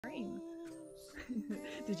stream.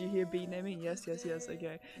 Did you hear bee naming? Yes, yes, yes,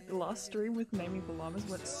 okay. The last stream with naming the llamas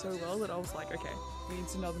went so well that I was like, okay, we need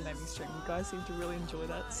another naming stream. You guys seem to really enjoy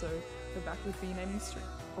that, so we're back with bee naming stream.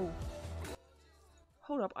 Oh.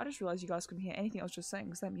 Hold up, I just realized you guys couldn't hear anything I was just saying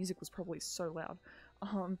because that music was probably so loud.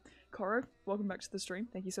 Koro, welcome back to the stream.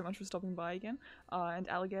 Thank you so much for stopping by again. And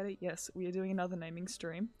Alligator, yes, we are doing another naming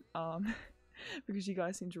stream. Because you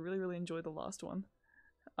guys seem to really enjoy the last one.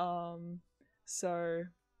 So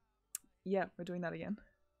yeah, we're doing that again.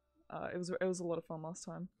 It was a lot of fun last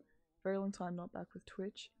time. Very long time not back with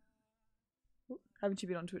Twitch. Ooh, haven't you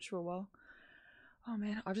been on Twitch for a while? Oh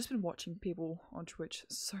man, I've just been watching people on Twitch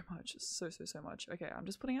so much, so much. Okay, I'm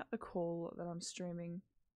just putting out the call that I'm streaming.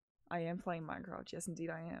 I am playing Minecraft, yes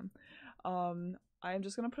indeed I am. I am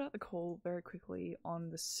just gonna put out the call very quickly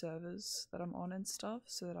on the servers that I'm on and stuff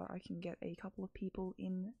so that I can get a couple of people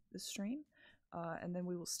in the stream. And then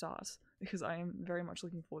we will start because I am very much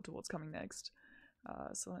looking forward to what's coming next.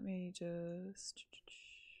 So let me just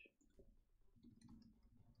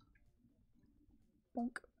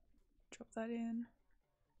bonk, drop that in.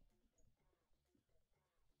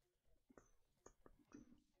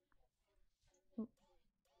 Oh,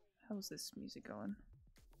 how's this music going?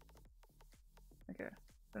 Okay,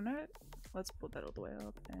 I don't know. Let's put that all the way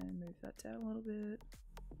up and move that down a little bit.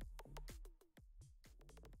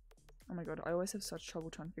 Oh my god, I always have such trouble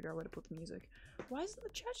trying to figure out where to put the music. Why isn't the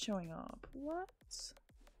chat showing up? What?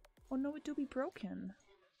 Oh no, it do be broken.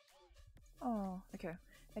 Oh, okay.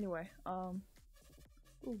 Anyway, oh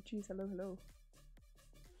jeez, hello.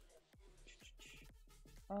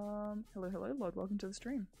 Hello, Lord, welcome to the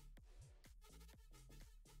stream.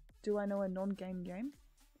 Do I know a non-game game?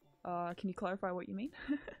 Can you clarify what you mean?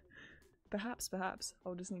 Perhaps.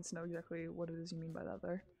 I'll just need to know exactly what it is you mean by that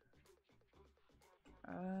though.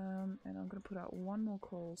 And I'm gonna put out one more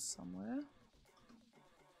call somewhere.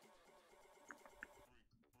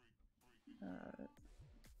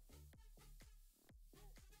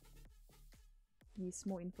 Yes,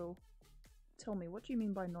 more info. Tell me, what do you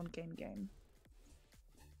mean by non-game game?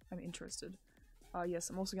 I'm interested. Yes,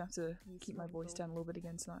 I'm also gonna have to keep my voice down a little bit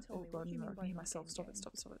again tonight. Oh god, no, I can hear myself. Stop it.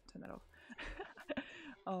 Turn that off.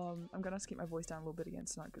 I'm gonna have to keep my voice down a little bit again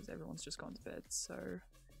tonight because everyone's just gone to bed, so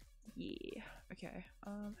yeah. Okay,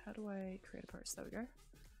 how do I create a post? There we go.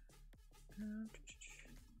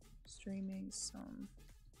 Streaming some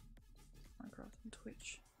Minecraft on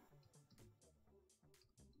Twitch.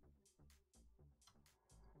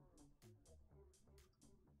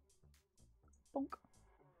 Bonk.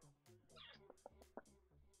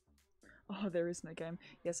 Oh, there is no game.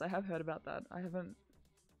 Yes, I have heard about that. I haven't...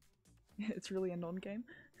 It's really a non-game.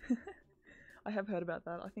 I have heard about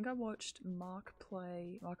that. I think I watched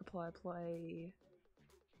Markiplier play...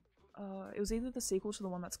 it was either the sequel to the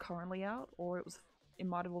one that's currently out, or it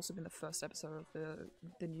might have also been the first episode of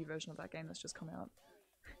the new version of that game that's just come out.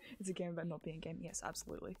 It's a game about not being a game. Yes,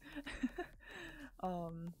 absolutely.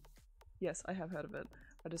 Yes, I have heard of it.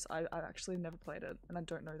 I've actually never played it, and I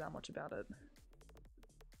don't know that much about it.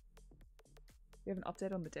 You have an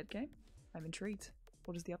update on the dead game? I'm intrigued.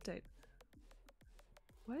 What is the update?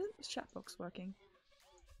 Why isn't this chat box working?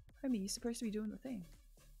 Homie, you're supposed to be doing the thing.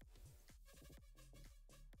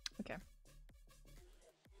 Okay.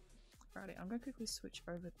 Alrighty, I'm gonna quickly switch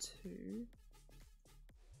over to...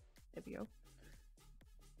 There we go.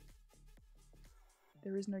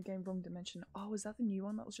 There is no game, wrong dimension. Oh, is that the new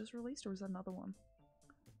one that was just released, or is that another one?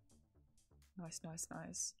 Nice.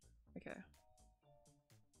 Okay.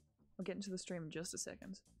 I'll get into the stream in just a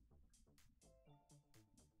second.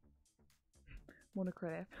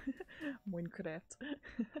 Minecraft.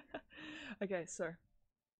 Okay, so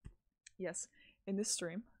yes, in this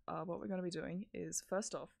stream, what we're going to be doing is,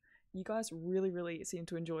 first off, you guys really seem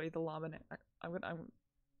to enjoy the llama. I'm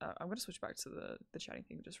gonna switch back to the chatting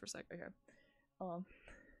thing just for a sec. Okay.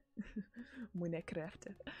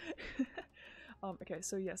 Minecraft. Okay,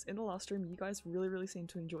 so yes, in the last stream, you guys really seem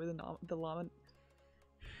to enjoy the llama.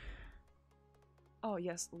 Oh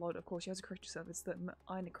yes, Lord, of course, you have to correct yourself. It's the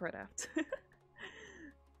Minecraft.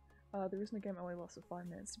 There is no game, only lost for 5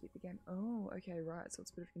 minutes to beat the game. Oh, okay, right, so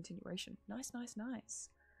it's a bit of a continuation. Nice.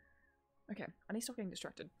 Okay, I need to stop getting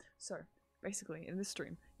distracted. So, basically, in this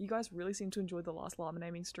stream, you guys really seem to enjoy the last llama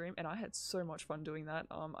naming stream, and I had so much fun doing that.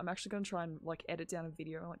 I'm actually going to try and, like, edit down a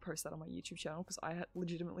video and, like, post that on my YouTube channel, because I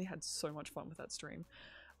legitimately had so much fun with that stream.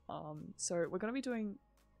 So we're going to be doing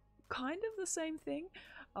kind of the same thing.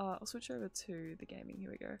 I'll switch over to the gaming,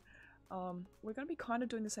 here we go. We're going to be kind of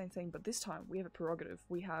doing the same thing, but this time we have a prerogative.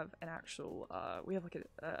 We have an actual, we have like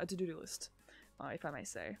a to-do list, if I may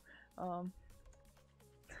say.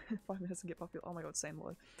 5 minutes to get popular. Oh my god, same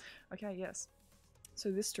Lord. Okay, yes. So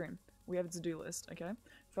this stream, we have a to-do list, okay?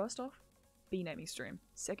 First off, bee naming stream.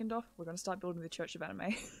 Second off, we're gonna start building the Church of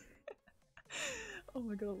Anime. Oh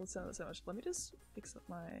my god, I love that so much. Let me just fix up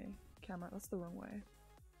my camera. That's the wrong way.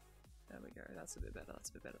 There we go. That's a bit better. That's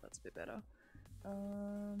a bit better. That's a bit better.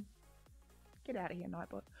 Get out of here,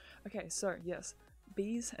 Nightbot. Okay, so yes,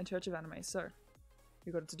 bees and Church of Anime. So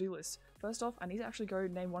we've got a to-do list. First off, I need to actually go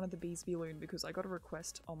name one of the bees Beeloon because I got a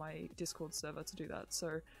request on my Discord server to do that.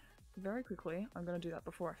 So very quickly, I'm going to do that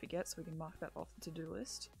before I forget so we can mark that off the to-do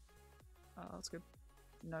list. That's good.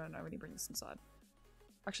 No, we need to bring this inside.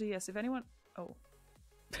 Actually, yes, if anyone... Oh.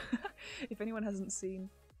 If anyone hasn't seen...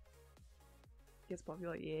 Gets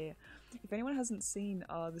popular, yeah. If anyone hasn't seen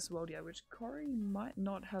this world yet, which Corey might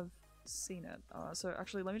not have seen it, so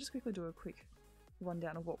actually let me just quickly do a quick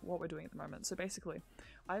rundown of what we're doing at the moment. So basically,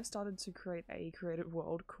 I've started to create a created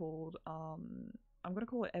world called, I'm gonna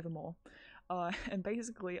call it Evermore. And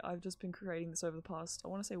basically I've just been creating this over the past, I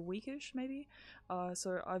want to say weekish maybe.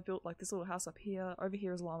 So I've built like this little house up here. Over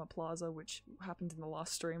here is Llama Plaza, which happened in the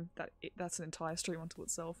last stream. That's an entire stream unto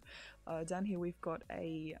itself. Down here we've got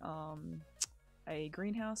a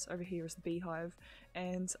greenhouse. Over here is the beehive.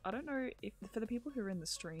 And I don't know if for the people who were in the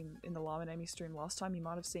stream, in the Llama Naming stream last time, you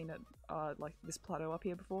might have seen it, like this plateau up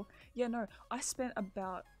here before. Yeah, no, I spent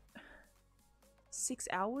about 6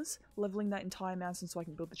 hours leveling that entire mountain so I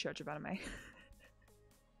can build the Church of Anime.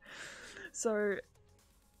 So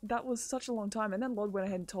that was such a long time, and then Lord went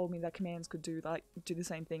ahead and told me that commands could do the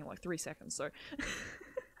same thing in like 3 seconds. So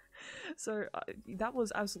so that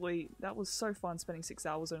was so fun spending 6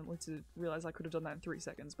 hours only to realize I could have done that in 3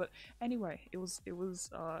 seconds. But anyway, it was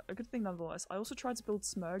a good thing nonetheless. I also tried to build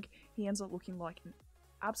Smurg. He ends up looking like an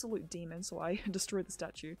absolute demon, so I destroyed the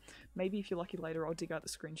statue. Maybe if you're lucky later I'll dig out the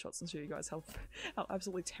screenshots and show you guys how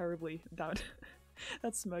absolutely terribly that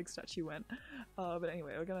Smurg statue went. But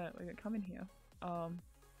anyway, we're gonna come in here.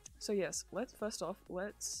 So yes, let's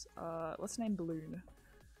name Balloon,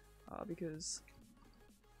 because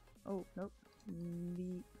oh nope,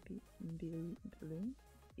 Balloon.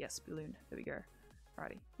 Yes, Balloon. There we go.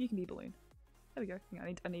 Alrighty, you can be Balloon. There we go.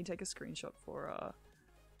 I need to take a screenshot for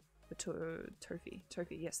the Tofi.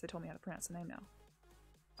 Yes, they told me how to pronounce the name now.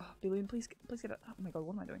 Oh, Balloon, please get out. Oh my god,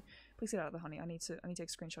 what am I doing? Please get out of the honey. I need to take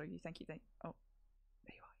a screenshot of you. Thank you. Oh,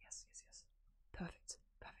 there you are. Yes. Perfect.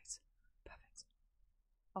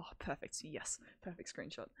 Oh, perfect. Yes, perfect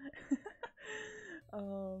screenshot. I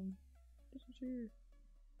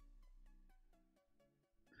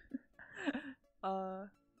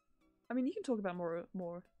mean, you can talk about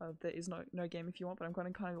more of There Is No Game if you want, but I'm going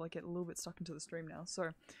to kind of like get a little bit stuck into the stream now.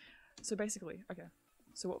 So basically, okay.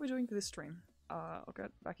 So what we're doing for this stream, I'll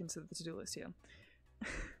get back into the to-do list here.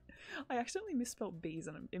 I accidentally misspelled bees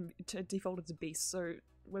and it defaulted to beasts. So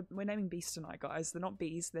we're naming beasts tonight, guys. They're not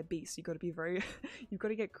bees, they're beasts. You got to be very, I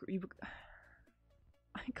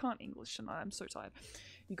can't English tonight. I'm so tired.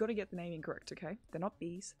 You got to get the naming correct, okay? They're not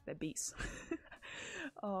bees, they're beasts.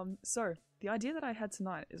 So the idea that I had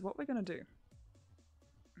tonight is what we're gonna do.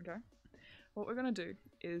 Okay, what we're gonna do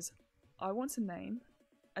is I want to name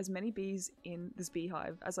as many bees in this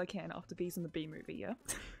beehive as I can after Bees in the Bee movie. Yeah.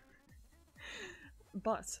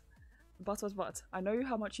 But I know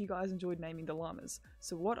how much you guys enjoyed naming the llamas.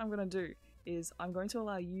 So what I'm gonna do is I'm going to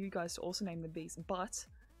allow you guys to also name the bees, but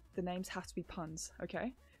the names have to be puns.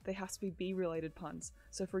 Okay, they have to be bee-related puns.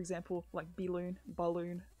 So for example, like Beeloon,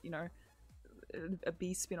 Balloon, you know, a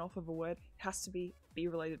bee spin-off of a word, has to be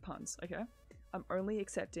bee-related puns, okay? I'm only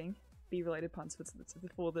accepting bee-related puns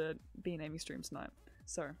for the bee naming stream tonight.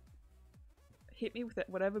 So, hit me with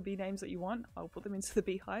whatever bee names that you want, I'll put them into the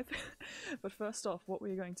beehive. But first off, what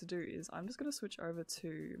we're going to do is I'm just going to switch over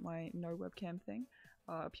to my no webcam thing,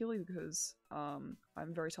 purely because I'm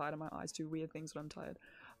very tired and my eyes do weird things when I'm tired.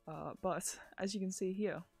 But, as you can see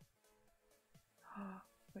here...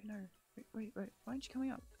 wait, no. Wait, why aren't you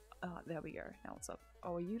coming up? There we go. Now what's up?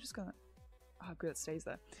 Oh, are you just gonna... Oh, good, it stays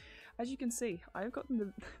there. As you can see, I've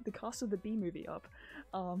gotten the cast of the Bee movie up.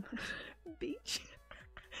 Beach?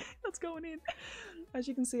 That's going in. As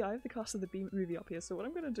you can see, I have the cast of the Bee movie up here, so what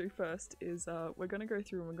I'm gonna do first is, we're gonna go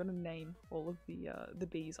through and we're gonna name all of the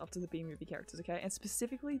bees after the Bee movie characters, okay? And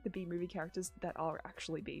specifically the Bee movie characters that are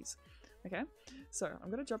actually bees. Okay, so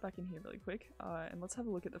I'm gonna jump back in here really quick, and let's have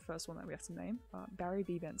a look at the first one that we have to name. Barry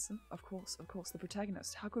B. Benson, of course, the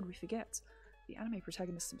protagonist. How could we forget? The anime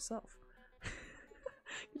protagonist himself.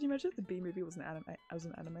 Could you imagine if the B movie was an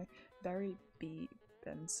anime? Barry B.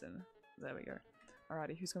 Benson. There we go.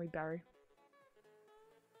 Alrighty, who's gonna be Barry?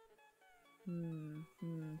 Who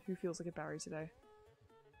feels like a Barry today?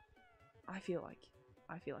 I feel like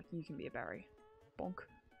you can be a Barry. Bonk.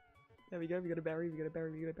 There we go, we got a Barry.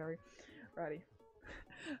 Righty.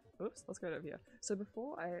 Oops, let's go over here. So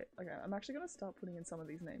before okay, I'm actually gonna start putting in some of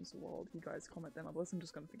these names while you guys comment them, otherwise I'm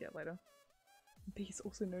just gonna forget later. Bees,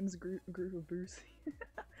 also known as a group of boos.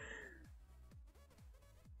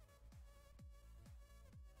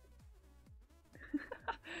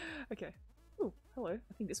 Okay. Ooh, hello.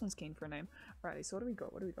 I think this one's keen for a name. Alrighty, so what do we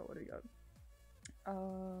got? What do we got? What do we got?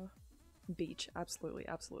 Beach. Absolutely,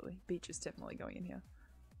 absolutely. Beach is definitely going in here.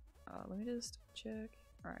 Let me just check.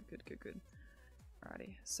 Alright, good, good, good.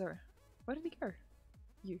 Alrighty, so where did he go?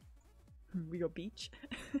 You. We got beach.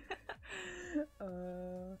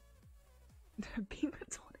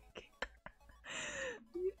 Beamatonic.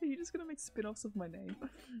 Are you just gonna make spin-offs of my name?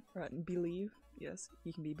 Right, and believe. Yes,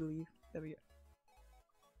 you can be believe. There we go.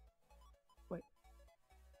 Wait.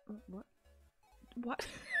 What? What?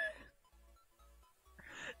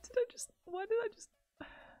 Why did I just...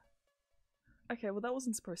 Okay, well that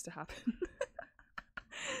wasn't supposed to happen.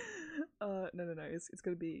 No, it's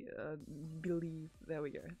gonna be, believe. There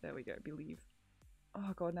we go, believe.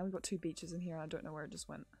 Oh god, now we've got two beaches in here and I don't know where it just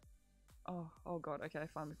went. Oh god, okay,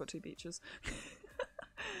 fine, we've got two beaches.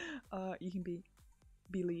 You can be,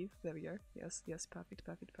 believe, there we go. Yes, perfect.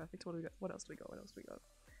 What do we got? What else do we got?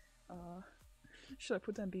 Should I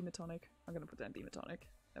put down Beamatonic? I'm gonna put down Beamatonic.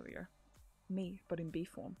 There we go. Me, but in bee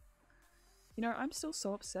form. You know, I'm still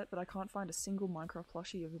so upset that I can't find a single Minecraft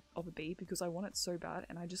plushie of a bee because I want it so bad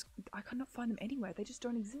and I cannot find them anywhere. They just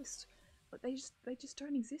don't exist. Like they just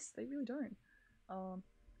don't exist. They really don't.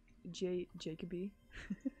 Jacoby.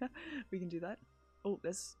 We can do that. Oh,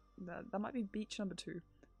 there's that might be beach number 2.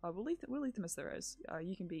 We'll leave them as there is.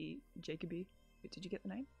 You can be Jacoby. Wait, did you get the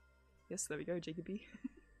name? Yes, there we go, Jacoby.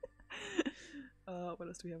 What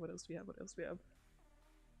else do we have?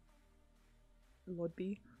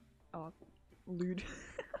 Lodby. Lude.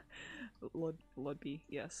 Lodby.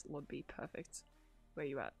 Yes, Lodby. Perfect. Where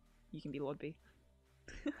you at? You can be Lodby.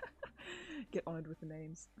 Get honoured with the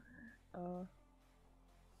names.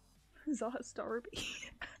 Zaha Starby.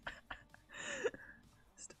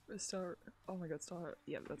 Star. Oh my god, Star.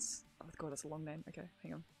 Yeah, that's. Oh god, that's a long name. Okay,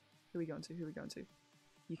 hang on. Who are we going to?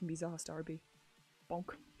 You can be Zaha Starby.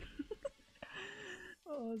 Bonk.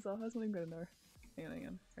 Oh, Zaha's not even gonna know. Hang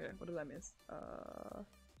on. Okay, what did I miss?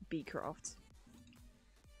 Beecraft.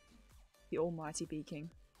 The almighty Bee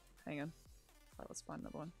King. Hang on. Alright, let's find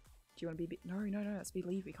another one. Do you want to be No, that's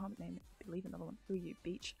Believe. We can't name it. Believe another one. Who are you?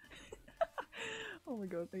 Beach? Oh my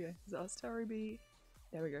god, okay. Starry Bee.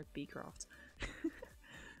 There we go. Beecraft.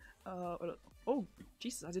 Oh,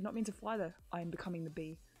 Jesus, I did not mean to fly there. I am becoming the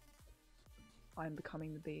bee. I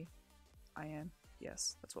am.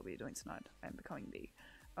 Yes, that's what we're doing tonight. I am becoming the bee.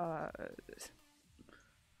 There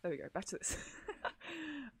we go, back to this.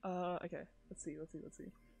 Okay, let's see.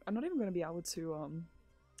 I'm not even going to be able to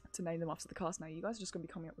name them after the cast now. You guys are just going to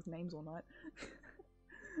be coming up with names all night.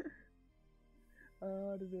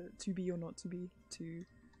 To be or not to be. To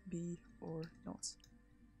be or not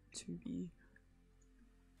to be.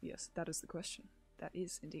 Yes, that is the question. That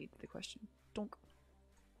is indeed the question. Donk.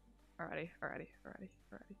 Alrighty.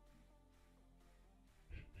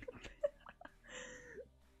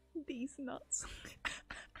 These nuts.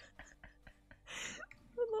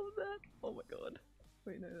 I love that. Oh my god.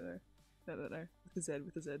 Wait, no. With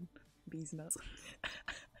a Z. Bees nuts.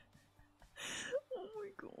 Oh my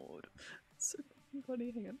god. So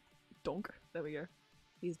funny. Hang on. Donk. There we go.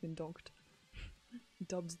 He's been donked.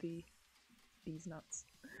 Dubbed the Bees nuts.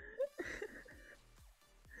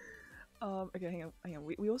 Okay, hang on.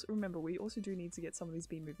 We also remember we also do need to get some of these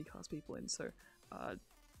B movie cast people in, so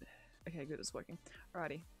okay, good, it's working.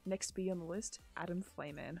 Alrighty. Next B on the list, Adam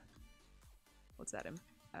Flayman. What's Adam?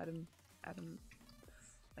 Adam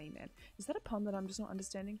Flayman. Is that a pun that I'm just not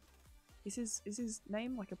understanding? Is his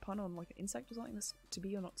name like a pun on like an insect or something? That's to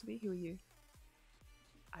be or not to be? Who are you?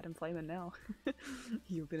 Adam Flayman now.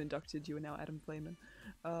 You've been inducted, you are now Adam Flayman.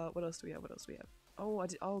 What else do we have? Oh,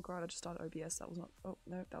 oh god, I just started OBS. That was not. Oh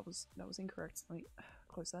no, that was incorrect. Let me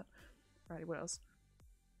close that. Alrighty, what else?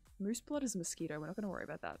 Moose blood is a mosquito. We're not going to worry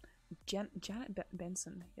about that. Janet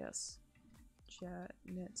Benson. Yes,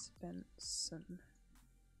 Janet Benson.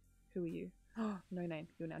 Who are you? Oh, no name.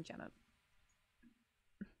 You're now Janet.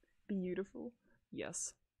 Beautiful.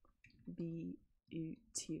 Yes.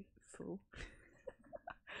 Beautiful.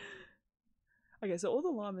 Okay, so all the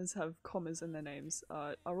llamas have commas in their names.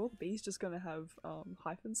 Are all the bees just gonna have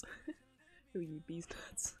hyphens? Who are you? Bees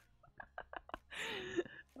nuts.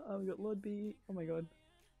 We got Lord Bee. Oh my god.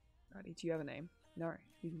 Alrighty, do you have a name? No.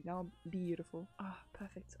 You now beautiful. Ah,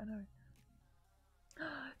 perfect. I know.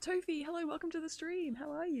 Tofi, hello, welcome to the stream.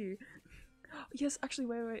 How are you? Yes, actually,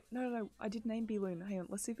 wait. No. I did name Beeloon. Hang on,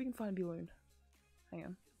 let's see if we can find Beeloon. Hang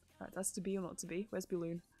on. Alright, that's to be or not to be. Where's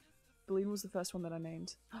Beeloon? Balloon was the first one that I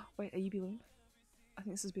named. Wait, are you Balloon? I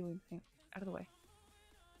think this is Balloon. Hang on. Out of the way.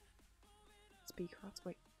 It's B cards.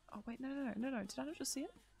 Wait. Oh, wait, no. Did I not just see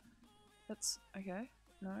it? That's okay.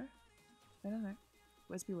 No. No.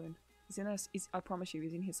 Where's Balloon? He's in us. I promise you,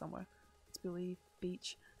 he's in here somewhere. It's Billy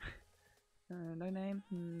Beach. No name.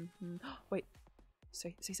 Wait.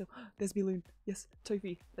 Stay still. There's Balloon. Yes,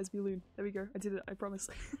 Tofi. There's Balloon. There we go. I did it. I promise.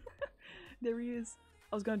 There he is.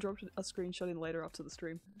 I was gonna drop a screenshot in later after the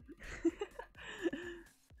stream.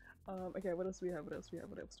 Okay, what else do we have? What else do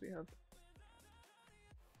we have?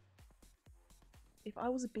 If I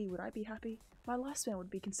was a bee, would I be happy? My lifespan would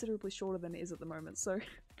be considerably shorter than it is at the moment, so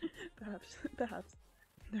perhaps.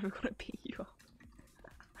 Never gonna beat you up.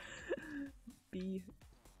 Bee.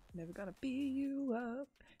 Never gonna beat you up.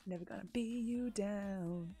 Never gonna beat you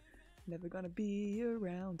down. Never gonna be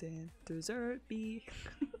around and desert bee.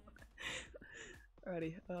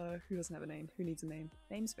 Alrighty, who doesn't have a name? Who needs a name?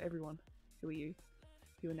 Names for everyone. Who are you?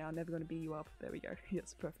 You are now never gonna beat you up. There we go.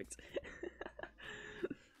 Yes, perfect.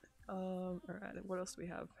 Alright, what else do we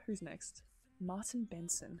have? Who's next? Martin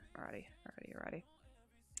Benson. Alrighty.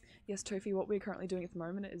 Yes, Tofi, what we're currently doing at the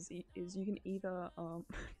moment is you can either,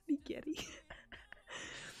 be Getty.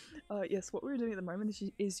 Yes, what we're doing at the moment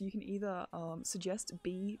is you can either, suggest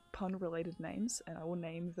bee pun related names, and I will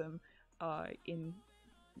name them, in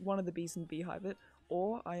one of the bees in the beehive it,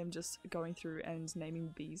 or I am just going through and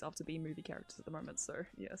naming bees after bee movie characters at the moment, so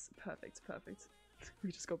yes, perfect.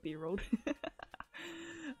 We just got bee rolled.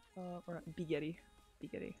 Alright, Be Getty.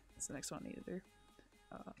 That's the next one I need to do.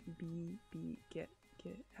 Get.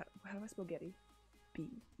 How do I spell Getty? Be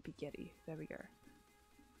Getty. There we go.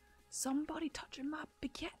 Somebody touching my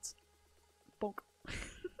baguette! Bonk.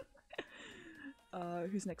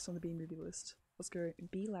 Who's next on the bee movie list? Let's go.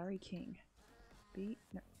 B. Larry King.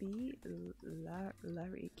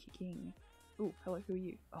 Larry King. Ooh, hello, who are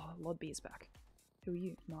you? Oh, Lord B is back. Who are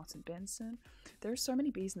you? Martin Benson. There are so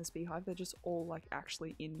many bees in this beehive, they're just all like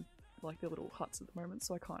actually in like their little huts at the moment,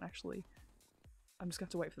 so I can't actually... I'm just gonna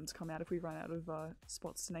have to wait for them to come out if we run out of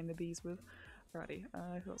spots to name the bees with. Alrighty,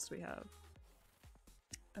 who else do we have?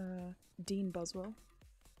 Dean Buswell.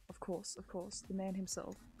 Of course, the man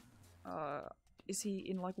himself. Is he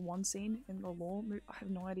in like one scene in the Law movie? I have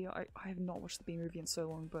no idea. I have not watched the Bee movie in so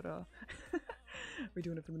long, but we're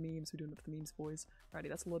doing it for the memes. We're doing it for the memes, boys. Alrighty,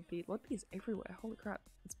 that's Lord B. Lord B is everywhere. Holy crap!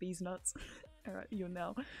 It's Bees nuts. Alright, you are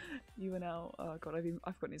now. God,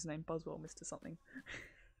 I've forgotten his name. Buswell, Mr. Something.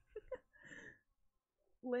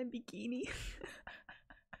 Lamborghini.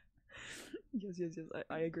 Yes.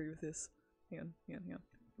 I agree with this. Hang on.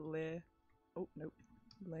 Oh nope.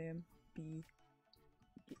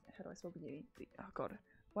 How do I spell Lamborghini? Oh god.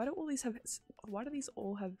 Why do these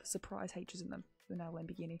all have surprise H's in them? They're now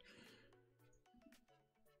Lamborghini.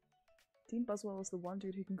 Dean Buswell is the one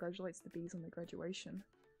dude who congratulates the bees on their graduation.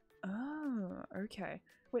 Oh, okay.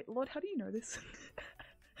 Wait, Lord, how do you know this?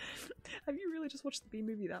 Have you really just watched the Bee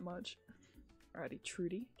movie that much? Alrighty,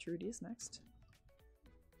 Trudy. Trudy is next.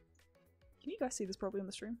 Can you guys see this probably on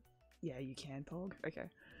the stream? Yeah, you can, Pog. Okay.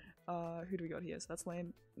 Who do we got here? So that's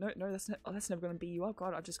Lamb. No, that's not. Oh, that's never gonna be you. Oh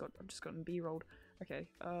god, I've just gotten B rolled. Okay.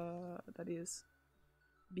 That is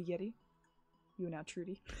Be Getty. You are now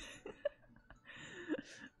Trudy.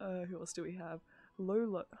 Who else do we have?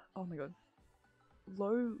 Lola. Oh my god.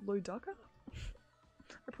 Lodaka?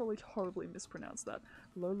 I probably horribly mispronounced that.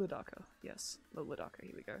 Loladaka. Yes, Loladaka.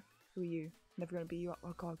 Here we go. Who are you? Never gonna be you.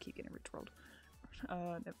 Oh god, I keep getting rich rolled.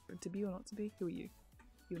 Never, to be or not to be? Who are you?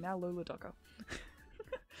 You're now Loladaka.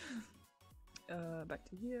 Back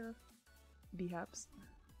to here. Behaps.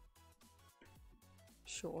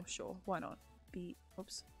 Sure. Why not?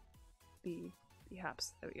 Behaps. There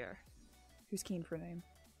we go. Who's keen for a name?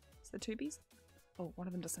 Is there two bees? Oh, one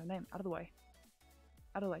of them doesn't have a name. Out of the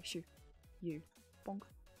way. Shoo. You. Bonk.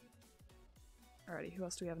 Alrighty, who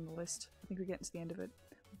else do we have on the list? I think we're getting to the end of it.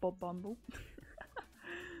 Bob Bumble.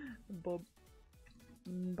 Bob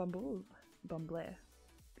Bumble. Bumbler.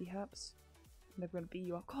 Behaps. Never gonna beat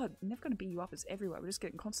you up. God, never gonna beat you up is everywhere. We're just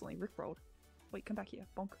getting constantly rickrolled. Wait, come back here.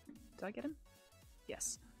 Bonk. Did I get him?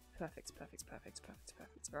 Yes. Perfect.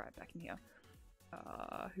 Alright, back in here.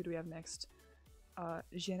 Who do we have next?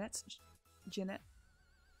 Jeanette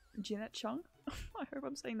Chung? I hope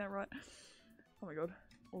I'm saying that right. Oh my god.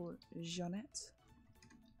 Or Jeanette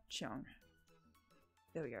Chung.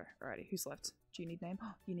 There we go. Alrighty, who's left? Do you need name?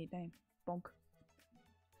 Oh, you need name. Bonk.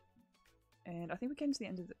 And I think we're getting to the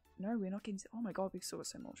end of the... No, we're not getting to... Oh my god, we've still got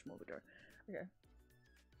so much more to go. Okay.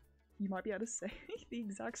 You might be able to say the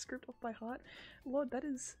exact script off by heart. Lord, that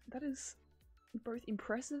is both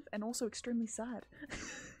impressive and also extremely sad.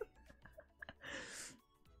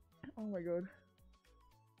 Oh my god.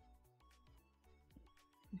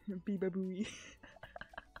 Bee-babooey.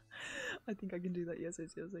 I think I can do that. Yes, I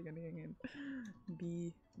can hang in.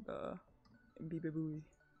 Bee-babooey.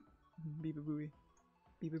 Bee-babooey.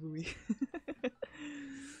 Bee-babooey.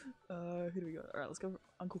 Who do we got? Alright, let's go for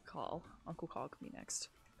Uncle Carl. Uncle Carl can be next.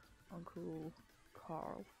 Uncle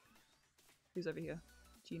Carl. Who's over here?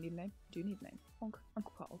 Do you need a name? Do you need a name?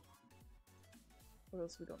 Uncle Carl. What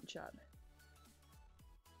else have we got in chat?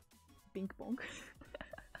 Bink bonk.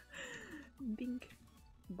 Bink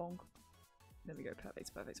bonk. There we go.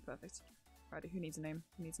 Perfect, perfect, perfect. Alright, who needs a name?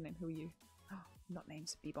 Who needs a name? Who are you? Oh, not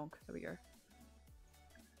names. Bee bonk. There we go.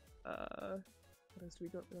 What else do we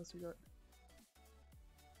got? What else do we got?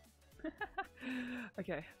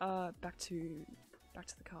 Okay, back to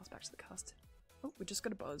the cast, back to the cast. Oh, we just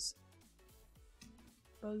got a Buzz.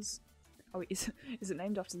 Buzz. Oh, is it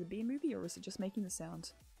named after the Bee movie, or is it just making the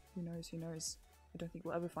sound? Who knows, who knows? I don't think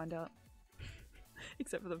we'll ever find out.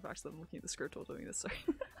 Except for the fact that I'm looking at the script while doing this, so.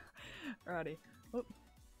 Alrighty. Oh,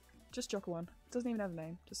 just Jock1. Doesn't even have a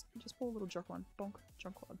name. Just poor little Jock1. Bonk.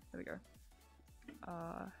 Jock1. There we go.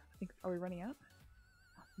 I think, are we running out?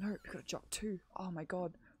 No, we got a Jock2. Oh my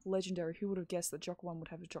god. Legendary. Who would have guessed that Jock1 would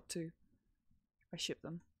have a Jock2? I ship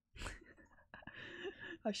them.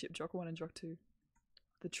 I ship Jock1 and Jock2.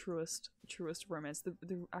 The truest romance.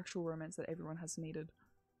 The actual romance that everyone has needed.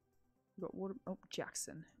 We got water. Oh,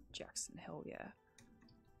 Jackson. Jackson, hell yeah.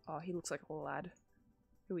 Oh, he looks like a lad.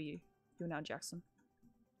 Who are you? You're now Jackson.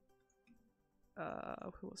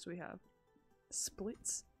 Who else do we have?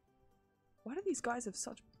 Splits? Why do these guys have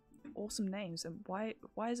such awesome names, and why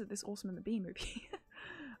is it this awesome in the Bee movie?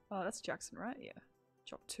 Oh, that's Jackson, right? Yeah.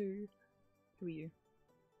 Jock2. Who are you?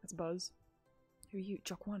 That's Buzz. Who are you?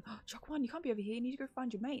 Jock1. Jock1, you can't be over here. You need to go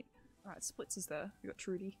find your mate. Alright, Splits is there. We got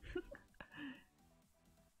Trudy.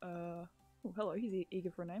 Oh, hello. He's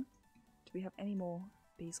eager for a name. Do we have any more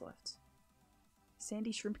bees left?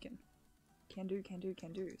 Sandy Shrimpkin. Can do, can do,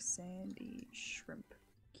 can do. Sandy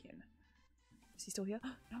Shrimpkin. Is he still here?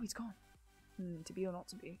 No, he's gone. To be or not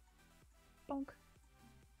to be. Bonk.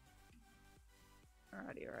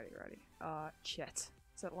 Alrighty, alrighty, alrighty. Chet.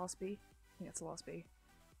 Is that the last bee? I think that's the last bee.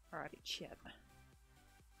 Alrighty, Chet.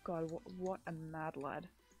 God, what a mad lad.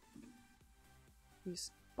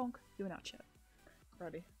 Who's bonk? You and out, Chet.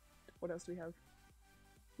 Alrighty. What else do we have?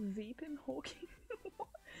 Veepin Hawking?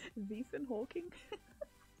 Veepin Hawking?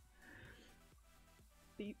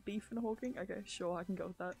 Beef and Hawking? Okay, sure, I can go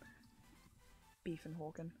with that. Beef and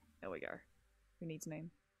Hawking. There we go. Who needs a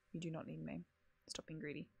name? You do not need a name. Stop being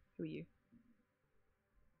greedy. Who are you?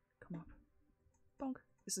 Come up. Bonk.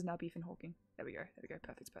 This is now Beef and Hawking. There we go. There we go.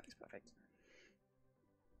 Perfect, perfect, perfect.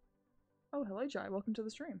 Oh, hello, Jai. Welcome to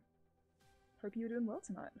the stream. Hope you're doing well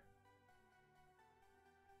tonight.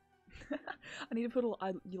 I need to put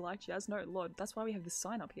a you like jazz? No, Lord. That's why we have this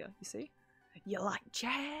sign up here. You see? You like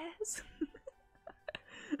jazz?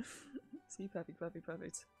 See, perfect, perfect,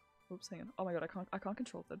 perfect. Oops, hang on. Oh my god, I can't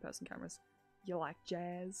control third-person cameras. You like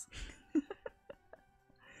jazz?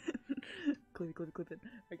 Clip it, clip it, clip it.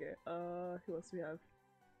 Okay, who else do we have?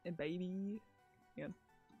 And baby. Hang on.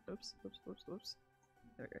 Oops, oops, oops, oops.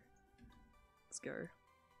 There we go. Let's go.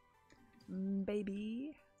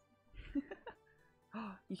 Baby.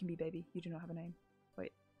 Oh, you can be baby. You do not have a name.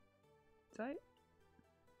 Wait. Did I?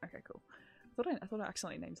 Okay, cool. I thought I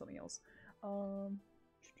accidentally named something else. Oh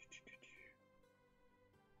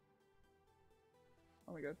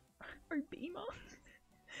my god. Oh, Beamer?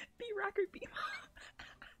 B-Racco Beamer!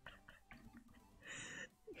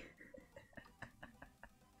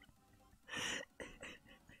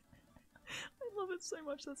 I love it so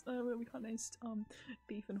much. That's we can't name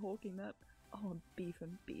Beef and Hawking that. Oh, beef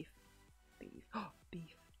and beef. Beef. Oh,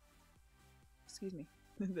 beef. Excuse me.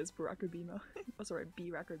 There's Baracco Beamer. Oh, sorry,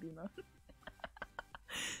 B-Racco Beamer.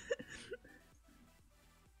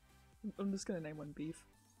 I'm just gonna name one Beef.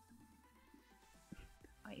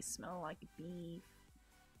 I smell like beef.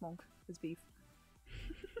 Monk. There's beef.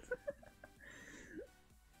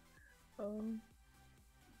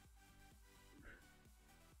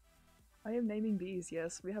 I am naming bees.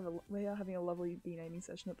 Yes, we are having a lovely bee naming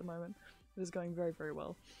session at the moment. It is going very, very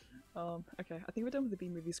well. Okay, I think we're done with the bee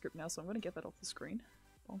movie script now, so I'm gonna get that off the screen.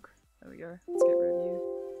 Bonk. There we go. Let's get rid of you.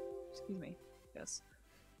 Excuse me. Yes.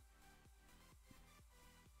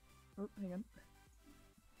 Oh, hang on.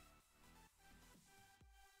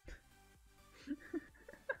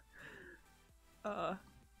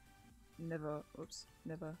 Never, oops,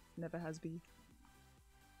 never has be.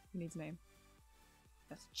 Who needs a name?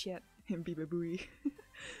 That's Chet and Bee-babooey.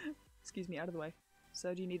 Excuse me, out of the way.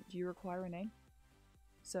 So do you require a name?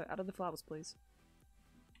 So out of the flowers, please.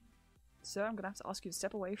 Sir, I'm gonna have to ask you to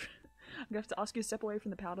step away I'm gonna have to ask you to step away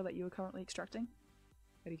from the powder that you are currently extracting.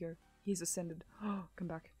 Where'd he go? He's ascended. Oh, come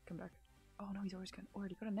back, come back. Oh no, he's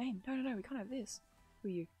already got a name. No, no, no, we can't have this. Who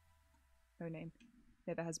are you? No name.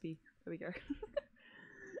 Never has be. There we go.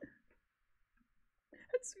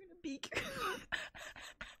 Hatsuna Beak.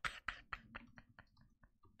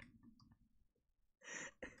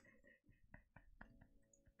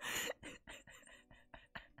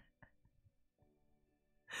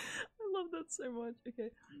 I love that so much. Okay,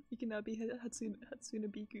 you can now be Hatsuna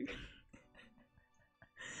Biku.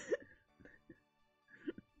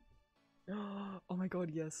 Oh my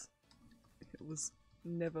god, yes. It was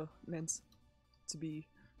never meant to be.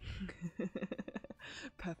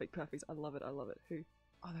 Perfect, perfect. I love it, I love it. Who?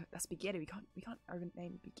 Oh, no, that's Spaghetti. We can't even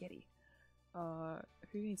name Spaghetti.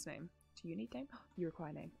 Who needs name? Do you need name? You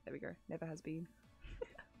require name. There we go. Never has been.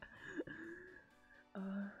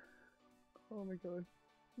 Oh my god.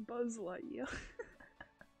 Buzz Lightyear.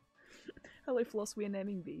 Hello Floss, we are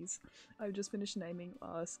naming bees. I've just finished naming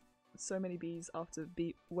so many bees after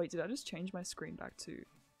bee- Wait, did I just change my screen back to-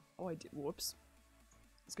 Oh, I did. Whoops.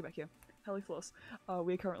 Let's go back here. Hello Floss.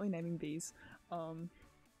 We are currently naming bees.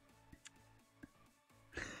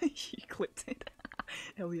 You clipped it.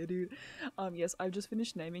 Hell yeah, dude. Yes, I've just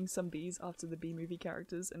finished naming some bees after the bee movie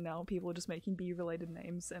characters, and now people are just making bee-related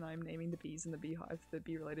names, and I'm naming the bees in the beehive, the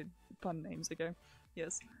bee-related fun names, okay?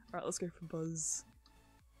 Yes. Alright, let's go for Buzz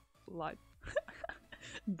Light.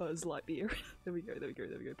 Buzz Lightyear. There we go, there we go,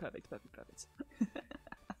 there we go. Perfect, perfect, perfect.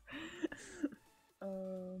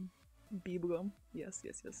 Beeblegum. Yes,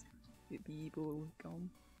 yes, yes. Beeblegum.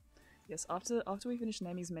 Yes, after we finish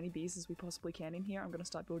naming as many bees as we possibly can in here, I'm gonna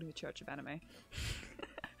start building the Church of Anime.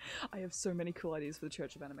 I have so many cool ideas for the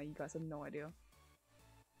Church of Anime, you guys have no idea.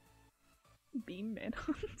 Beam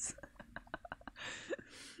manhunt.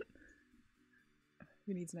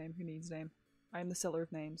 Who needs name? Who needs name? I am the seller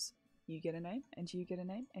of names. You get a name, and you get a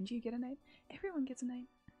name, and you get a name. Everyone gets a name.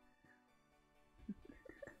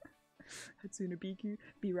 Hatsuna Biku,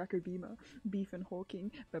 Birako Bima, Beef and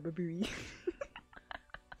Hawking, Bababooey.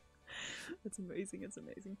 That's amazing, it's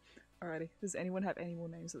amazing. Alrighty, does anyone have any more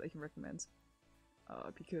names that they can recommend?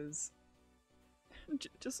 Because...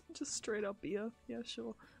 just straight up beer. Yeah,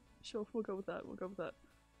 sure. Sure, we'll go with that, we'll go with that.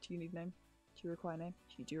 Do you need name? Do you require name?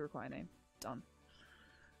 You do require name. Done.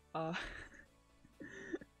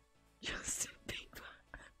 Justin Bieber.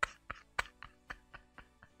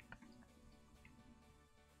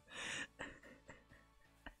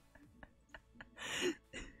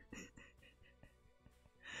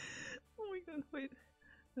 Oh my god, wait.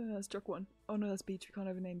 That's Struck one. Oh no, that's Beach. We can't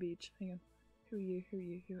have a name Beach. Hang on. Who are you? Who are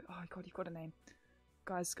you? Who? Oh god, you've got a name.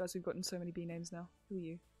 Guys, we've gotten so many B names now. Who are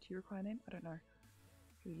you? Do you require a name? I don't know.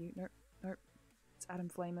 Who are you? Nope. Nope. It's Adam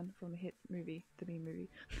Flayman from the hit movie, the Bean movie.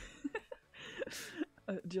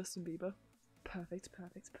 Justin Bieber. Perfect,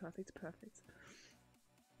 perfect, perfect, perfect.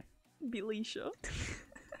 Belisha.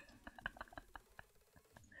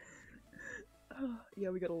 Yeah,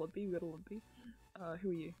 we got a lot B, we got a lot B. Who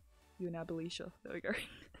are you? You're now Belisha. There we go.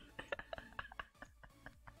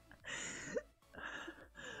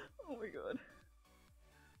 Oh my god.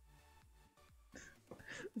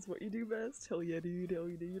 That's what you do best. Hell yeah, dude. Hell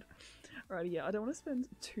yeah, dude. Alrighty, yeah, I don't want to spend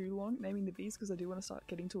too long naming the bees because I do want to start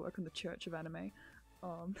getting to work on the Church of Anime.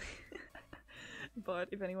 But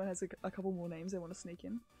if anyone has a couple more names they want to sneak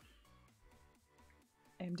in,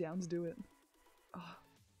 I'm down to do it. Oh,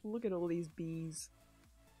 look at all these bees.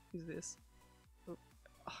 Who's this? Oh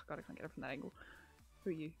god, I can't get it from that angle. Who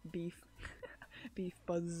are you? Beef. Beef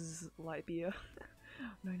Buzz Lightyear.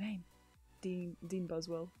 No name. Dean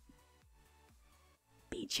Buzzwell.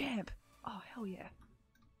 B-Champ! Oh, hell yeah.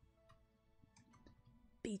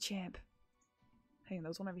 B-Champ. Hang on, there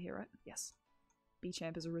was one over here, right? Yes.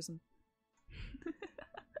 B-Champ has arisen.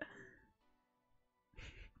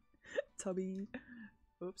 Tubby.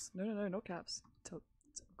 Oops. No, not caps.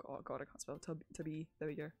 Oh god, I can't spell. Tubby. There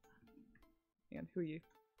we go. Hang on, who are you?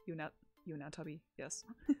 You're now Tubby. Yes.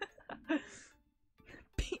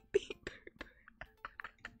 Beep beep boop.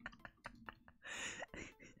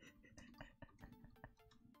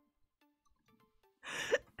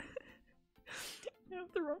 Yeah,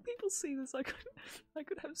 if the wrong people see this, I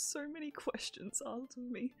could have so many questions asked of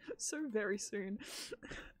me so very soon.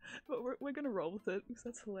 But we're gonna roll with it because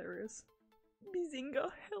that's hilarious.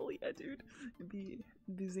 Bizinga, hell yeah, dude.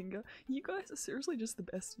 Bizinga. You guys are seriously just the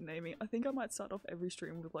best at naming. I think I might start off every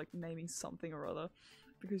stream with like naming something or other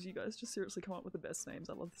because you guys just seriously come up with the best names.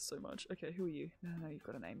 I love this so much. Okay, who are you? No, you've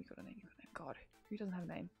got a name. You've got a name. God, who doesn't have a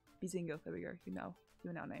name? Bizinga. There we go. You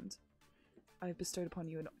are now named. I have bestowed upon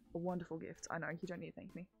you a wonderful gift. I know, you don't need to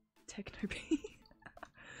thank me. Technobee.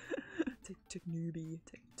 Technobee.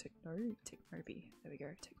 Technobee. There we go,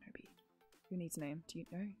 Technobee. Who needs a name? Do you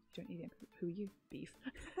know? You don't need a name. Who are you? Beef.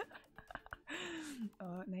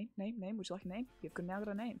 Name. Would you like a name? You've now got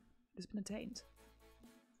a name. It's been attained.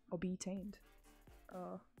 Or be tamed.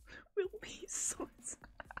 Will be sorts.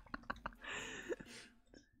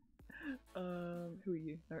 Who are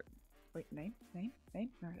you? No. Wait, name?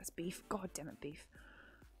 No, that's Beef. God damn it, Beef.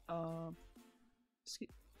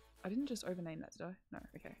 Excuse, I didn't just overname that, did I? No,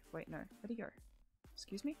 okay. Wait, no. Where'd he go?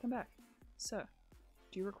 Excuse me? Come back. Sir,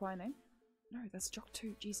 do you require a name? No, that's Jock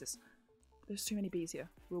 2. Jesus. There's too many bees here.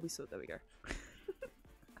 Will be sort. There we go.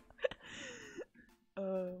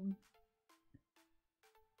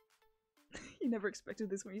 You never expected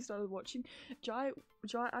this when you started watching. Jai,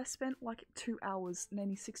 I spent like 2 hours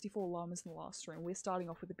naming 64 llamas in the last stream. We're starting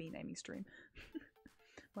off with a bee naming stream.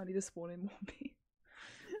 Might need to spawn in more bee.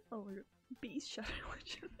 Oh my god. Bees Shadow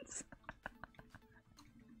Legends.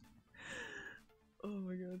 Oh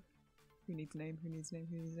my god. Who needs a name? Who needs a name?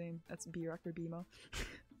 Who needs a name? That's B-Racker Beamer.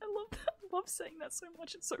 I love that. I love saying that so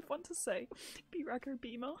much. It's so fun to say. B-Racker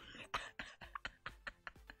Beamer.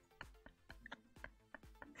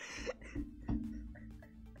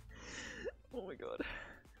 Oh my god.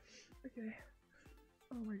 Okay.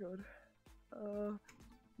 Oh my god.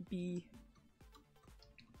 B.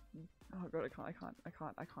 Oh god, I can't.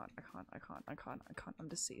 I'm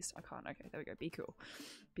deceased. I can't. Okay, there we go. Be cool.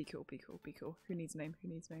 Be cool. Who needs a name? Who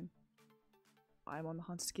needs a name? I'm on the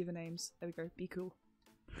hunt to give a names. There we go. Be cool.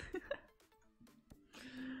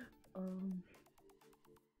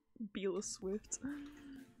 Beela Swift.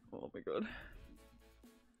 Oh my god.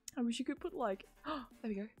 I wish you could put like, oh, there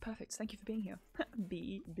we go, perfect. Thank you for being here.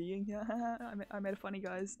 Being here. I made a funny,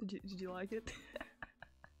 guys. Did you like it?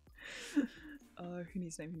 Who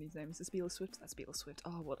needs name? Who needs name? Is this Beela Swift? That's Beela Swift.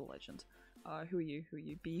 Oh, what a legend. Who are you? Who are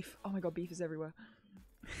you? Beef. Oh my god, beef is everywhere.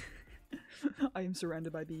 I am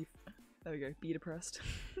surrounded by beef. There we go. Be depressed.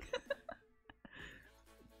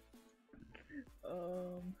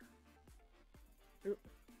 Oh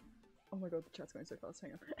my god, the chat's going so fast.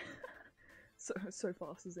 Hang on. So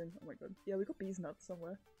fast as in, oh my god. Yeah, we got bees nuts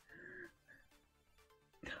somewhere.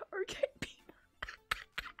 Okay, bee.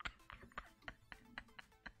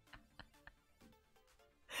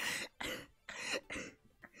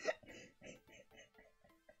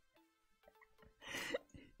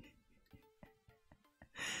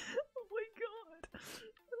 Oh my god.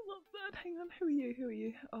 I love that. Hang on, who are you? Who are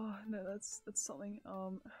you? Oh no, that's something.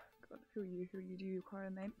 God, who are you? Who are you? Do you require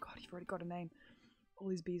a name? God, you've already got a name. All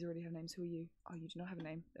these bees already have names. Who are you? Oh, you do not have a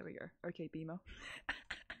name. There we go. Okay, Beamer.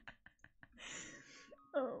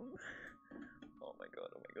 Oh my god,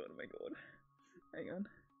 oh my god, oh my god. Hang on.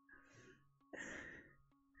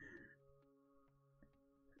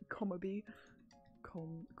 Comma bee.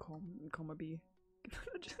 Comma bee.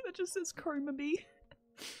 That just says coma bee.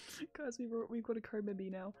 Guys, we've got a coma bee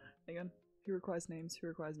now. Hang on. Who requires names? Who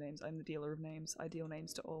requires names? I'm the dealer of names. I deal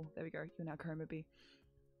names to all. There we go. You're now coma bee.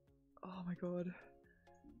 Oh my god.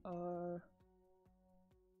 Oh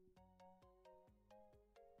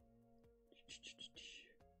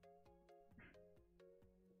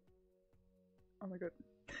my god.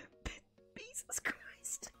 Jesus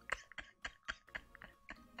Christ.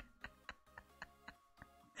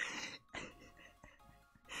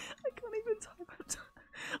 I can't even type.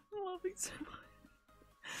 I'm laughing so much.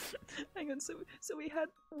 Hang on, so we had,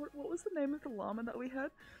 what was the name of the llama that we had?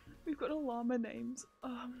 We've got a llama named,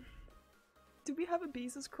 did we have a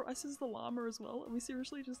Jesus Christ as the llama as well? Are we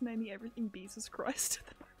seriously just naming everything Jesus Christ at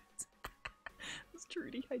the moment? It's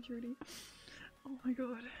Trudy. Hi Trudy. Oh my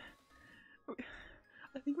god.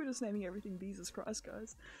 I think we're just naming everything Jesus Christ,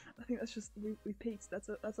 guys. I think that's just, we peaked. That's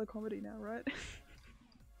our comedy now, right?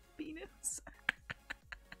 Venus.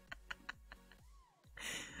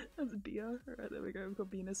 That's beer. Alright, there we go. We've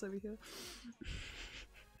got Venus over here.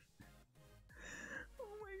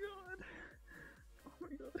 Oh my god. Oh my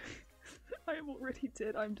god. I am already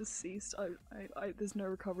dead. I'm deceased. There's no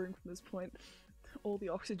recovering from this point. All the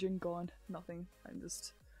oxygen gone. Nothing. I'm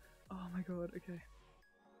just. Oh my god. Okay.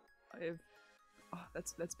 I have. Oh,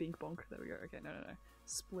 that's Bink Bonk. There we go. Okay. No.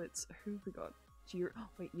 Splits. Who have we got? Oh,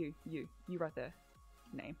 wait. You right there.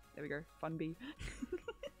 Name. There we go. Fun bee.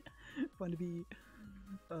 Fun bee.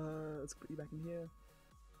 Let's put you back in here.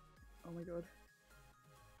 Oh my god.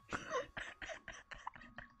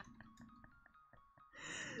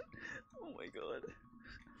 Oh my god.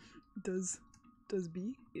 Does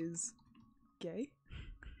B is gay?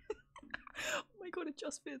 Oh my god, it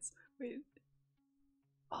just fits. Wait.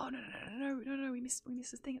 Oh no, we missed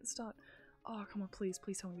this thing at the start. Oh come on, please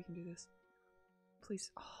tell me we can do this.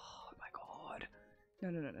 Please. Oh my god. No.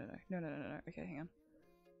 Okay, hang on.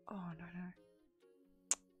 Oh no.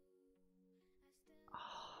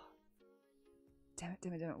 Damn it,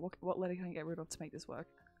 damn it, damn it. What letter can I get rid of to make this work?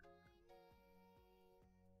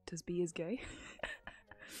 Does B is gay?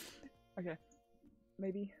 Okay.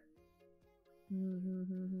 Maybe. I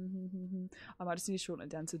might just need to shorten it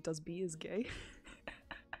down to does B is gay?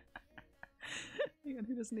 Hang on,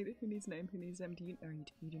 who doesn't need it? Who needs name? Who needs name? Do you? Oh,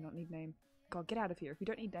 you do not need name. God, get out of here. If you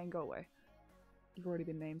don't need name, go away. You've already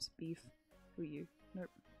been named. Beef. Who are you?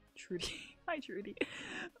 Nope. Trudy. Hi, Trudy.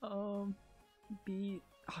 B.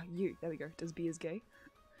 Oh, you. There we go. Does B is gay?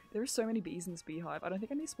 There are so many bees in this beehive. I don't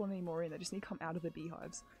think I need to spawn any more in. They just need to come out of the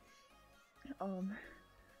beehives. Oh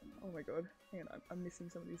my god. Hang on, I'm missing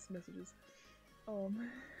some of these messages.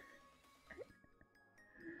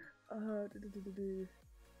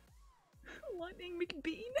 Lightning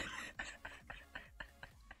McBean.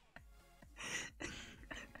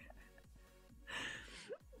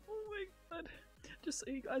 Oh my god. Just so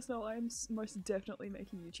you guys know, I am most definitely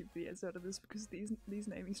making YouTube videos out of this because these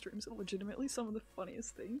naming streams are legitimately some of the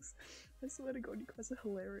funniest things. I swear to god, you guys are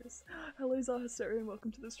hilarious. Hello Zaha Stereo and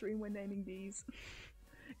welcome to the stream. We're naming bees.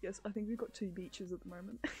 Yes, I think we've got 2 beaches at the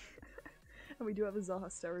moment. And we do have a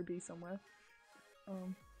Zaha Stereo bee somewhere.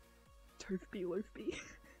 Toph bee, loaf bee.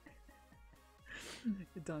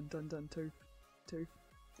 Done. Toph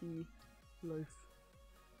bee, loaf.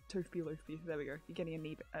 Toph bee, loaf bee. There we go. You're getting a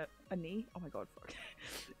knee? Oh my god, fuck.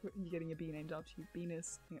 You're getting a bee named after you.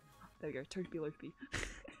 Venus. Yeah. There we go. Toph bee, loaf bee.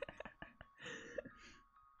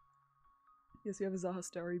 Yes, we have a Zaha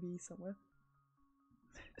Stereo bee somewhere.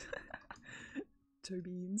 Toe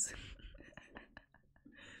beans.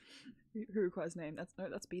 Who requires name?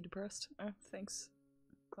 That's be depressed. Oh, thanks.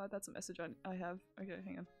 Glad that's a message I have. Okay,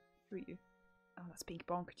 hang on. Who are you? Oh, that's Pink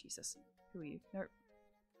Bonk. Jesus. Who are you? No.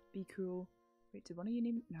 Be cool. Wait, did one of you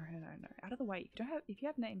name? No. Out of the way. If you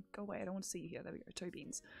have name, go away. I don't want to see you here. There we go. Toe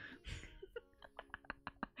beans.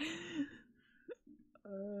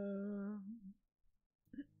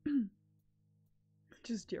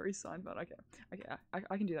 Just Jerry Seinfeld. Okay,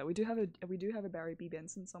 I can do that. We do have a Barry B.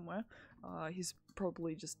 Benson somewhere. He's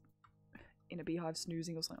probably just in a beehive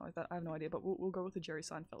snoozing or something like that. I have no idea, but we'll go with the Jerry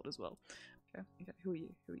Seinfeld as well. Okay. Who are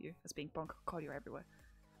you? That's Pink Bonk. God, you're everywhere.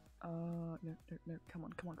 No. Come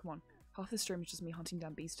on. Half the stream is just me hunting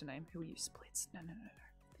down bees to name. Who are you? Splits. No.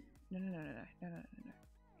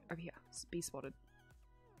 Over here. Bee spotted.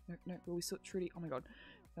 No. Will we still Trudy? Oh my god.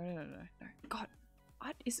 No. God.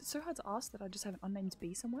 Is it so hard to ask that I just have an unnamed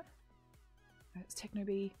bee somewhere? No, it's Techno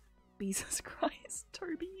Bee. Jesus Christ.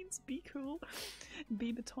 Toe beans. Be cool.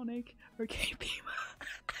 Be Batonic. Okay, Beamer.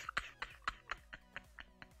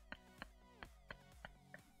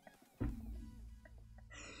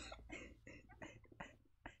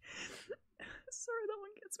 Sorry, that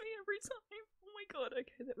one gets me every time. Oh my god,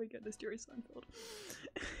 okay, there we go, this Jerry Seinfeld.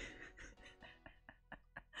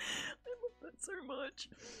 I love that so much.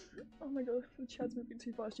 Oh my god, the chat's moving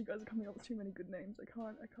too fast, you guys are coming up with too many good names. I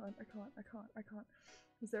can't.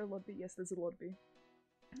 Is there a Lodby? Yes, there's a Lodby.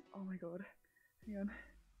 Oh my god. Hang on.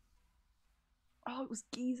 Oh, it was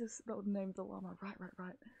Jesus, that was the name of the llama.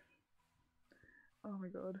 Right. Oh my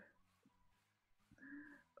god.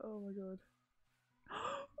 Oh my god.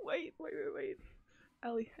 Wait.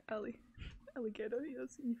 Alligator,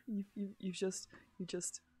 yes, you've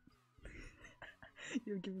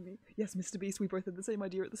given me. Yes, Mr. Beast, we both had the same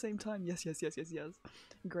idea at the same time. Yes.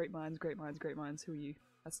 Great minds. Who are you?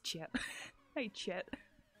 That's Chet. Hey, Chet.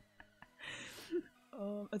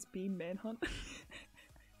 That's Bean Manhunt.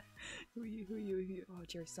 Who are you? Oh,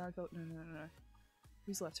 Jerry Seinfeld. No.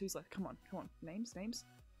 Who's left? Come on. Names?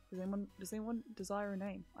 Does anyone desire a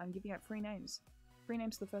name? I'm giving out free names. Free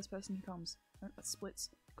names to the first person who comes. No, that's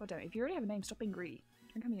Splits. God damn it, if you already have a name, stop being greedy.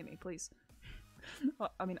 Don't come near me, please.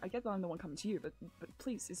 I mean, I get that I'm the one coming to you, but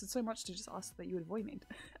please, is it so much to just ask that you would avoid me?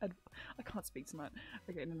 I can't speak tonight.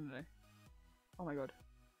 Okay, no. Oh my god.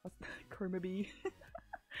 Chroma Bee.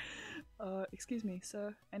 Excuse me,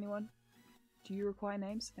 sir. Anyone? Do you require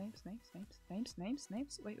names? Names?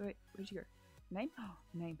 Wait, where'd you go? Name? Oh,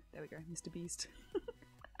 name. There we go, Mr. Beast.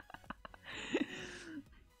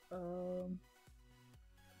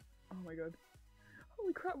 Oh my god.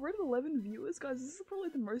 Holy crap, we're at 11 viewers, guys. This is probably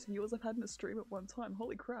the most viewers I've had in a stream at one time.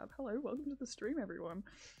 Holy crap. Hello, welcome to the stream, everyone.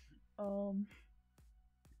 JB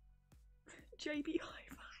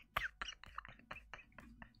Hi-Fi.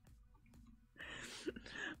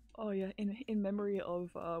 Oh yeah, in memory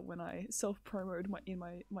of when I self-promoted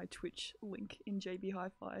my Twitch link in JB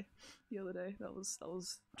Hi-Fi the other day. That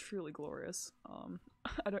was truly glorious.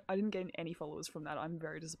 I didn't gain any followers from that. I'm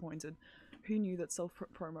very disappointed. Who knew that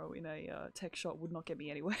self-promo in a tech shop would not get me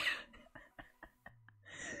anywhere?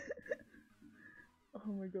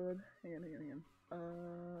 Oh my god. Hang on.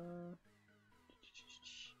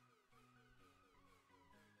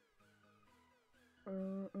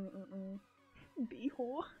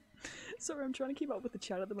 whore. Sorry, I'm trying to keep up with the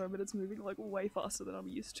chat at the moment. It's moving like way faster than I'm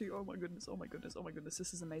used to. Oh my goodness, oh my goodness, oh my goodness.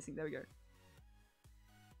 This is amazing. There we go.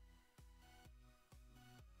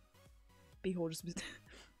 B-whore just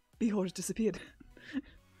B-whore just disappeared.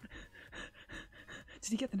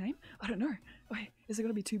 Did he get the name? I don't know. Wait, is there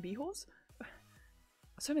gonna be 2 B-whores?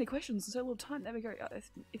 So many questions and so little time. There we go.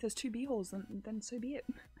 If there's 2 B-whores, then so be it.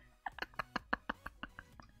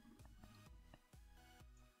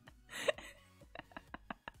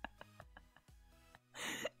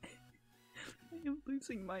 I'm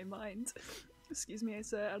losing my mind. Excuse me,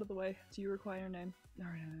 sir, out of the way. Do you require a name? No,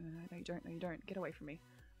 you don't. No, you don't. Get away from me.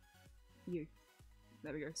 You.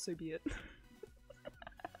 There we go. So be it.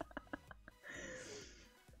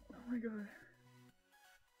 Oh my god.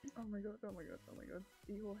 Oh my god, oh my god, oh my god.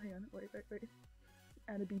 Evil, hang on, wait.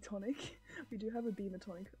 And a B tonic. We do have a B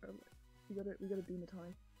tonic. We got a B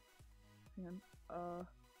tonic. Hang on.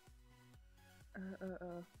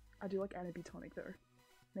 I do like Anna B tonic though.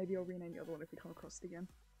 Maybe I'll rename the other one if we come across it again.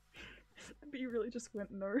 B really just went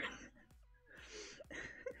no.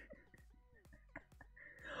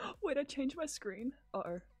 Wait, I changed my screen.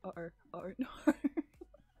 No.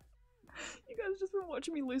 You guys just been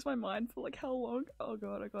watching me lose my mind for like how long? Oh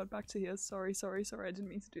god, back to here. Sorry, I didn't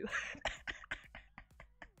mean to do that.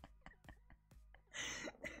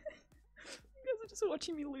 You guys are just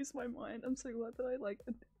watching me lose my mind. I'm so glad that I like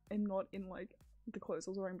am not in like the clothes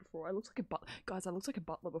I was wearing before. I looked like a guys, I looked like a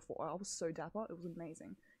butler before. I was so dapper, it was amazing.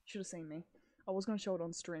 You should have seen me. I was gonna show it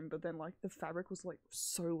on stream, but then like the fabric was like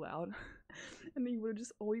so loud, and then you would have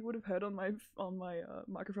just all you would have heard on my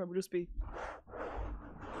microphone would just be.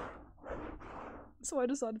 So I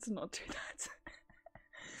decided to not do that.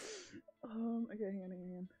 Okay, hang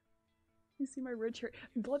on. You see my red cherry?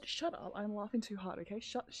 Blood, shut up! I'm laughing too hard. Okay,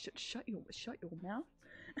 shut your mouth.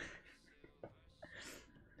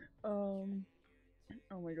 Oh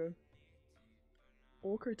my god.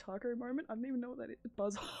 Orko taco moment? I don't even know what that is.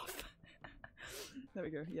 Buzz off. There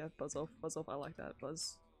we go. Yeah, buzz off. I like that.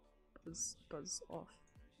 Buzz off.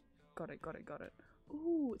 Got it.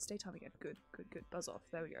 Ooh, it's daytime again. Good. Buzz off.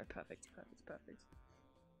 There we go. Perfect.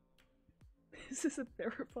 This is a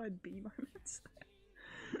verified B moment.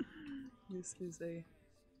 This is a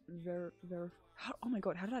oh my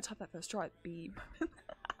god, how did I type that first try? B moment.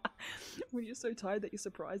 When you're so tired that you're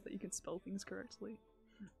surprised that you can spell things correctly.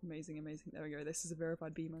 Amazing. There we go. This is a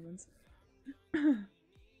verified B moment.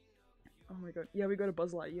 Oh my god. Yeah, we got a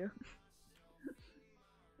Buzz Lightyear.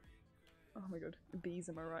 Oh my god. Bees,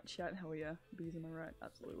 am I right, chat? Hell yeah. Bees, am I right?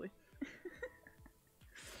 Absolutely.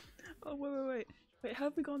 Oh, wait. Wait, how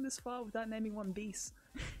have we gone this far without naming one beast?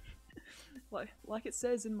 like it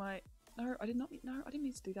says in my... No, I didn't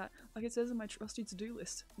mean to do that. Like it says in my trusty to-do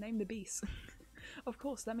list. Name the beast. Of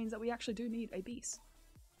course, that means that we actually do need a beast.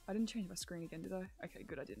 I didn't change my screen again, did I? Okay,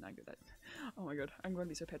 good, I didn't. Oh my god, I'm going to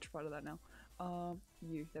be so petrified of that now.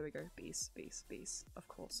 You, there we go. Beast. Of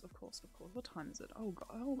course. What time is it? Oh god,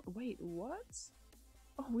 oh, wait, what?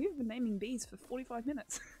 Oh, we've been naming bees for 45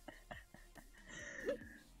 minutes.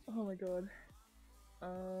 Oh my god.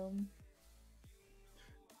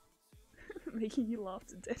 Making you laugh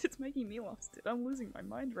to death. It's making me laugh to death. I'm losing my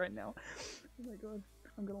mind right now. Oh my god.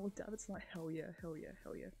 I'm gonna look down. It's like, hell yeah.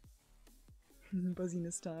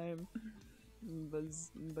 Buzziness time.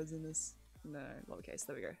 Buzziness. No, lowercase.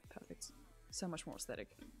 There we go. Perfect. So much more aesthetic.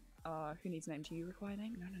 Who needs a name? Do you require a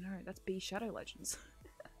name? No. That's B Shadow Legends.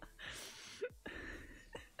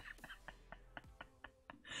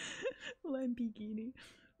 Lamborghini.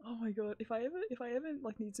 Oh my god, if I ever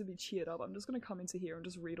like need to be cheered up, I'm just gonna come into here and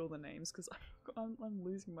just read all the names because I'm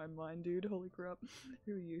losing my mind, dude. Holy crap!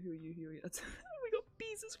 Who are you? That's we got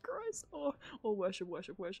Jesus Christ. Oh, worship. Of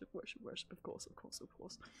course.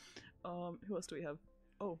 Who else do we have?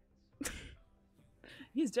 Oh,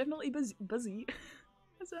 he's definitely buzzy.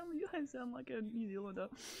 I sound like a New Zealander.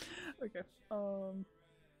 Okay. Hang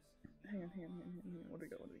on. What do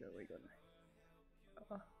we got?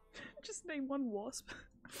 Just name one wasp.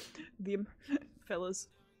 Them. Fellas,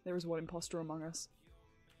 there is one imposter among us.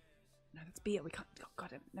 No, that's beer. We can't. Oh,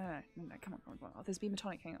 God, no, come on. Oh, there's beer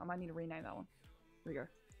Metonic. Hang on, I might need to rename that one. Here we go.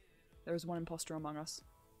 There is one imposter among us.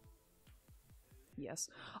 Yes.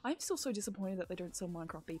 I'm still so disappointed that they don't sell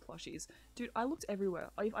Minecraft bee plushies. Dude, I looked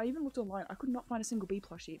everywhere. I even looked online. I could not find a single bee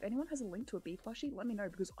plushie. If anyone has a link to a bee plushie, let me know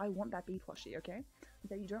because I want that bee plushie, okay?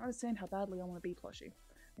 Okay, you don't understand how badly I want a bee plushie.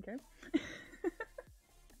 Okay?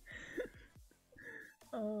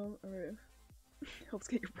 Alright. Helps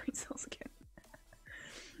get your brain cells again.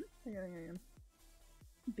 Hang on.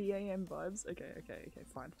 BAM vibes? Okay,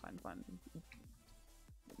 fine.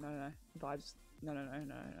 No. Vibes. No.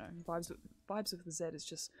 Vibes with the Z is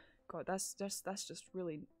just God, that's just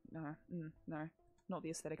really no, no, not the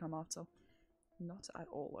aesthetic I'm after. Not at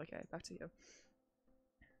all. Okay, back to you.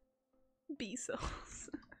 B cells.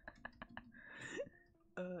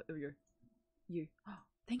 There we go. You. Oh,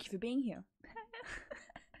 thank you for being here.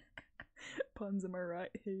 Puns, am I right?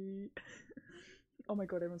 Hey. Oh my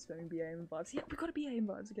god, everyone's spamming BA vibes. Yeah, we got a BA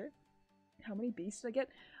vibes, okay? How many Bs did I get?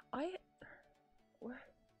 What?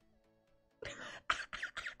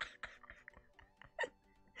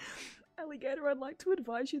 Alligator, I'd like to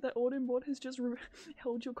advise you that Audimbot has just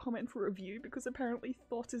held your comment for review because apparently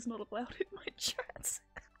thought is not allowed in my chat.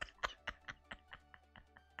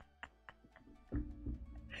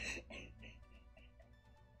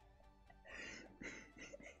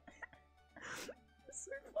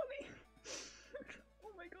 So funny.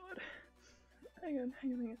 Oh my god. Hang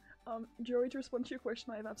on. Joey, to respond to your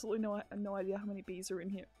question, I have absolutely no idea how many bees are in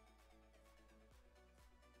here.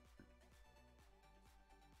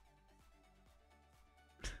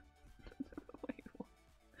 Wait, what?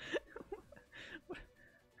 What?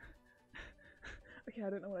 Okay, I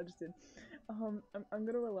don't know what I just did. I'm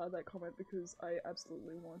gonna allow that comment because I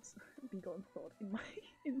absolutely want Begon Thought in my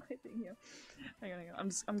thing here. Hang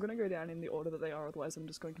on. I'm gonna go down in the order that they are, otherwise I'm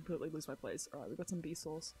just going to completely lose my place. Alright, we've got some bee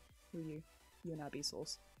sauce. Who are you? You're now bee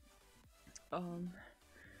sauce. Oh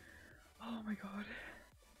my god.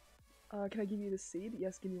 Can I give you the seed?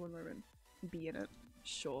 Yes, give me one moment. Bee in it.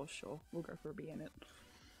 Sure. We'll go for a bee in it.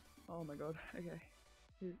 Oh my god. Okay.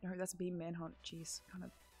 No, that's bee manhunt. Jeez. Kind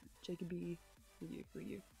of Jacob B. Who are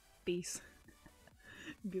you? Bees.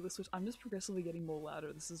 Beeless switch. I'm just progressively getting more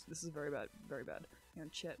louder. This is very bad. Very bad. Hang on,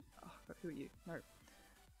 Chet. Oh god, who are you? No.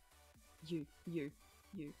 You.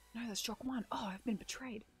 No, that's Shock 1. Oh, I've been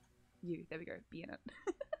betrayed. You. There we go. Be in it.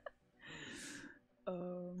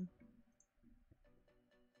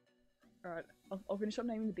 Alright. I'll finish up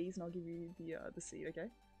naming the bees and I'll give you the seed, okay?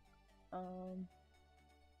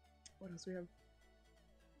 What else do we have?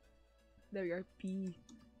 There we go.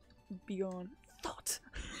 Be gone. Thought!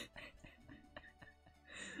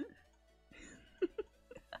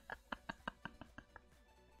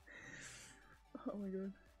 Oh my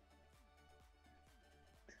god.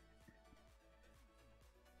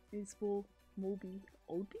 Is for Molby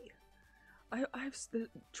old bee?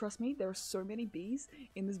 Trust me, there are so many bees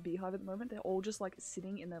in this beehive at the moment. They're all just like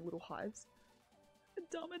sitting in their little hives.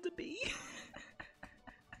 Dumb and a bee.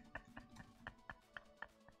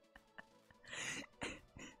 I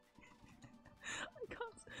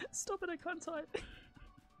can't stop it. I can't type.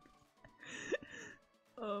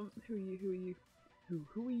 Who are you?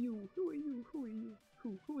 Who are you?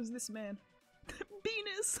 Who is this man?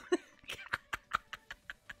 Venus! I'm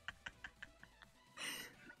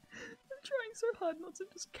trying so hard not to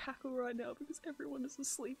just cackle right now because everyone is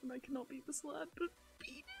asleep and I cannot be this loud, but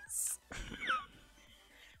Venus!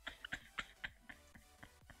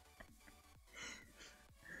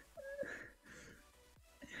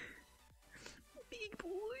 Big boy!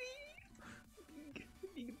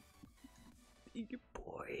 Big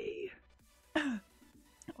boy!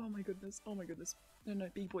 Oh my goodness, No,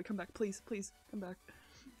 big boy, come back, please, come back.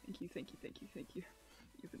 Thank you.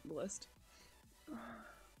 You've been blessed.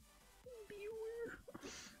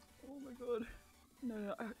 Oh my god.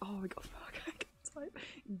 No, oh my god, fuck, I can't type.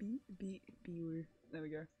 Be-woo. There we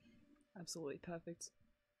go. Absolutely perfect.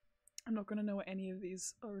 I'm not gonna know what any of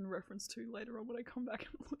these are in reference to later on when I come back and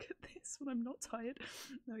look at this when I'm not tired.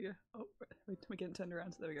 There we go. Oh, wait, we're getting turned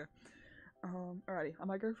around, so there we go. Alrighty, I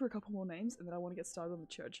might go for a couple more names and then I want to get started on the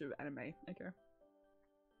Church of Anime. Okay.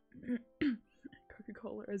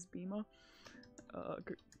 Coca-Cola as Beamer.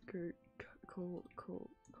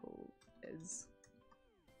 As...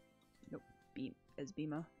 Nope, as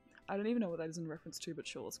Beamer. I don't even know what that is in reference to, but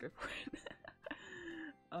sure, let's go for it.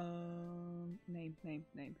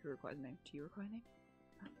 Name. Who requires a name? Do you require a name?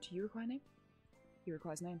 Do you require a name? He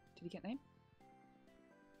requires a name. Did he get a name?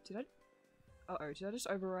 Did I? Uh-oh, did I just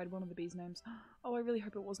override one of the bees' names? Oh, I really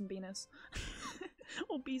hope it wasn't Venus.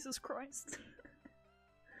 Or Jesus Christ.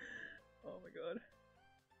 Oh my god.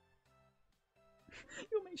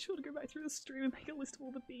 You'll make sure to go back through the stream and make a list of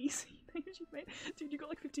all the bees names you've made. Dude, you got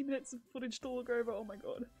like 15 minutes of footage to look over. Oh my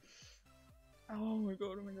god. Oh my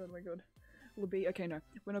god. Labie. Okay, no.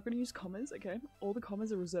 We're not going to use commas, okay? All the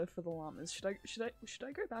commas are reserved for the llamas. Should I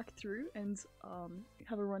go back through and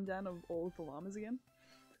have a rundown of all of the llamas again?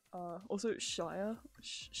 Also Shire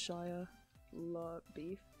La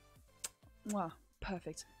Beef. Mwah,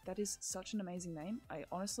 perfect. That is such an amazing name. I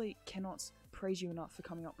honestly cannot praise you enough for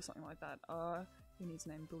coming up with something like that. Who needs a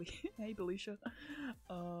name? Hey, Belisha.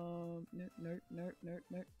 No.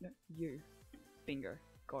 You. Bingo.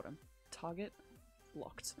 Got him. Target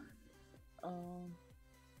locked.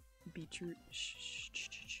 Beetroot.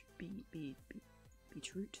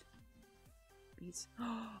 Beetroot. Bees.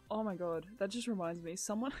 Oh my god, that just reminds me.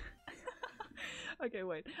 Someone. Okay,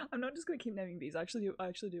 wait. I'm not just gonna keep naming bees. I actually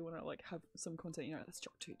do want to like have some content. You know, that's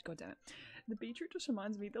chalk too. God damn it. The beetroot just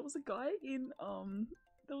reminds me. There was a guy in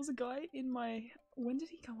my. When did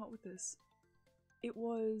he come up with this? It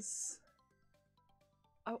was.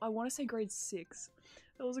 I want to say grade 6.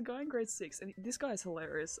 There was a guy in grade 6, and this guy is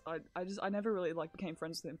hilarious. I never really like became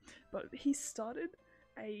friends with him, but he started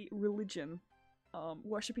a religion,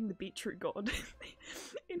 worshipping the beetroot god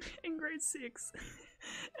in grade 6,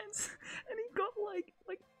 and he got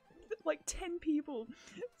like 10 people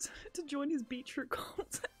to join his beetroot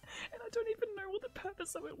cult, and I don't even know what the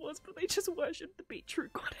purpose of it was, but they just worshipped the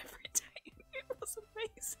beetroot god every day. It was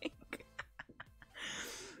amazing.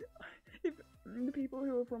 If the people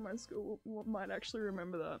who are from my school might actually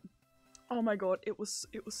remember that. Oh my god, it was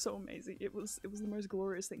so amazing. It was the most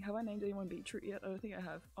glorious thing. Have I named anyone Beetroot yet? I don't think I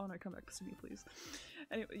have. Oh no, come back to me please.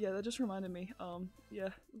 Anyway, yeah, that just reminded me. Yeah,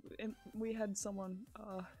 and we had someone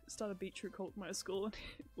start a Beetroot cult in my school, and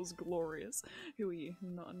it was glorious. Who are you?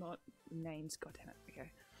 Not names. God damn it.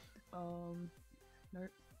 Okay. No,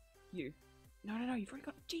 you. No, you've already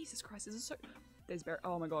got. Jesus Christ, this is so. There's Barry.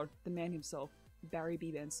 Oh my god, the man himself, Barry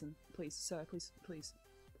B. Benson. Please, sir. Please.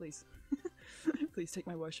 Please take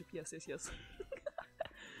my worship. Yes.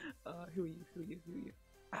 Who are you?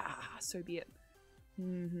 Ah, so be it.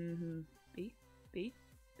 B?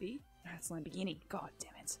 That's Lamborghini. God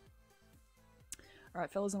damn it.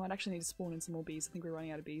 Alright, fellas, I might actually need to spawn in some more bees. I think we're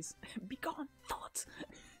running out of bees. Be gone, thought!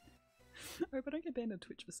 I hope I don't get banned on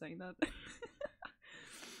Twitch for saying that.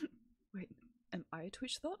 Wait, am I a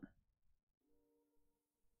Twitch thought?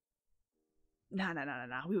 Nah,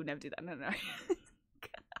 we would never do that. No.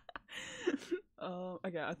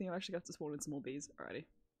 Okay, I think I actually have to spawn in some more bees. Alrighty.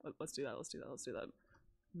 Let's do that.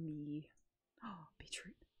 Me. Oh,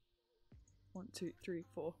 beetroot. 1, 2, 3,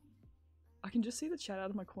 4. I can just see the chat out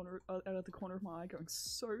of the corner of my eye going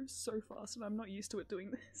so fast, and I'm not used to it doing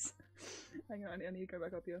this. Hang on, I need to go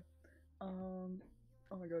back up here. Oh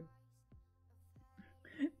my god.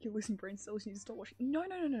 You're losing brain cells, you need to stop watching. No.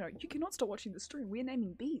 You cannot stop watching the stream. We're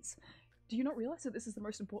naming bees. Do you not realize that this is the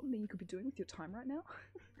most important thing you could be doing with your time right now?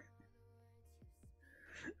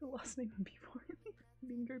 The last name would be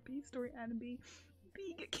Bingo Bee Story Anim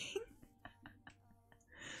Beager King.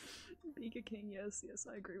 Beager King, yes,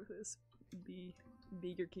 I agree with this.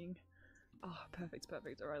 Beager King. Oh, perfect.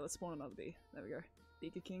 Alright, let's spawn another bee. There we go.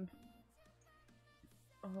 Beager King.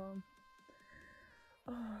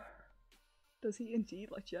 Does he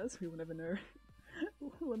indeed like jazz? We will never know.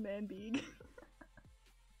 Leman Beag.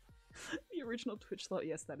 The original Twitch thought,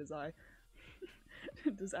 yes, that is I.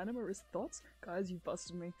 Does Anim risk thoughts? Guys, you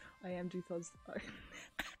busted me. I am do thoughts. I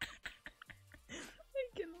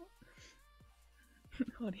cannot.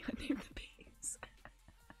 Honey, I named the bees.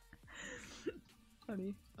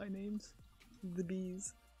 Honey, I named the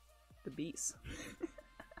bees. The bees.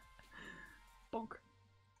 Bonk.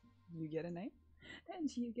 You get a name,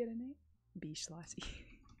 and you get a name. Bee Schlatty.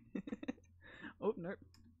 Oh, no.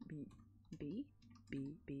 B.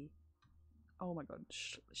 Oh my god.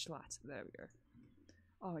 Schlatt. There we go.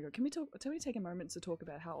 Oh my god, can we take a moment to talk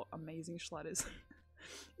about how amazing Schlatt is?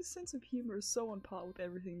 His sense of humor is so on par with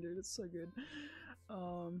everything, dude. It's so good.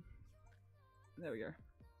 There we go.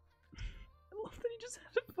 I love that he just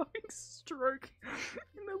had a fucking stroke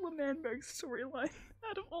in the Lemanberg storyline.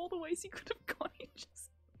 Out of all the ways he could have gone, he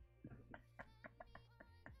just...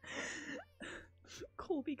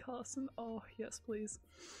 Colby Carson. Oh, yes, please.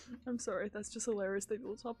 I'm sorry, that's just hilarious. They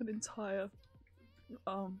built up an entire...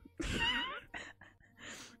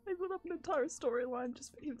 They put up an entire storyline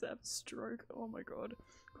just for him to have a stroke. Oh my god.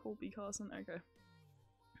 Colby Carson, okay.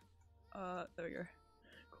 There we go.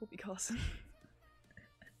 Colby Carson.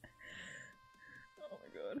 Oh my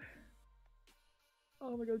god.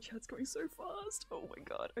 Oh my god, chat's going so fast. Oh my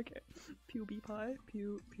god, okay. Pew bee pie.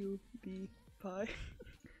 Pew bee pie.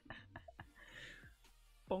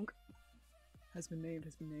 Bonk. Has been named.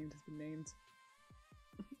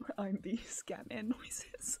 I'm the Scatman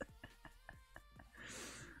noises.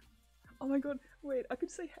 Oh my god, wait, I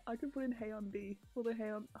could put in Hey on B. Well, the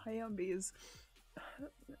Hey on B is...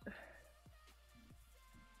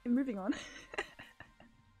 Moving on.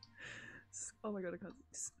 Oh my god, I can't...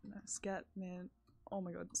 No, Scat, man. Oh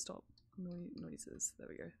my god, stop. Noises. There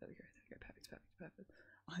we go. Perfect.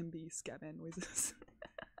 I'm B, Scatman noises.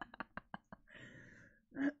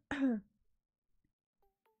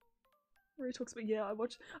 Where he talks about, yeah, I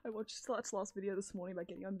watched Slat's last video this morning about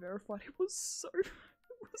getting unverified. It was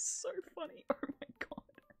so funny. Oh my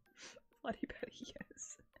god. Bloody Betty,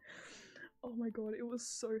 yes. Oh Oh my god, it was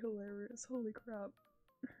so hilarious. Holy crap.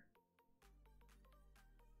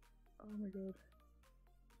 Oh my god.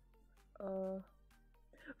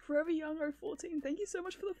 Forever Young 014, thank you so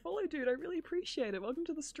much for the follow, dude. I really appreciate it. Welcome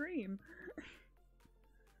to the stream.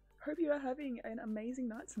 Hope you are having an amazing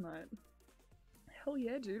night tonight. Hell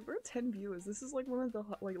yeah, dude. We're at 10 viewers. This is like one of the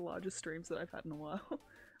like largest streams that I've had in a while.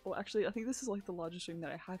 Well, actually, I think this is like the largest stream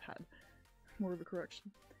that I have had. More of a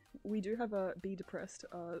correction. We do have a Be Depressed.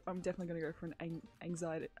 I'm definitely gonna go for an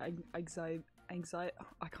anxiety. I can't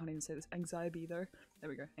even say this. Anxiety though. There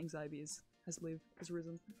we go. Anxiety has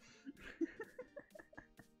risen.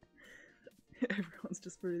 Everyone's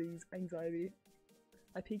just for these anxiety.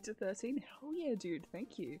 I peaked at 13. Hell yeah, dude.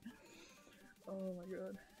 Thank you. Oh my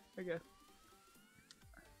god. Okay.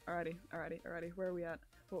 Alrighty. Where are we at?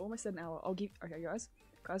 We're almost at an hour. Okay, guys,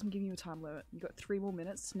 I'm giving you a time limit. You got 3 more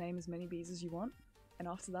minutes to name as many bees as you want, and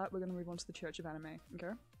after that, we're gonna move on to the Church of Anime.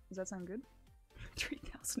 Okay? Does that sound good?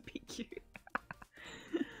 3,000 BQ.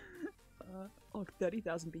 Oh,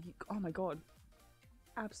 30,000 BQ. Oh my god.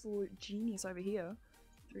 Absolute genius over here.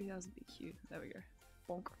 3,000 BQ. There we go.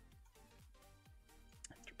 Bonk.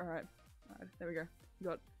 Alright, there we go. You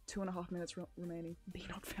got 2.5 minutes remaining. Be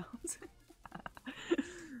not found.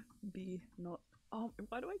 Be not. Oh,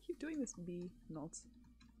 why do I keep doing this? Be not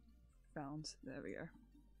found. There we go.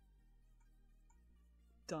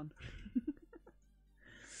 Done.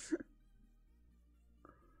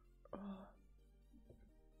 Oh.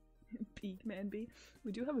 Big man bee.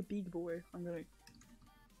 We do have a big boy. I'm gonna.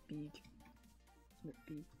 Big.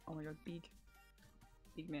 Big. Oh my god, big.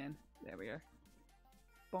 Big man. There we go.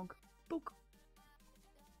 Bonk. Bonk.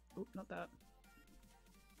 Oh, not that.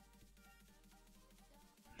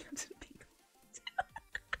 It's big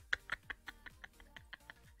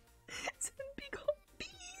hot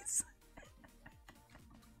bees.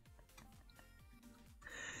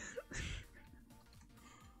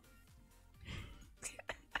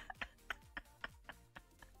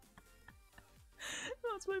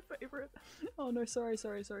 That's my favorite. Oh no, sorry,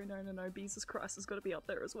 no, Jesus Christ has got to be up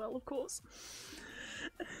there as well, of course.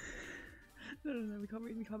 No, we can't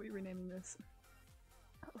be renaming this.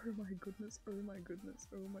 Oh my goodness.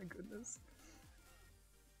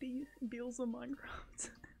 Beals of Minecraft.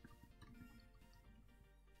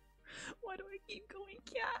 Why do I keep going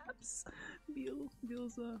caps?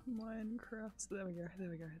 Beals of Minecraft. There we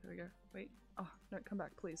go. Wait. Oh, no, come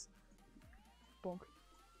back, please. Bonk.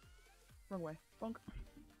 Wrong way. Bonk.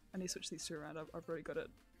 I need to switch these two around. I've already got it.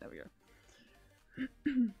 There we go.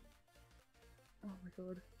 Oh my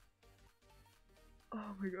god.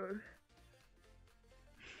 Oh my god.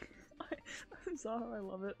 Zaha, I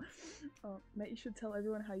love it. Mate, you should tell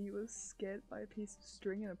everyone how you were scared by a piece of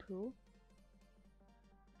string in a pool.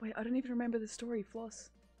 Wait, I don't even remember the story,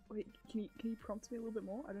 Floss. Wait, can you prompt me a little bit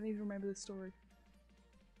more? I don't even remember the story.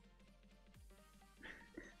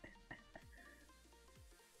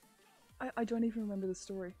 I don't even remember the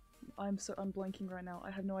story. I'm blanking right now.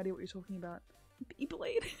 I have no idea what you're talking about.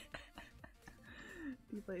 Beyblade!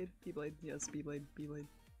 Beyblade, yes, Beyblade.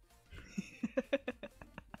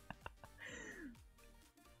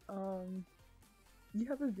 You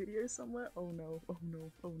have a video somewhere? Oh no.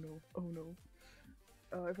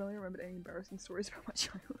 I've only remembered any embarrassing stories from my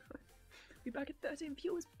childhood. Be back at 13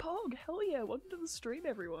 viewers, Pog! Hell yeah, welcome to the stream,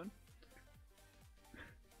 everyone!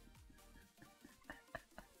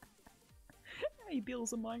 Hey,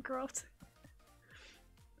 Bills of Minecraft.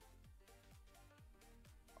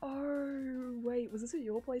 Oh, wait, was this at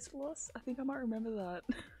your place for us? I think I might remember that.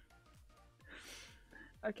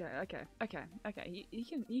 Okay.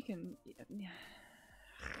 You can.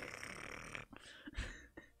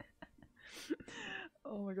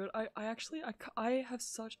 Oh my god, I have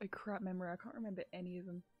such a crap memory. I can't remember any of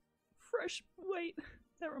them. Fresh. Wait,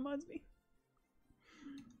 that reminds me.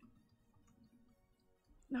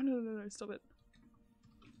 No, stop it.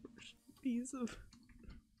 Piece of.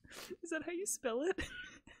 Is that how you spell it?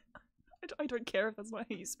 I don't care if that's not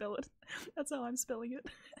how you spell it. That's how I'm spelling it.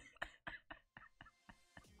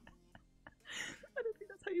 I don't think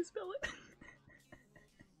that's how you spell it.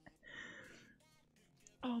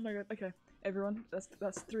 Oh my god, okay. Everyone,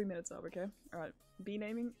 that's 3 minutes up, okay? Alright. Bee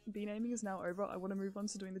naming is now over. I want to move on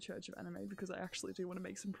to doing the Church of Anime because I actually do want to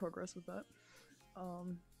make some progress with that. Oh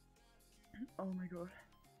my god.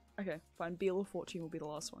 Okay, fine. Beal of Fortune will be the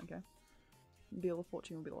last one, okay? Beal of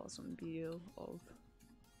Fortune will be the last one. Beal of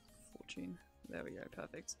Fortune. There we go,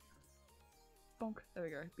 perfect. Bonk. There we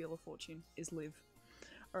go. Beal of Fortune is live.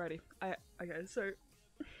 Alrighty. Okay, so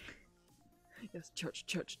yes, church.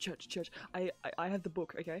 I have the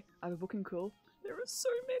book, okay? I have a book in Cool. There are so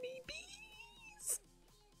many bees!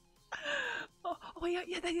 Oh Oh yeah,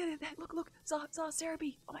 yeah, there. Look, Sarah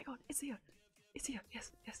B. Oh my god, it's here. It's here.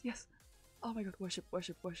 Yes. Oh my god, worship.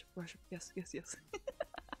 Yes.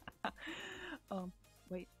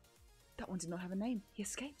 Wait. That one did not have a name. He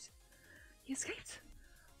escaped.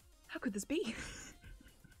 How could this be?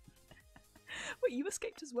 Wait, you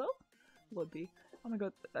escaped as well? Lord B. Oh my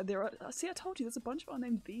god, there are- see, I told you, there's a bunch of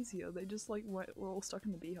unnamed bees here. They just, like, we're all stuck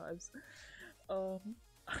in the beehives.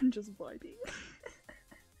 I'm just vibing.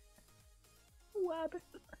 Wab.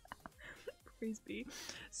 Praise be.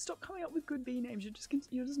 Stop coming up with good bee names. You're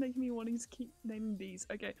just making me wanting to keep naming bees.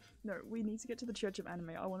 Okay, no, we need to get to the Church of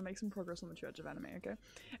Anime. I want to make some progress on the Church of Anime, okay?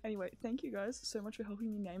 Anyway, thank you guys so much for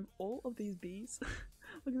helping me name all of these bees.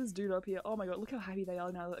 Look at this dude up here. Oh my god, look how happy they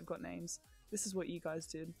are now that they've got names. This is what you guys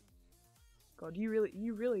did. God, you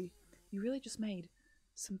really just made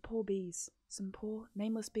some poor bees, some poor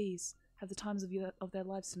nameless bees have the times of their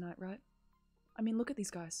lives tonight, right? I mean, look at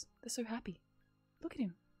these guys. They're so happy. Look at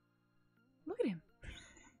him.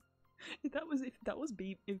 If that was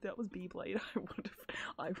Beyblade,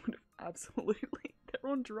 I would have absolutely.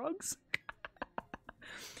 They're on drugs.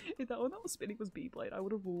 If that one that was spinning was Beyblade, I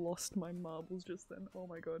would have lost my marbles just then. Oh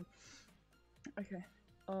my god. Okay.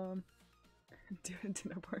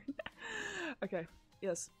 Dinner bone. Okay.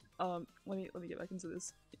 Yes. Let me get back into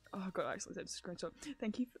this. Oh god, I actually saved a screenshot.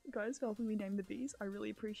 Thank you guys for helping me name the bees. I really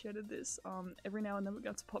appreciated this. Every now and then we're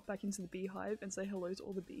going to pop back into the beehive and say hello to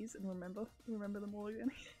all the bees and remember them all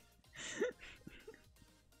again.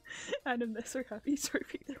 Anim, they're so happy.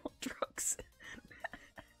 Sophie, they're on drugs.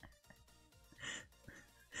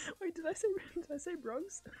 Wait, did I say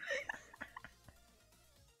brugs?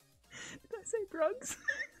 Did I say brugs?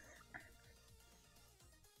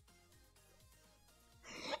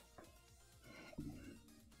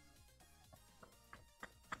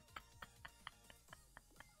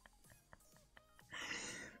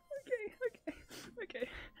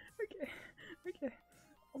 Okay.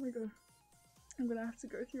 Oh my god. I'm gonna have to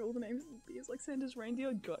go through all the names of the bees like Santa's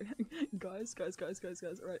reindeer. Guys.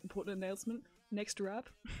 Alright, important announcement. Next rap.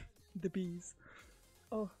 The bees.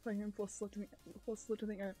 Oh, fucking plus lifting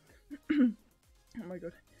out. Oh my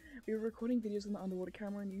god. We were recording videos on the underwater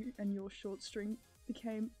camera and your short string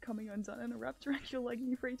became coming undone and a wrapped around your leg and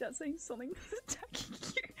you freaked out saying something was attacking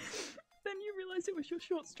you. Then you realized it was your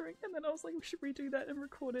short string and then I was like, we should redo that and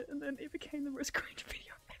record it, and then it became the most cringe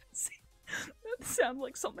video I've ever seen. That sounds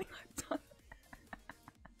like something I've done.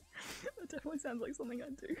 That definitely sounds like something I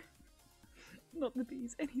do. Not the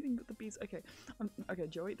bees, anything but the bees. Okay, okay,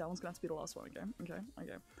 Joey, that one's gonna have to be the last one, okay?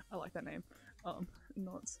 Okay. I like that name.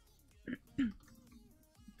 Not...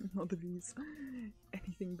 not the bees.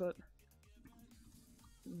 Anything but...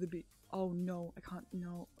 the bee. Oh no, I can't,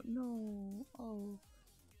 no, oh.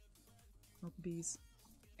 Not the bees.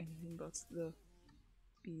 Anything but the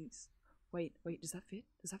bees. Wait, does that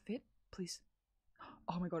fit? Please.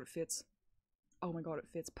 Oh my god, it fits. Oh my god, it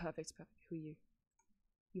fits. Perfect. Who are you?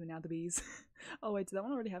 You are now the bees. Oh wait, did that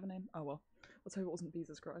one already have a name? Oh well. Let's hope it wasn't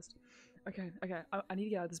Jesus Christ. Okay. I need to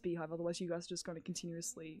get out of this beehive, otherwise you guys are just going to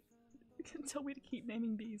continuously tell me to keep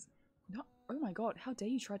naming bees. No. Oh my god, how dare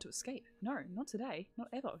you try to escape? No, not today. Not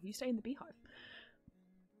ever. You stay in the beehive.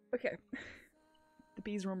 Okay. The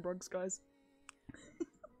bees are on Brugs, guys.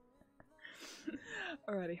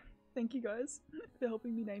 Alrighty. Thank you guys for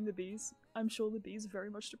helping me name the bees. I'm sure the bees very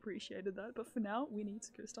much appreciated that, but for now, we need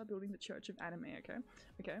to go start building the Church of Anime, okay?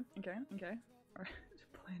 Okay. Alright,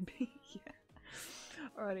 plan B, yeah.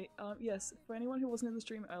 Alrighty, yes, for anyone who wasn't in the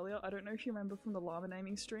stream earlier, I don't know if you remember from the llama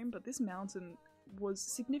naming stream, but this mountain was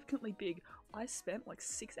significantly big. I spent like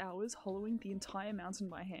 6 hours hollowing the entire mountain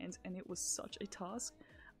by hand, and it was such a task,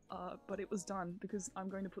 but it was done because I'm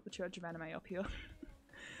going to put the Church of Anime up here.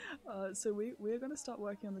 So we're going to start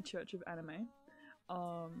working on the Church of Anime.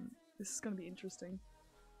 This is going to be interesting.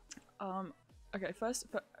 Okay, first,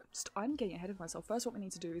 I'm getting ahead of myself. First, what we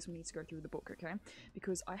need to do is we need to go through the book, okay?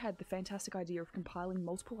 Because I had the fantastic idea of compiling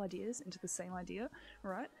multiple ideas into the same idea,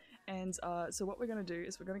 right? And so what we're going to do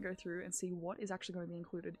is we're going to go through and see what is actually going to be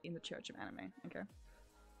included in the Church of Anime, okay?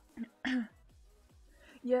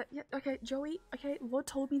 Yeah, okay, Joey, okay, Lord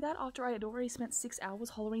told me that after I had already spent 6 hours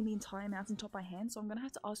hollowing the entire mountaintop by hand, so I'm gonna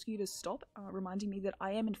have to ask you to stop, reminding me that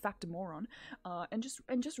I am in fact a moron, and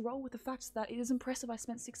just roll with the fact that it is impressive I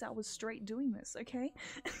spent 6 hours straight doing this, okay?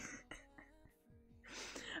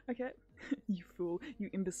 Okay? You fool,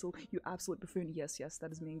 you imbecile, you absolute buffoon. Yes,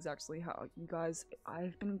 that is me exactly. How you guys,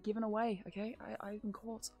 I've been given away, okay? I've been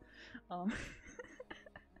caught.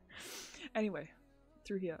 Anyway.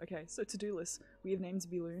 Through here. Okay, so to-do list. We have named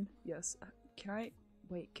Biloon. Yes. Can I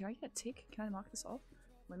get a tick? Can I mark this off?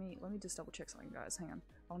 Let me just double check something, guys. Hang on.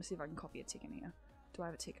 I want to see if I can copy a tick in here. Do I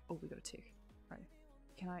have a tick? Oh, we got a tick. Right.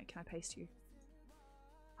 Can I paste you?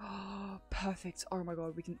 Oh, perfect. Oh my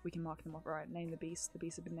god, we can mark them off. Alright, name the beasts. The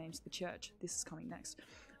beasts have been named to the church. This is coming next.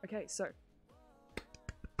 Okay, so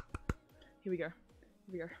here we go.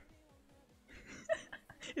 Here we go.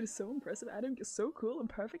 It is so impressive, Adam. You're so cool and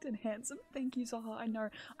perfect and handsome. Thank you, Zaha.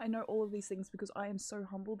 I know all of these things because I am so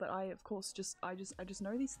humble that I, of course, I just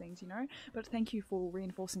know these things, you know? But thank you for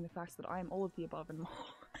reinforcing the fact that I am all of the above and more.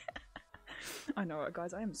 I know,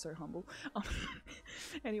 guys, I am so humble.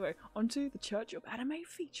 Anyway, onto the Church of Anime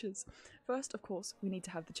features. First, of course, we need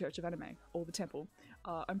to have the Church of Anime, or the temple.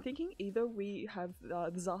 I'm thinking either we have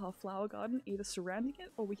the Zaha Flower Garden either surrounding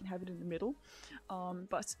it, or we can have it in the middle.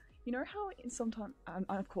 But you know how sometimes,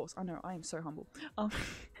 of course, I know, I am so humble.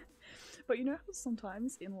 But you know how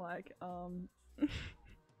sometimes in like, I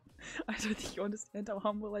don't think you understand how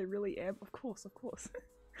humble I really am. Of course, of course.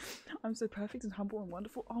 I'm so perfect and humble and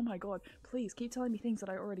wonderful. Oh my god, please keep telling me things that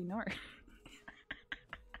I already know.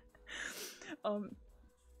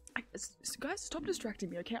 Guys, stop distracting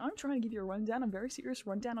me, okay? I'm trying to give you a rundown, a very serious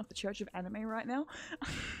rundown of the Church of Anime right now.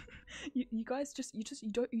 you guys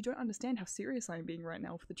you don't understand how serious I am being right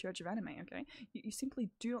now for the Church of Anime, okay? You simply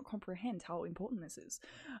do not comprehend how important this is.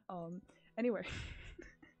 Anyway,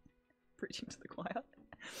 preaching to the choir.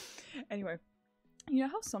 Anyway, you know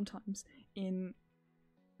how sometimes in,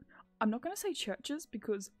 I'm not gonna say churches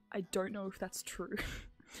because I don't know if that's true,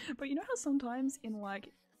 but you know how sometimes in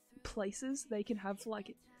like places they can have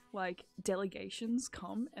like delegations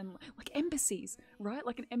come and like embassies, right?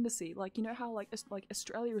 Like an embassy, like you know how like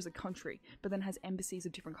Australia is a country but then has embassies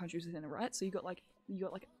of different countries within it, right? So you got like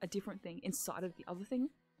a different thing inside of the other thing,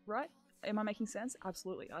 right? Am I making sense?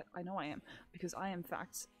 Absolutely. I know I am, because I am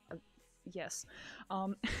facts. Yes.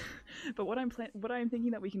 But what I'm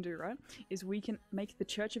thinking that we can do, right, is we can make the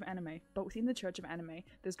Church of Anime, but within the Church of Anime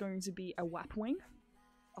there's going to be a WAP wing.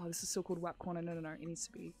 Oh, this is still called WAP corner. No, it needs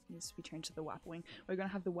to be changed to the WAP wing. We're gonna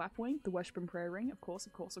have the WAP wing, the worship and prayer ring, of course.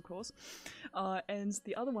 And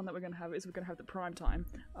the other one that we're gonna have is we're gonna have the prime time.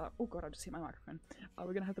 Oh god, I just hit my microphone.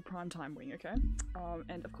 We're gonna have the prime time wing, okay?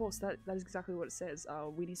 And of course that is exactly what it says.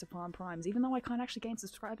 We need to farm primes, even though I can't actually gain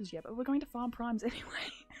subscribers yet, but we're going to farm primes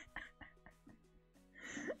anyway.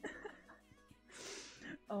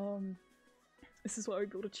 This is why we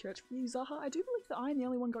built a church for you, Zaha. I do believe that I am the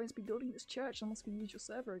only one going to be building this church unless we use your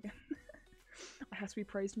server again. I have to be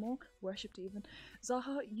praised more, worshipped even.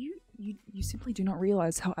 Zaha, you simply do not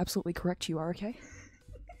realize how absolutely correct you are, okay?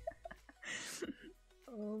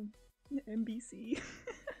 MBC.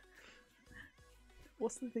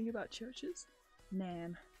 What's the thing about churches?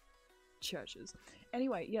 Man. Churches.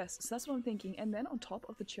 Anyway, yes, so that's what I'm thinking. And then on top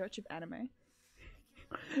of the Church of Anime,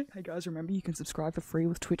 hey guys, remember you can subscribe for free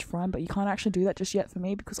with Twitch Prime, but you can't actually do that just yet for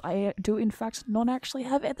me because I do in fact not actually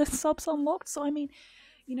have the subs unlocked. So I mean,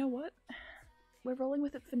 you know what? We're rolling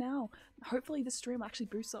with it for now. Hopefully this stream actually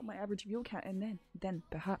boosts up my average viewer count, and then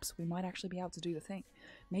perhaps we might actually be able to do the thing.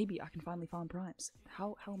 Maybe I can finally farm primes.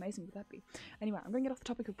 How amazing would that be? Anyway, I'm going to get off the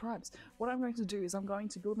topic of primes. What I'm going to do is I'm going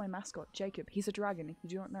to build my mascot, Jacob. He's a dragon, if you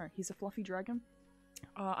do not know. He's a fluffy dragon.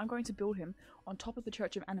 I'm going to build him on top of the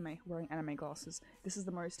Church of Anime, wearing anime glasses. This is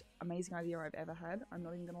the most amazing idea I've ever had. I'm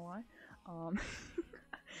not even gonna lie.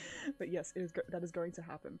 But yes, that is going to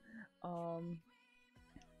happen. Oh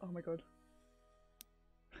my god.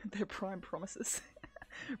 They're prime promises.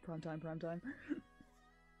 Prime time.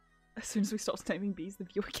 As soon as we stopped naming bees, the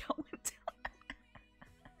viewer count went down.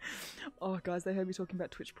 Oh guys, they heard me talking about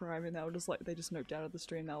Twitch Prime and they were just like, they just noped out of the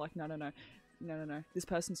stream. They're like, no. This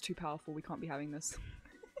person's too powerful. We can't be having this.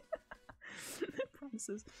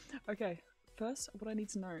 Promises. Okay. First, what I need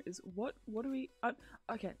to know is what do we?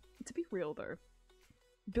 Okay. To be real though,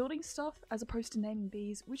 building stuff as opposed to naming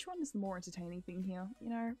bees, which one is the more entertaining thing here? You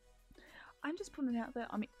know, I'm just putting it out there.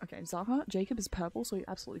 I mean, okay, Zaha, Jacob is purple, so he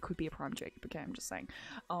absolutely could be a prime Jacob. Okay, I'm just saying.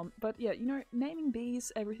 But yeah, you know, naming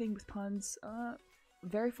bees, everything with puns.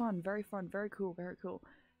 Very fun, very cool, very cool.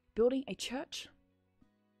 Building a church.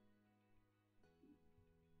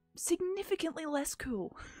 Significantly less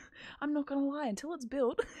cool. I'm not gonna lie, until it's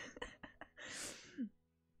built.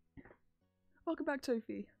 Welcome back,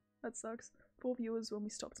 Tofi. That sucks. 4 viewers when we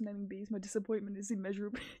stopped naming bees. My disappointment is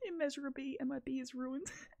immeasurable, and my bee is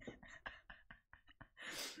ruined.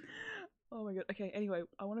 Oh my god. Okay, anyway,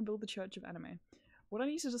 I want to build the Church of Anime. What I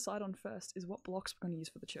need to decide on first is what blocks we're going to use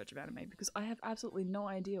for the Church of Anime, because I have absolutely no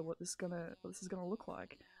idea what this is gonna look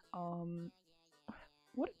like.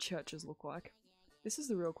 What do churches look like? This is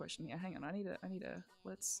the real question here. Hang on, I need a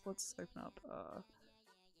let's open up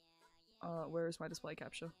where is my display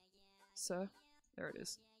capture? Sir? There it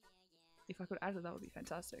is. If I could add it, that would be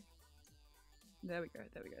fantastic. There we go.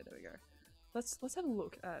 Let's have a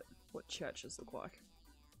look at what churches look like.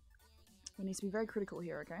 We need to be very critical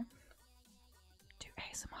here, okay? Do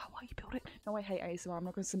ASMR while you build it. No, I hate ASMR. I'm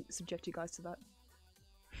not going to subject you guys to that.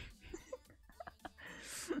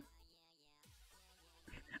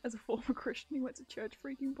 As a former Christian who went to church,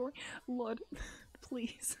 freaking boring. Lord,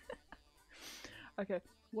 please. Okay,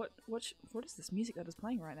 what is this music that is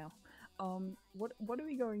playing right now? What are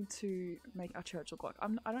we going to make our church look like?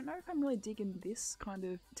 I don't know if I'm really digging this kind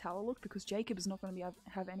of tower look because Jacob is not going to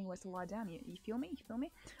have anywhere to lie down. You feel me? You feel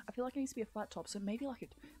me? I feel like it needs to be a flat top, so maybe like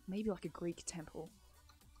a Greek temple.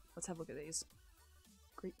 Let's have a look at these.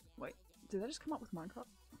 Greek. Wait, did that just come up with Minecraft?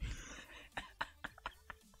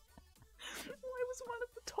 Why was one of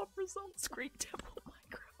the top results Greek temple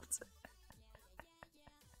Minecraft?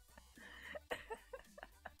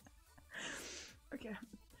 Okay.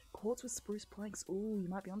 Quartz with spruce planks. Ooh, you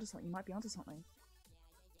might be onto something. You might be onto something.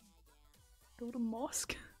 Build a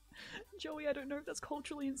mosque? Joey, I don't know if that's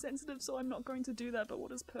culturally insensitive, so I'm not going to do that, but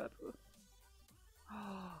what is purple?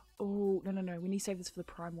 Oh, no. We need to save this for the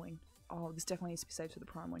prime wing. Oh, this definitely needs to be saved for the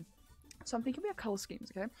prime wing. So I'm thinking we have color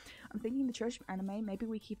schemes, okay? I'm thinking the Church of Anime, maybe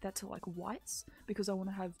we keep that to like whites because I want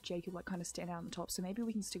to have Jacob like kind of stand out on the top. So maybe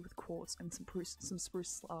we can stick with quartz and some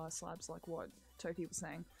spruce slabs like what Tofi was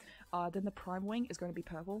saying. Then the prime wing is going to be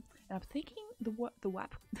purple, and I'm thinking the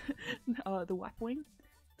WAP wing.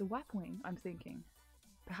 I'm thinking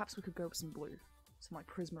perhaps we could go with some blue, some like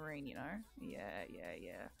prismarine, you know? Yeah.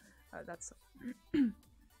 That's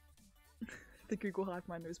the Google Hive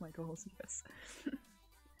Mind knows my goals. Yes.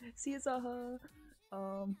 See you, Zaha.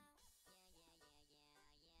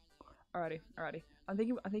 Alrighty. I'm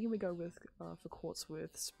thinking we go with for quartz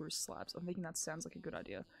with spruce slabs. I'm thinking that sounds like a good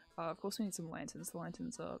idea. Of course we need some lanterns. The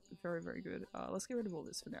lanterns are very, very good. Let's get rid of all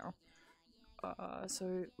this for now.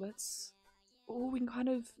 So let's. Oh, we can kind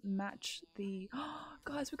of match the.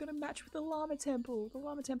 Guys, we're gonna match with the llama temple. The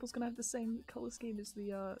llama temple's gonna have the same color scheme as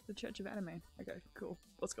the Church of Anime. Okay, cool.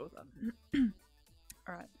 Let's go with that.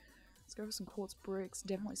 All right. Let's go for some quartz bricks,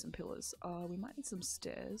 definitely some pillars. We might need some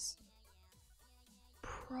stairs.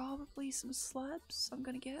 Probably some slabs, I'm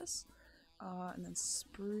gonna guess. And then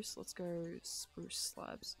spruce, let's go spruce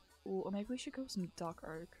slabs. Ooh, or maybe we should go with some dark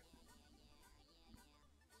oak.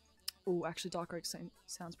 Oh, actually dark oak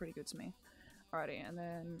sounds pretty good to me. Alrighty, and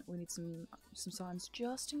then we need some signs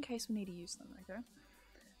just in case we need to use them, okay?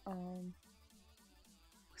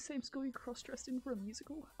 Same school you cross-dressed in for a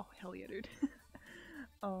musical? Oh, hell yeah, dude.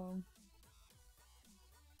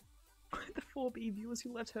 The 4B viewers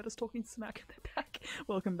who left heard us talking smack, they're back.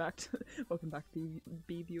 Welcome back,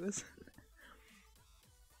 B viewers.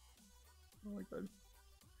 Oh my god.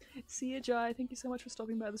 See ya, Jai. Thank you so much for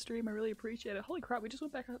stopping by the stream. I really appreciate it. Holy crap, we just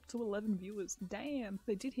went back up to 11 viewers. Damn,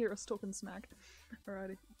 they did hear us talking smack.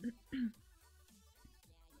 Alrighty.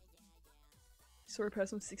 Saw a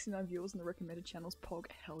person with 69 viewers in the recommended channels. Pog.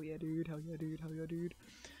 Hell yeah, dude.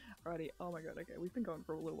 Alrighty. Oh my god, okay. We've been going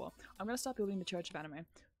for a little while. I'm gonna start building the Church of Anime.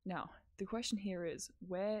 Now, the question here is,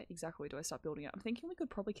 where exactly do I start building it? I'm thinking we could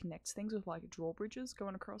probably connect things with like drawbridges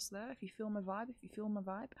going across there, if you feel my vibe,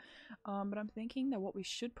 but I'm thinking that what we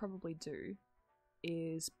should probably do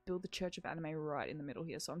is build the Church of Anime right in the middle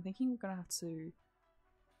here. So I'm thinking we're gonna have to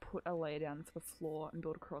put a layer down for the floor and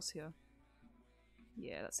build across here.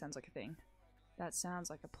 Yeah, that sounds like a thing. That sounds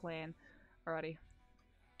like a plan. Alrighty.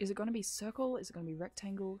 Is it gonna be circle? Is it gonna be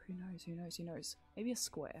rectangle? Who knows? Maybe a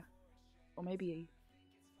square. Or maybe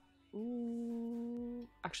ooh.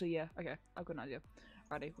 Actually, yeah. Okay, I've got an idea.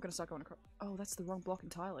 Alrighty, we're gonna start going across. Oh, that's the wrong block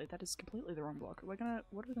entirely. That is completely the wrong block. What are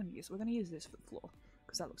we gonna use? We're gonna use this for the floor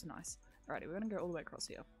because that looks nice. Alrighty, we're gonna go all the way across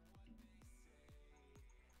here.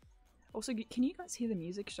 Also, can you guys hear the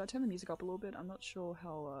music? Should I turn the music up a little bit? I'm not sure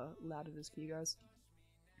how loud it is for you guys.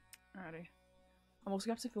 Alrighty. I'm also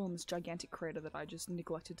gonna have to fill in this gigantic crater that I just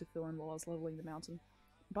neglected to fill in while I was leveling the mountain.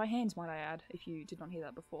 By hand, might I add, if you did not hear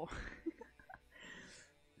that before.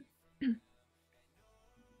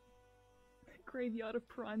 Graveyard of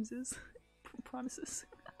Primeses. Primuses.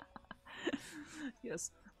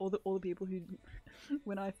 Yes, all the people who,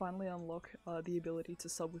 when I finally unlock the ability to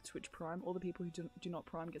sub with Twitch Prime, all the people who do not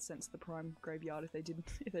Prime get sent to the Prime graveyard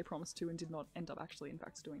if they promised to and did not end up actually in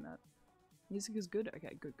fact doing that. Music is good?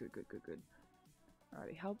 Okay, good.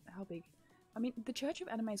 Alrighty, how big? I mean, the Church of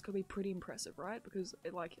Anime is gonna be pretty impressive, right? Because,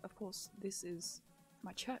 of course, this is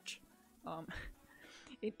my church.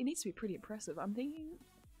 It needs to be pretty impressive. I'm thinking,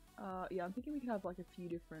 yeah, I'm thinking we can have, like, a few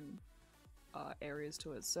different, areas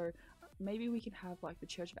to it. So, maybe we can have, like, the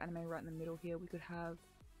Church of Anime right in the middle here. We could have...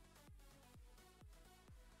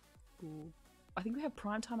 Ooh. I think we have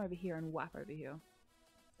Prime Time over here and WAP over here.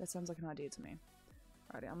 That sounds like an idea to me.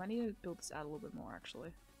 Alrighty, I might need to build this out a little bit more,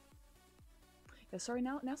 actually. Yeah, sorry,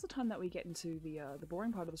 now's the time that we get into the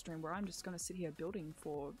boring part of the stream where I'm just gonna sit here building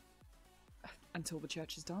for until the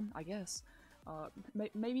church is done, I guess.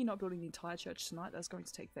 Maybe not building the entire church tonight, that's going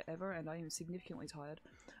to take forever and I am significantly tired.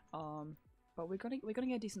 But we're gonna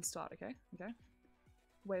get a decent start, okay? Okay?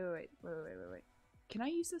 Wait. Can I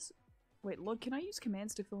use this? Wait, Lord, can I use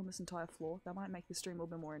commands to fill in this entire floor? That might make the stream a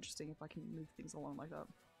little bit more interesting if I can move things along like that.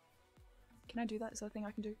 Can I do that? Is that a thing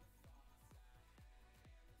I can do?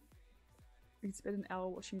 We can spend an hour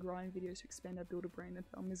watching grind videos to expand our builder brain and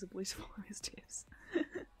fail miserably to follow his tips.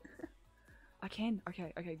 I can.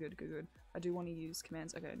 Okay, good. I do want to use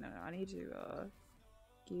commands. Okay, no, I need to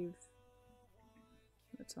give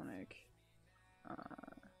Metonic.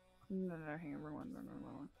 No, hang on, wrong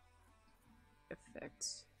one.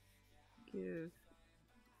 Effects. Give.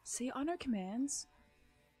 See, I know commands.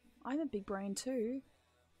 I'm a big brain too.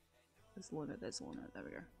 There's a limit. There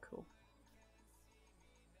we go. Cool.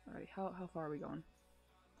 Alright, how far are we going?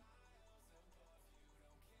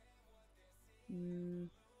 We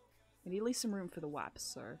need at least some room for the WAPs,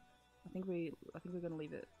 so I think we're gonna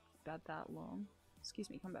leave it about that long. Excuse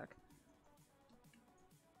me, come back.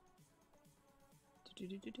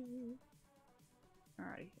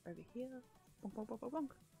 Alrighty, over here.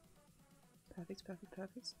 Bonk. Perfect.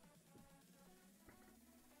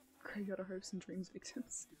 Craig got our hopes and dreams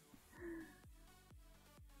victims.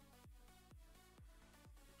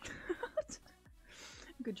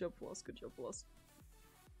 Good job, Floss.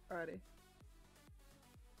 Alrighty.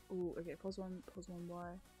 Ooh, okay, pause one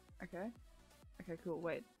Y. Okay, cool.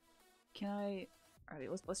 Wait, can I? Alrighty,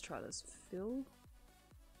 let's try this. Fill.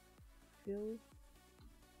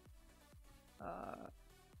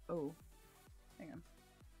 Oh, hang on.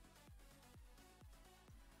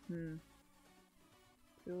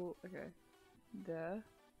 Fill. Okay, there.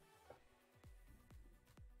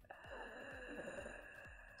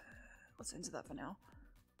 Let's enter that for now.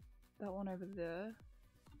 That one over there.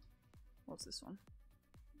 What's this one?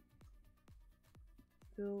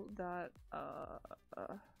 Fill that,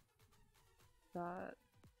 that,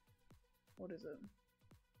 what is it?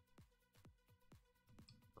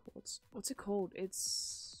 Quartz. What's it called?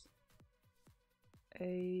 It's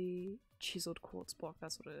a chiseled quartz block,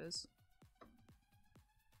 that's what it is.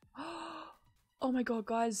 Oh my god,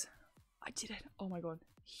 guys! I did it! Oh my god.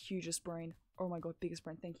 Hugest brain. Oh my god, biggest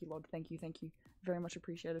brain. Thank you, Lord. Thank you. Very much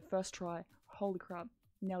appreciated. First try. Holy crap.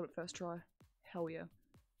 Nailed it first try. Hell yeah.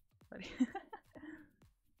 Ready?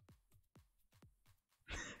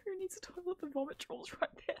 Who needs a toilet? The vomit drawers right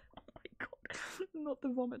there. Oh my god. Not the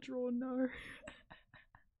vomit drawer, no.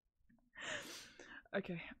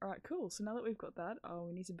 Okay, alright, cool. So now that we've got that,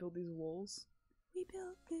 we need to build these walls. We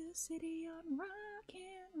built this city on rock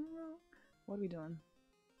and roll. What are we doing?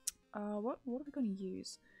 What are we going to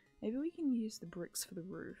use? Maybe we can use the bricks for the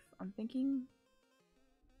roof. I'm thinking...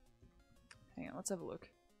 Hang on, let's have a look.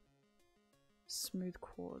 Smooth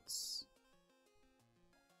quartz.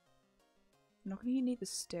 I'm not going to need the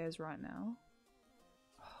stairs right now.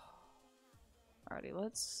 Alrighty,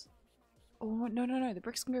 let's... Oh, no, the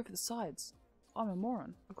bricks can go for the sides. Oh, I'm a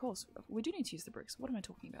moron. Of course, we do need to use the bricks. What am I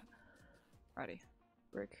talking about? Alrighty.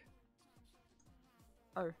 Brick.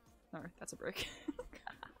 Oh, no, that's a brick.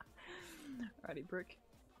 Alrighty, brick.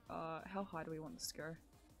 How high do we want this to go?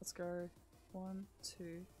 Let's go 1,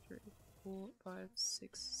 2, 3, 4, 5,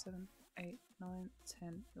 6, 7, 8, 9,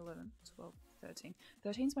 10, 11, 12, 13.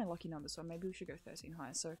 13 is my lucky number, so maybe we should go 13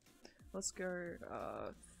 high. So let's go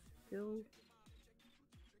fill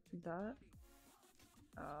that.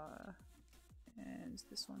 And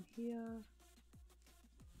this one here.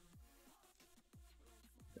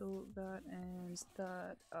 Fill that and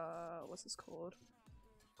that. What's this called?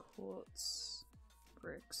 Quartz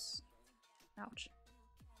bricks. Ouch.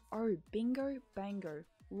 Oh, bingo bango.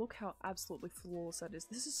 Look how absolutely flawless that is.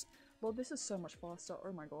 This is, well, this is so much faster.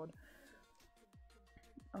 Oh my god.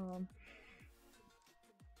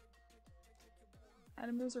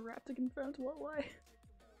 Anim is a raptor confirmed. What way?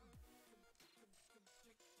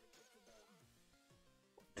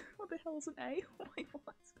 What the hell is an A? Wait,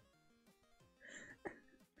 what?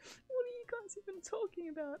 What are you guys even talking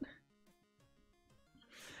about?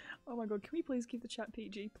 Oh my god, can we please keep the chat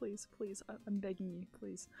PG? Please, I'm begging you,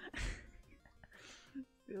 please.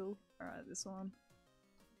 Fill. Alright, this one.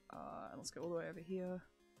 Let's go all the way over here.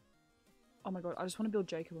 Oh my god, I just want to build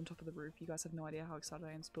Jacob on top of the roof. You guys have no idea how excited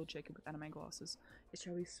I am to build Jacob with anime glasses. It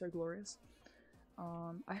shall be so glorious.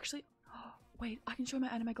 I actually... Wait, I can show my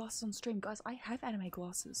anime glasses on stream. Guys, I have anime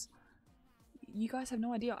glasses. You guys have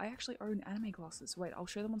no idea. I actually own anime glasses. Wait, I'll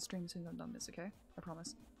show them on stream as soon as I've done this, okay? I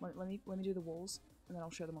promise. Let me do the walls, and then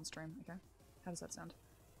I'll show them on stream, okay? How does that sound?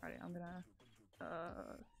 Alrighty, I'm gonna...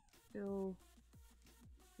 fill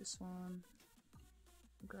This one.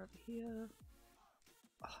 We'll go over here.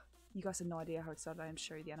 Oh, you guys have no idea how excited I am to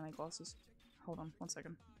show you the anime glasses. Hold on, 1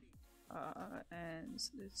 second. And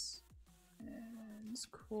this. And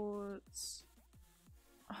quartz.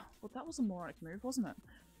 Oh, well, that was a moronic move, wasn't it?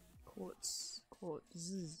 Quartz.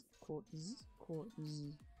 Quartz. Quartz.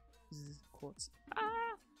 Quartz. Quartz.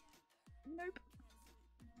 Ah! Nope.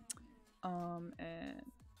 And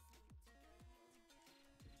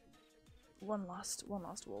one last wall.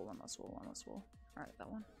 Alright, that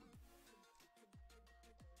one.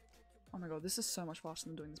 Oh my god, this is so much faster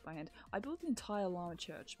than doing this by hand. I built an entire llama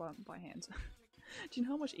church by hand. Do you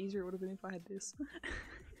know how much easier it would have been if I had this?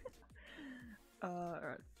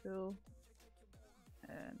 Alright, fill.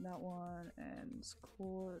 And that one, and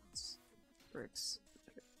quartz, bricks.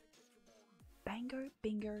 Bango,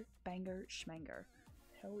 bingo, bango, schmango.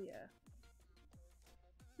 Hell yeah.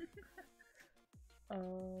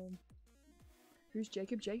 Who's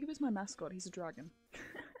Jacob? Jacob is my mascot, he's a dragon.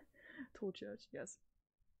 Tall church, yes.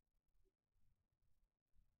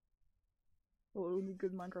 Well, it would be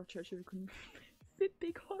good Minecraft church if it couldn't fit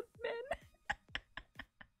big hot men.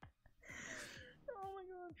 Oh my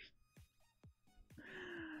god.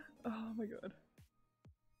 Oh my god.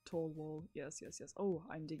 Tall wall, yes. Oh,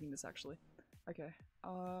 I'm digging this actually. Okay,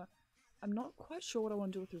 I'm not quite sure what I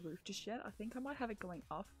want to do with the roof just yet. I think I might have it going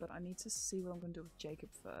up, but I need to see what I'm going to do with Jacob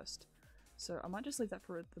first. So I might just leave that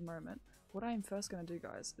for the moment. What I am first going to do,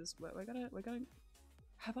 guys, is we're gonna...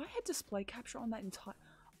 Have I had display capture on that entire...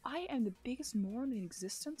 I am the biggest moron in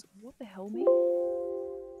existence? What the hell, me?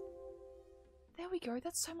 There we go,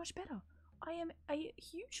 that's so much better. I am a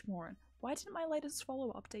huge moron. Why didn't my latest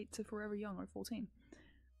follow update to Forever Young or 14?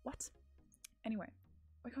 What? Anyway,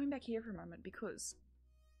 we're coming back here for a moment because...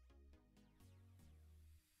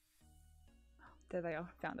 There they are,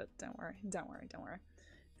 found it. Don't worry.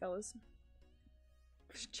 Fellas.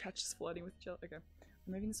 Chat's just flirting with each other. Okay.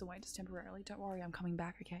 I'm moving this away just temporarily. Don't worry, I'm coming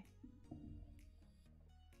back, okay?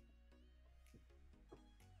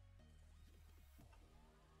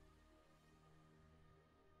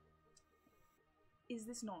 Is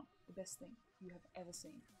this not the best thing you have ever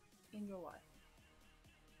seen in your life?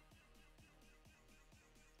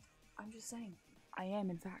 I'm just saying, I am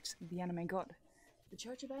in fact the anime god. The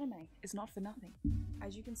Church of Anime is not for nothing.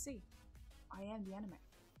 As you can see, I am the anime.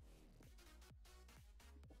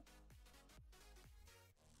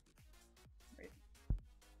 Wait.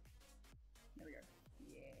 There we go.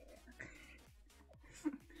 Yeah.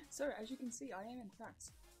 So, as you can see, I am in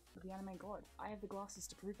fact the anime god. I have the glasses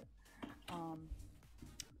to prove it.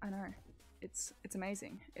 I know. It's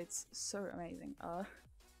amazing. It's so amazing. Don't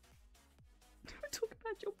talk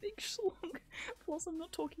about your big schlong. Plus, I'm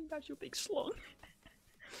not talking about your big schlong.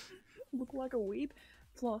 Look like a weeb.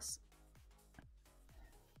 Plus,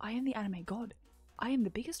 I am the anime god. I am the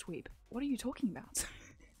biggest weeb. What are you talking about?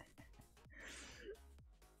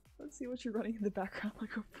 Let's see what you're running in the background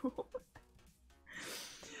like a fool.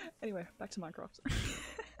 Anyway, back to Minecraft.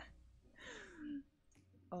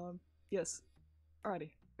 Yes.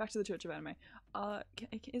 Alrighty, back to the Church of Anime.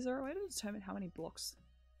 Is there a way to determine how many blocks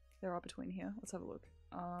there are between here? Let's have a look.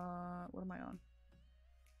 What am I on?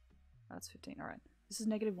 That's 15, alright. This is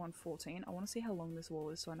negative 114. I want to see how long this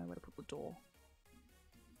wall is so I know where to put the door.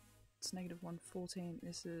 It's negative 114.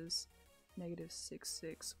 This is negative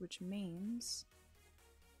 66, which means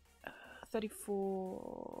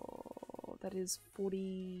 34. That is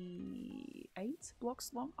 48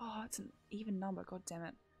 blocks long. Oh, it's an even number. God damn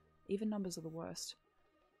it. Even numbers are the worst.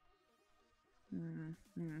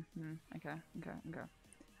 Okay. How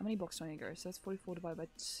many blocks do I need to go? So that's 44 divided by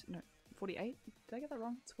no, 48? Did I get that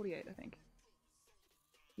wrong? It's 48, I think.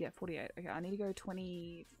 Yeah, 48. Okay, I need to go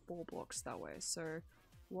 24 blocks that way. So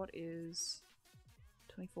what is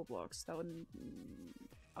 24 blocks? That would...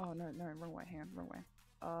 Oh, no, wrong way. Hang on, wrong way.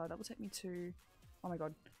 That will take me to... Oh my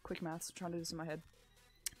god, quick maths. I'm trying to do this in my head.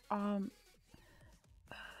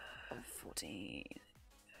 14...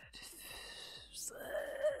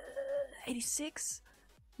 86?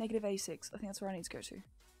 Negative 86. I think that's where I need to go to.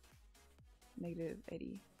 Negative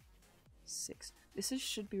 86. This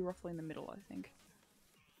should be roughly in the middle, I think.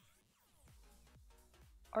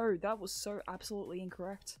 Oh, that was so absolutely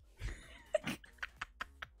incorrect.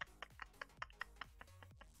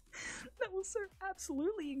 That was so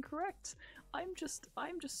absolutely incorrect. I'm just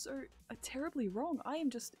so terribly wrong.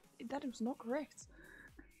 That is not correct.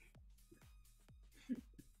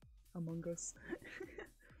 Among Us.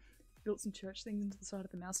 Built some church things into the side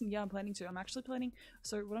of the mountain. Yeah, I'm planning to. I'm actually planning.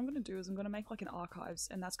 So what I'm going to do is I'm going to make like an archives,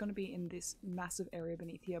 and that's going to be in this massive area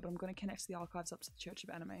beneath here, but I'm going to connect the archives up to the Church of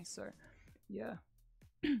Anime. So, yeah.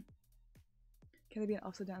 Can there be an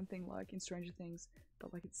upside down thing like in Stranger Things,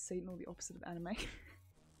 but like it's Satan or the opposite of anime?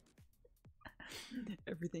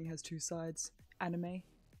 Everything has two sides. Anime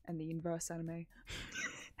and the inverse anime.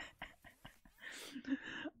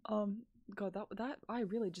 God, that I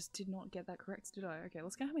really just did not get that correct, did I? Okay,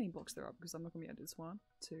 let's count how many blocks there are because I'm not gonna be able to do this. 1,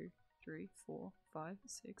 2, 3, 4, 5,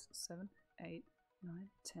 6, 7, 8, 9,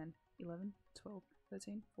 10, 11, 12,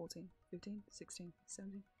 13, 14, 15, 16,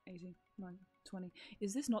 17, 18, 19, 20.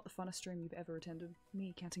 Is this not the funnest stream you've ever attended?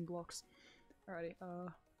 Me counting blocks. Alrighty,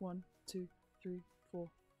 1, 2, 3, 4,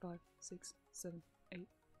 5, 6, 7, 8,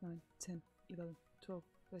 9, 10, 11, 12,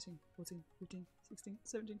 13, 14, 15, 16,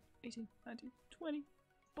 17, 18, 19, 20.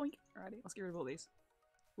 Boink. Alrighty, let's get rid of all these.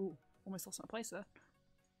 Ooh, almost lost my place there.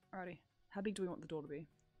 Alrighty, how big do we want the door to be?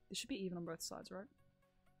 This should be even on both sides, right?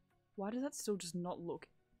 Why does that still just not look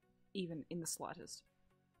even in the slightest?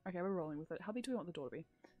 Okay, we're rolling with it. How big do we want the door to be?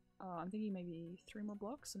 I'm thinking maybe 3 more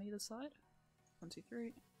blocks on either side. 1, 2,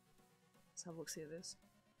 3. Let's have a look, see at this.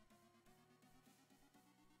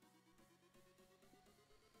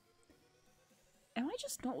 Am I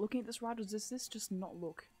just not looking at this right, or does this just not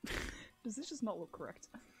look? Does this just not look correct?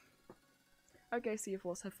 Okay, see you,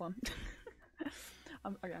 Force. Have fun.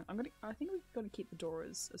 Okay, I think we're gonna keep the door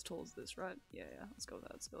as tall as this, right? Yeah, let's go with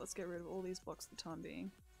that. So let's get rid of all these blocks for the time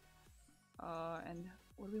being. And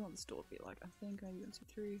what do we want this door to be like? I think maybe 1, 2,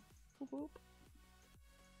 3. Boop, boop.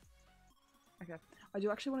 Okay, I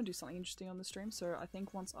do actually want to do something interesting on the stream, so I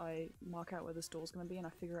think once I mark out where this door's going to be and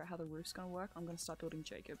I figure out how the roof's going to work, I'm going to start building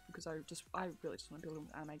Jacob, because I really just want to build him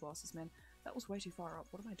with anime glasses, man. That was way too far up.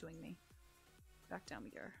 What am I doing, me? Back down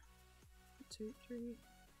we go. 1, 2, 3.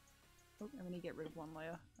 Oh, and we need to get rid of 1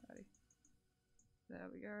 layer. Alrighty. There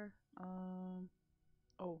we go.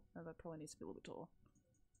 Oh, no, that probably needs to be a little bit taller.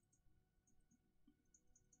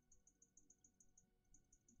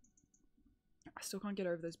 I still can't get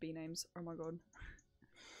over those bee names. Oh my god.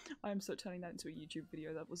 I am so turning that into a YouTube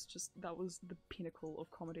video. That was the pinnacle of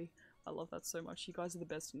comedy. I love that so much. You guys are the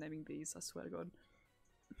best at naming bees, I swear to god.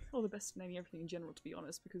 Or the best at naming everything in general, to be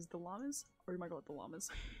honest, because the llamas? Oh my god, the llamas.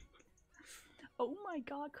 Oh my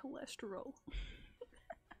god, cholesterol.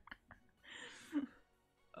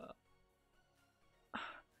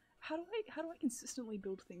 How do I consistently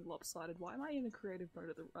build things lopsided? Why am I in a creative mode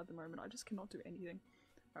at the moment? I just cannot do anything.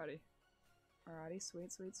 Alrighty. Alrighty,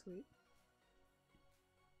 sweet, sweet, sweet.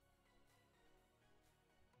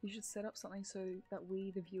 You should set up something so that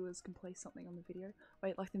we, the viewers, can play something on the video.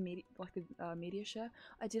 Wait, like the media share?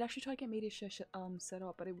 I did actually try to get media share set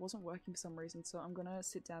up, but it wasn't working for some reason, so I'm gonna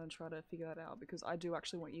sit down and try to figure that out, because I do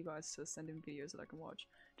actually want you guys to send in videos that I can watch.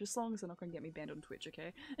 Just as long as they're not gonna get me banned on Twitch,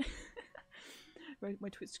 okay? My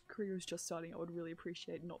Twitch career is just starting. I would really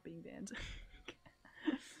appreciate not being banned.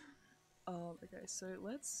 Okay, so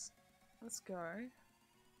let's go.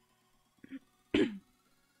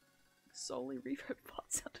 Solely reverb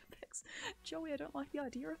part sound effects. Joey, I don't like the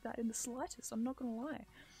idea of that in the slightest, I'm not gonna lie.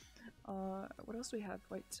 What else do we have?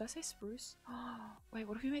 Wait, did I say spruce? Wait,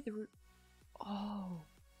 what if we made the roof? Oh,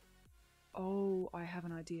 I have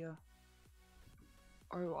an idea.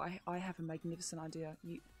 Oh, I have a magnificent idea.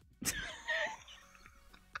 You...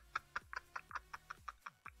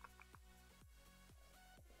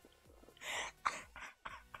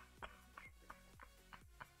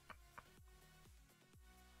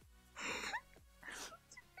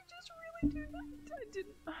 do that? I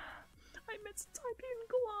didn't. I meant to type in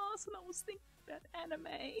glass and I was thinking about anime.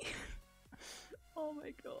 Oh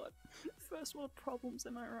my god. First world problems,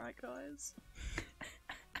 am I right, guys?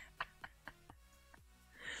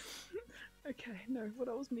 Okay, no, what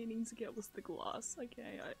I was meaning to get was the glass.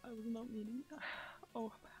 Okay, I was not meaning.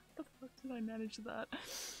 Oh, how the fuck did I manage that?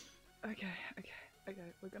 Okay,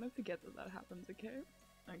 we're gonna forget that happens, okay?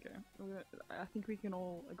 Okay, I think we can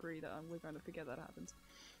all agree that we're going to forget that happens.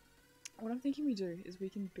 What I'm thinking we do is we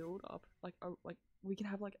can build up we can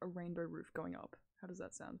have like a rainbow roof going up. How does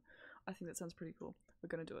that sound? I think that sounds pretty cool. We're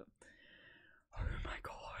gonna do it. Oh my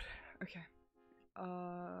god. Okay.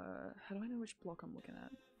 How do I know which block I'm looking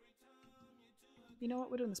at? You know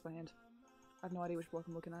what? We're doing this by hand. I have no idea which block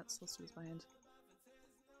I'm looking at, so let's do this by hand.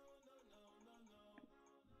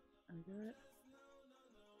 Okay.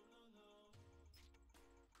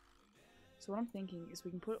 So what I'm thinking is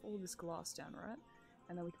we can put all this glass down, right?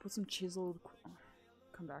 And then we can put some chiseled...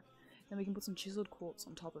 come back. Then we can put some chiseled quartz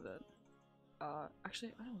on top of it.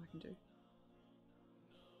 Actually, I don't know what I can do.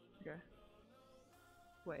 Okay.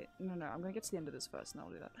 Wait, no, I'm gonna get to the end of this first and then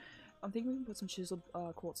I'll do that. I'm thinking we can put some chiseled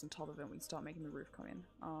quartz on top of it and we can start making the roof come in.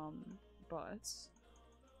 But...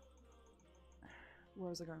 where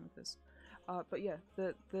was I going with this? But yeah,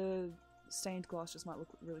 the stained glass just might look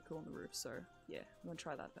really cool on the roof, so yeah, I'm gonna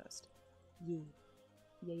try that first. Yeah.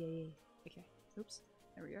 Yeah. Okay. Oops.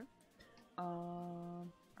 There we go.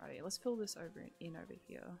 Alrighty, let's fill this over over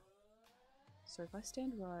here. So if I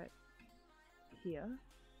stand right here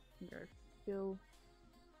and go fill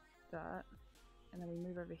that, and then we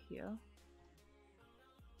move over here.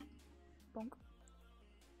 Bonk.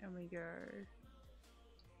 And we go.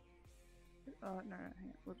 No, hang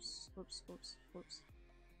on. Whoops.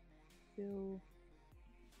 Fill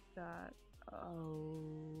that.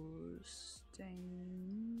 Oh,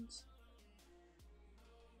 stains.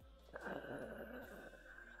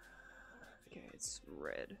 Okay, it's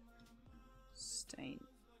red. Stained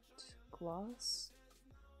glass.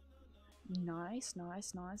 Nice.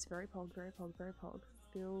 Very pog.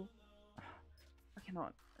 Fill. I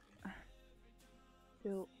cannot.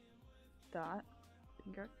 Fill that.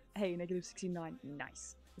 Bingo. Hey, -69.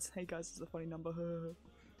 Nice. Hey guys, this is a funny number.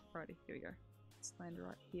 Alrighty, here we go. Let's land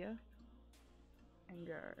right here. And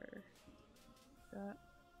go. That.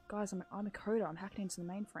 Guys, I'm a coder. I'm hacked into the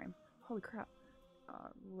mainframe. Holy crap.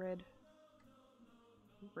 Red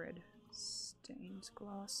stained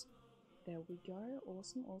glass. There we go.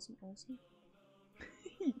 Awesome.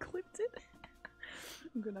 You clipped it?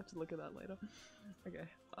 I'm gonna have to look at that later. Okay.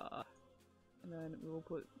 And then we will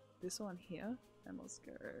put this on here, and let's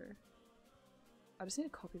go. I just need to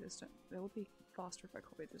copy this. That would be faster if I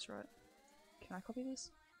copied this, right? Can I copy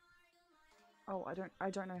this? Oh, I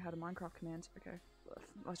don't know how to Minecraft commands. Okay,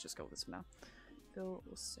 let's just go with this for now. Fill.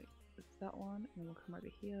 We'll stick with that one, and then we'll come over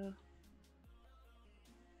here.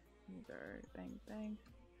 We'll go bang.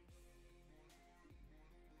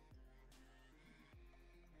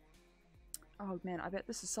 Oh man, I bet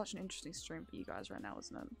this is such an interesting stream for you guys right now,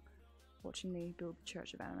 isn't it? Watching me build the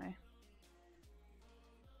Church of Anime.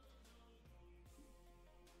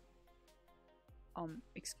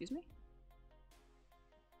 Excuse me?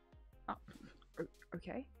 Oh,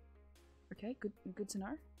 okay. Okay, good to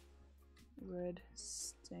know. Red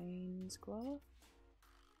stains glass.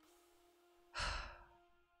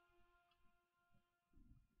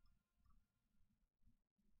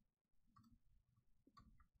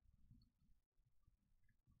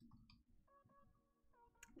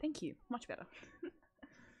 Thank you. Much better.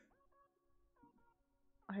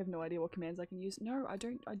 I have no idea what commands I can use. No, I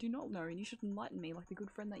do not know, and you should enlighten me like the good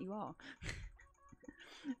friend that you are.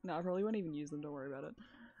 No, I probably won't even use them, don't worry about it.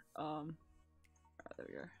 Alright, there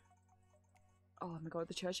we go. Oh my god,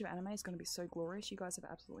 the Church of Anime is going to be so glorious, you guys have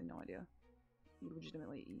absolutely no idea. You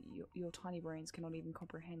legitimately, your tiny brains cannot even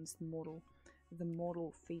comprehend the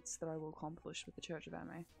mortal feats that I will accomplish with the Church of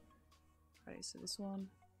Anime. Okay, so this one,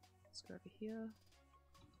 let's go over here.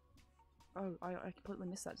 Oh, I completely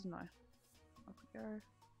missed that, didn't I? Off we go.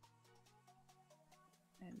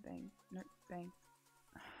 And bang. Nope, bang.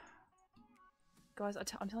 Guys,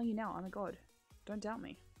 I'm telling you now, I'm a god. Don't doubt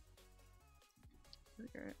me. Here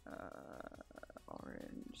we go.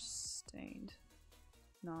 Orange stained.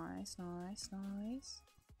 Nice.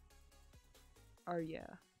 Oh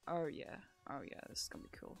yeah. This is gonna be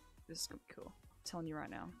cool. I'm telling you right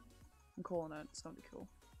now. I'm calling it. It's gonna be cool.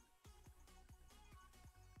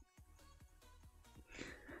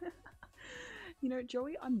 You know,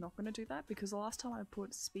 Joey, I'm not gonna do that because the last time I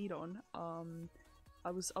put speed on, I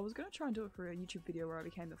was gonna try and do it for a YouTube video where I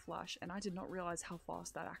became the Flash, and I did not realize how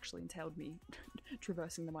fast that actually entailed me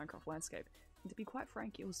traversing the Minecraft landscape. And to be quite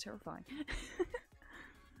frank, it was terrifying.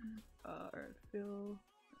 Alright, fill.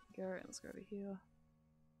 Go, and let's go over here.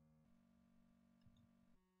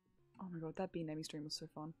 Oh my god, that bee naming stream was so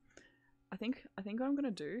fun. I think what I'm gonna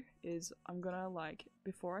do is I'm gonna, like,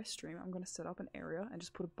 before I stream, I'm gonna set up an area and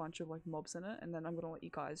just put a bunch of like mobs in it, and then I'm gonna let you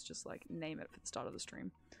guys just like name it for the start of the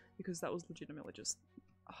stream, because that was legitimately just,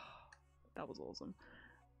 that was awesome.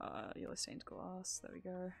 Yellow stained glass. There we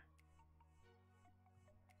go.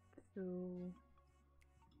 Fill.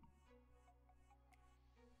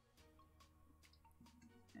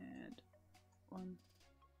 And 1,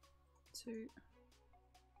 2.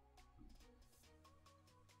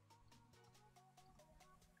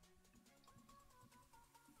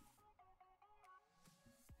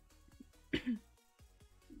 Did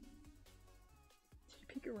you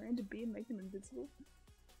pick a random bee and make them invincible?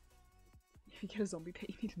 If you get a zombie pet,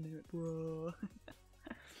 you need to name it, bro.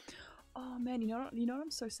 Oh man, you know what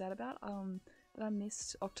I'm so sad about? That I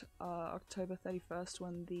missed October 31st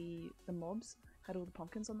when the mobs had all the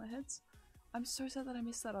pumpkins on their heads. I'm so sad that I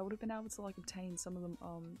missed that. I would have been able to like obtain some of them,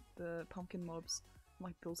 the pumpkin mobs,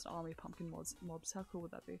 like build an army of pumpkin mobs. How cool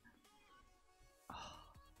would that be?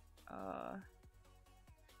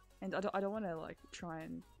 And I don't want to like try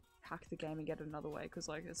and hack the game and get it another way, because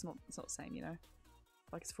like it's not the same, you know.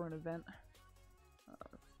 Like it's for an event.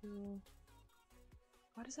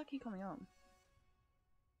 Why does that keep coming up?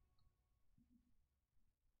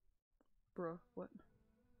 Bruh, what?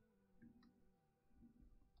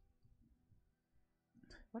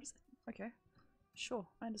 What is it? Okay. Sure,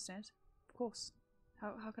 I understand. Of course.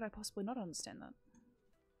 How could I possibly not understand that?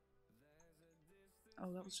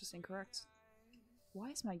 Oh, that was just incorrect. Why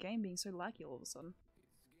is my game being so laggy all of a sudden?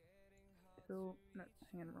 Phil, no,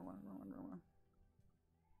 hang on, wrong one.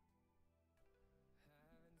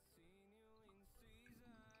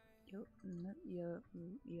 Yo, no,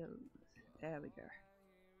 yo, there we go.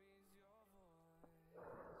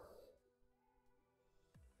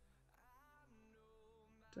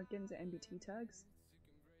 Do I get into MBT tags?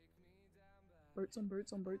 Boats on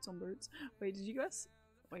boats on boats on boats. Wait, did you guys?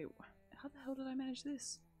 Wait, how the hell did I manage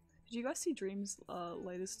this? Did you guys see Dream's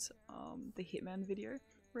latest the Hitman video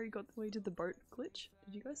where he did the boat glitch?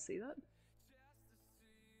 Did you guys see that?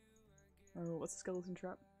 Oh, what's the skeleton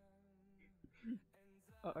trap?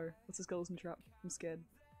 Uh-oh, what's the skeleton trap? I'm scared.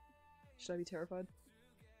 Should I be terrified?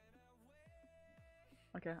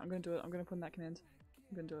 Okay, I'm gonna do it. I'm gonna put in that command.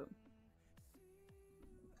 I'm gonna do it.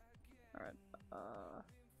 Alright,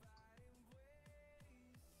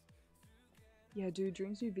 yeah, dude,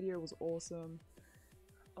 Dream's new video was awesome.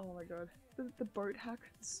 Oh my god. The boat hack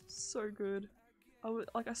is so good.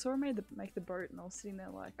 I saw him make the boat and I was sitting there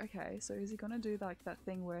like, okay, so is he gonna do like that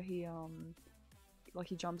thing where he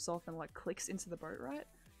jumps off and like clicks into the boat, right?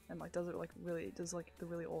 And like does like the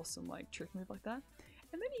really awesome like trick move like that.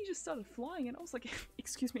 And then he just started flying and I was like,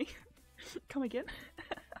 excuse me, come again?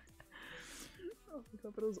 Oh my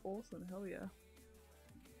god, but it was awesome, hell yeah.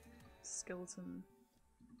 Skeleton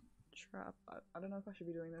trap. I don't know if I should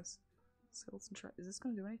be doing this. Skeleton trap. Is this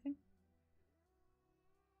gonna do anything?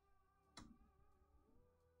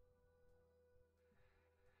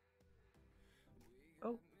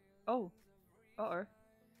 Oh. Oh. Uh-oh.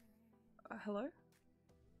 Hello?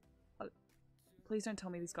 Please don't tell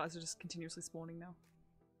me these guys are just continuously spawning now.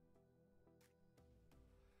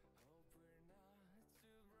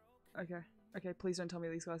 Okay. Okay, please don't tell me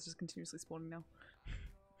these guys are just continuously spawning now.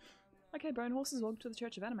 Okay, bone horses, welcome to the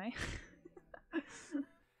Church of Anime.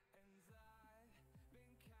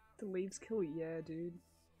 The leaves kill? Yeah, dude.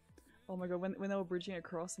 Oh my god, when they were bridging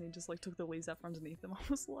across and he just like took the leaves out from underneath them, I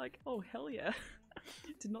was like, oh hell yeah.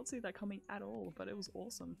 Did not see that coming at all, but it was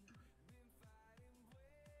awesome.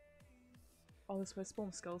 Oh, there's supposed to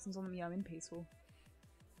spawn skeletons on them. Yeah, I'm in peaceful.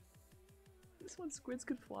 This one squids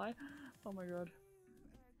could fly. Oh my god.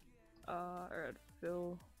 Alright,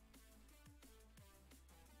 Phil.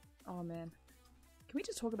 Oh man. Can we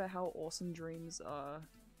just talk about how awesome Dream's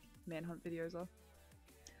manhunt videos are?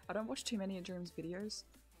 I don't watch too many of Dream's videos.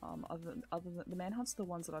 Other than the manhunts are the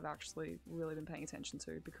ones that I've actually really been paying attention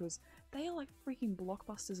to because they are like freaking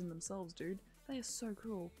blockbusters in themselves, dude. They are so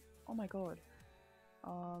cool. Oh my god.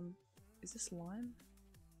 Is this lime?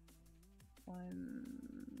 Lime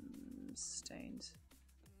stained.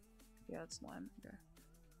 Yeah, it's lime. Okay.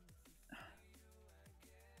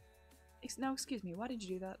 Now, excuse me, why did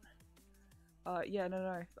you do that? Yeah,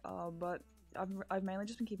 no. But I've mainly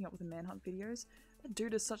just been keeping up with the manhunt videos. That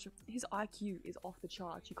dude is his IQ is off the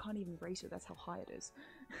charts. You can't even rate it. That's how high it is.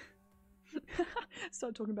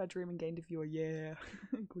 Start talking about Dream and gained a viewer. Yeah,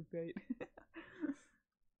 clickbait.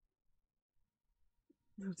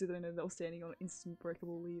 Did they know they were standing on instant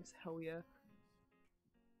breakable leaves? Hell yeah.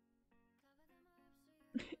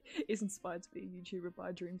 Is inspired to be a YouTuber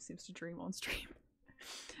by Dream Sims to Dream on stream.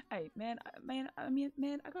 Hey, man, I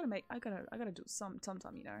gotta do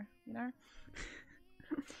sometime, you know?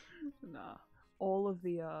 Nah. All of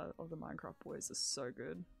the Minecraft boys are so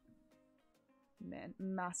good. Man,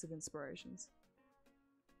 massive inspirations.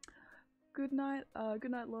 Good night,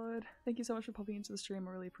 Lord. Thank you so much for popping into the stream.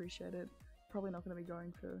 I really appreciate it. Probably not gonna be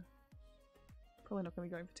going for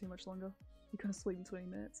too much longer. You're gonna sleep in 20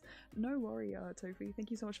 minutes. No worry, Tofi.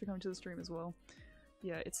 Thank you so much for coming to the stream as well.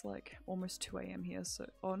 Yeah, it's like almost 2 AM here, so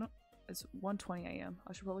it's 1:20 AM.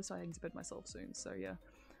 I should probably start heading to bed myself soon, so yeah.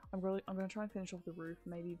 I'm gonna try and finish off the roof,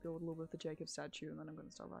 maybe build a little bit of the Jacob statue, and then I'm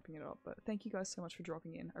gonna start wrapping it up. But thank you guys so much for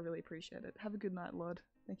dropping in. I really appreciate it. Have a good night, Lord.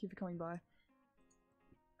 Thank you for coming by.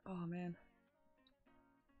 Oh man.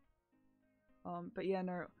 But yeah,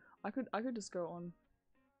 no, I could just go on.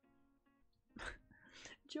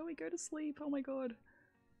 Joey, go to sleep. Oh my god.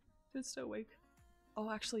 Dude, stay awake. Oh,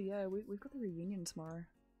 actually, yeah, we've got the reunion tomorrow.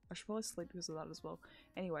 I should probably sleep because of that as well.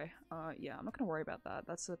 Anyway, yeah, I'm not gonna worry about that.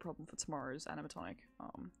 That's a problem for tomorrow's animatronic.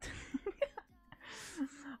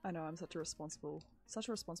 I know I'm such a responsible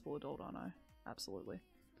adult, aren't I? Absolutely.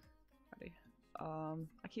 Ready.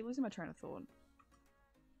 I keep losing my train of thought.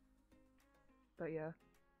 But yeah.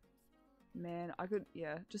 Man,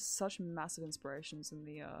 yeah, just such massive inspirations in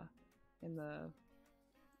the,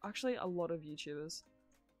 actually a lot of YouTubers.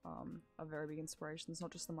 are very big inspirations,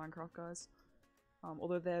 not just the Minecraft guys.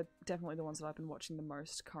 Although they're definitely the ones that I've been watching the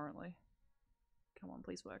most currently. Come on,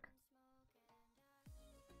 please work.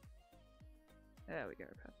 There we go,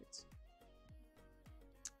 perfect.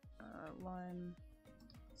 Lime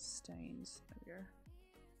stains, there we go.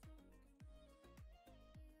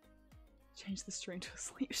 Change the stream to a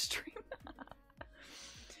sleep stream.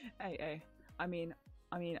 Hey, I mean,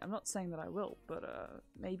 I'm not saying that I will, but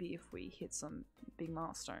maybe if we hit some big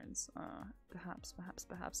milestones, perhaps.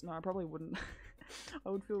 No, I probably wouldn't. I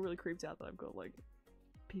would feel really creeped out that I've got like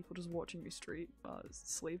people just watching me sleep.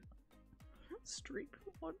 Streep?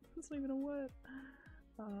 What? That's not even a word.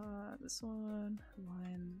 This one,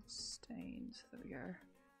 lime stained. There we go.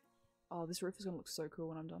 Oh, this roof is gonna look so cool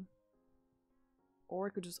when I'm done. Or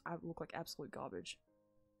it could just look like absolute garbage.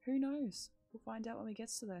 Who knows? We'll find out when we get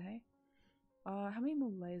to there, hey? How many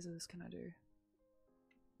more lasers can I do?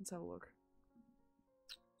 Let's have a look.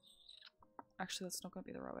 Actually, that's not gonna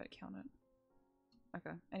be the right way to count it.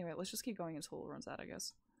 Okay, anyway, let's just keep going until it runs out, I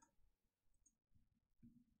guess.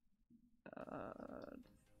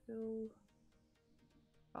 Fill.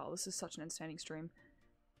 Oh, this is such an entertaining stream.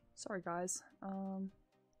 Sorry, guys.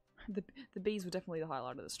 The bees were definitely the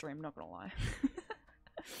highlight of the stream, not gonna lie.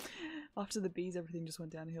 After the bees, everything just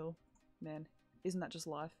went downhill. Man, isn't that just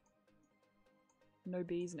life? No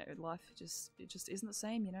bees, no life. It just isn't the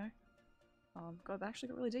same, you know? God, that actually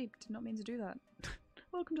got really deep. Did not mean to do that.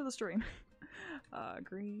 Welcome to the stream.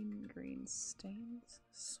 Green stains.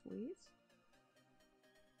 Sweet.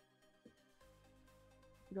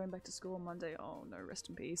 You're going back to school on Monday? Oh no, rest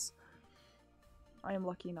in peace. I am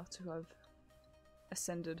lucky enough to have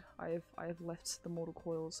ascended. I have left the mortal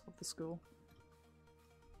coils of the school.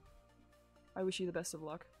 I wish you the best of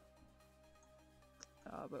luck.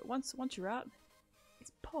 But once you're out,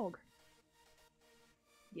 it's Pog.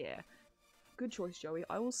 Yeah. Good choice, Joey.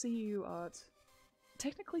 I will see you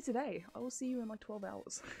technically today. I will see you in like 12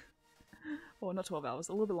 hours. Well, not 12 hours,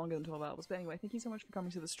 a little bit longer than 12 hours. But anyway, thank you so much for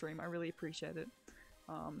coming to the stream. I really appreciate it.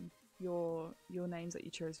 Your names that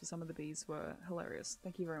you chose for some of the bees were hilarious.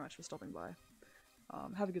 Thank you very much for stopping by.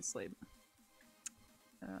 Have a good sleep.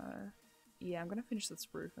 Yeah, I'm gonna finish this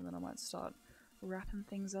roof and then I might start wrapping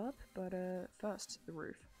things up, but first, the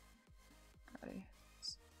roof. Alrighty.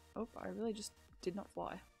 Oh, I really just did not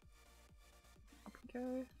fly. Up we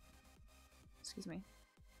go. Excuse me.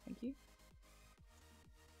 Thank you.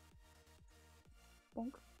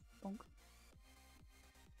 Bonk. Bonk.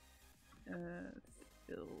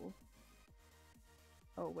 Fill.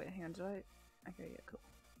 Oh wait, hang on, did I? Okay, yeah, cool.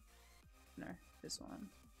 No, this one.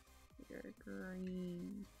 We go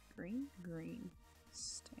green.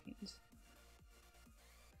 Stained.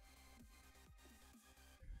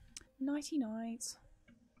 Nighty night.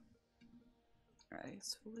 Alright,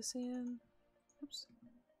 let's fill this in. Oops.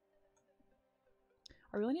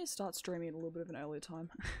 I really need to start streaming at a little bit of an earlier time.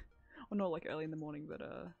 Well, not like early in the morning, but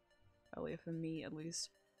earlier for me at least.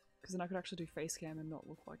 Because then I could actually do face cam and not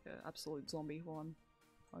look like an absolute zombie while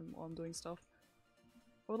I'm doing stuff.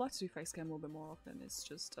 I would like to do face cam a little bit more often. It's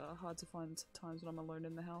just hard to find times when I'm alone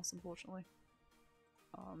in the house, unfortunately.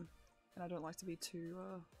 And I don't like to be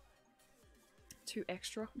too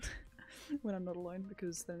extra when I'm not alone,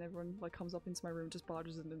 because then everyone like comes up into my room, just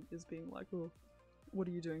barges in and is being like, "Oh, what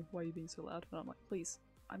are you doing? Why are you being so loud?" And I'm like, "Please,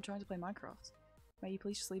 I'm trying to play Minecraft. May you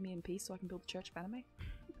please just leave me in peace so I can build the Church of Anime?"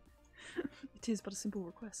 It is but a simple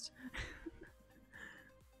request.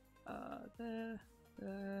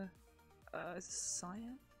 Is this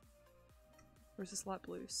cyan? Or is this light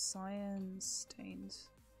blue? Cyan stained.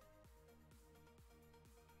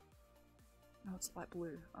 No, it's light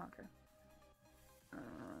blue. Oh, okay.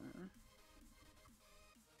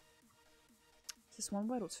 Is this one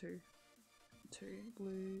word or two? Two.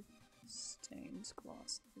 Blue stained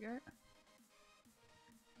glass. There we go.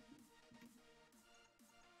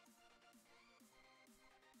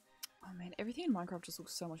 Oh man, everything in Minecraft just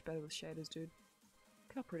looks so much better with shaders, dude.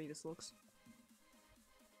 Look how pretty this looks.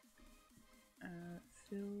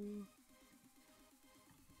 Fill.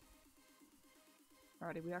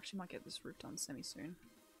 Alrighty, we actually might get this roof done semi-soon.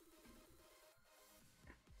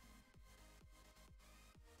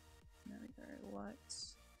 There we go,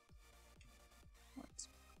 lights. What?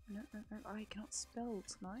 No, I cannot spell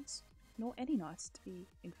nice. Nor any nice, to be,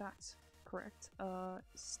 in fact, correct.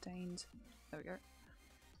 Stained. There we go.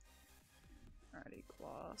 Alrighty,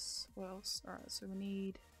 glass. What else? Alright, so we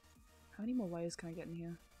need... How many more layers can I get in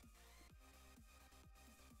here?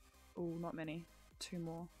 Oh, not many. 2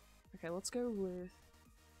 more. Okay, let's go with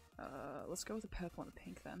the purple and the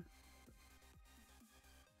pink then.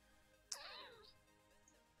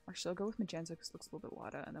 Actually, I'll go with magenta because it looks a little bit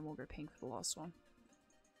lighter, and then we'll go pink for the last one.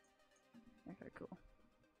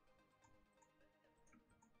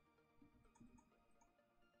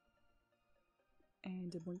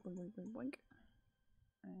 did blink, blink, blink, blink, blink.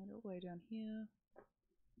 And all the way down here.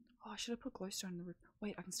 Oh, I should have put glowstone in the roof.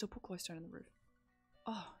 Wait, I can still put glowstone in the roof.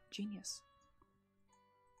 Oh, genius.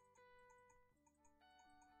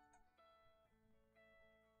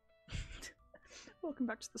 Welcome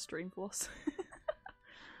back to the stream, Floss.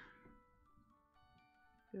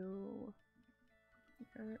 Fill.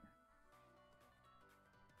 There.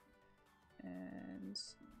 And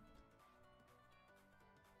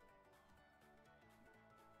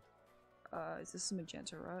is this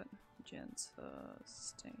magenta, right? Magenta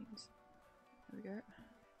stains. There we go.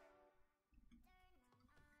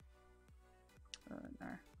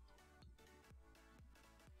 No.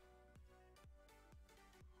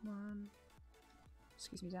 Come on.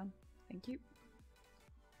 Excuse me, down. Thank you.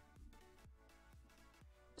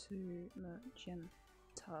 To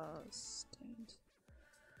magenta stains.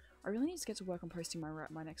 I really need to get to work on posting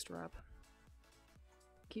my next rap.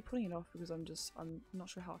 Keep putting it off because I'm not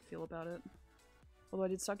sure how I feel about it. Although I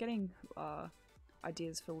did start getting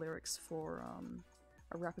ideas for lyrics for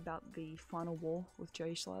a rap about the final war with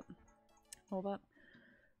Joey Schlatt, all that.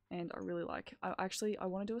 And I really like. I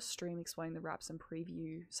want to do a stream explaining the raps and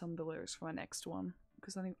preview some of the lyrics for my next one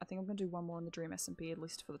because I think I'm gonna do one more on the Dream SMP at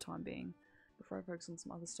least for the time being before I focus on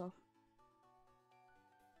some other stuff.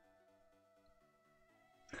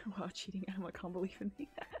 Wow, cheating Adam, I can't believe in me.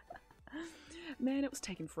 Man, it was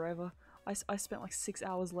taking forever. I spent like 6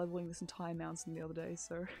 hours leveling this entire mountain the other day,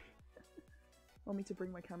 so... Want me to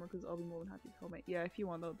bring my camera because I'll be more than happy to help, mate. Yeah, if you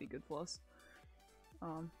want, that would be good, plus.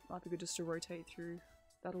 Might be good just to rotate through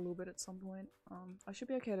that a little bit at some point. I should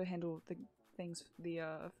be okay to handle the things, the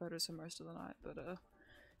photos for most of the night, but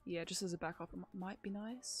yeah, just as a backup, it might be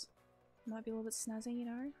nice. Might be a little bit snazzy, you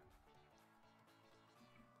know?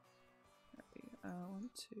 1,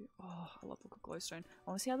 2. Oh, I love the look of glowstone. I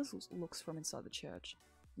want to see how this looks from inside the church,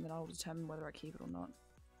 and then I will determine whether I keep it or not.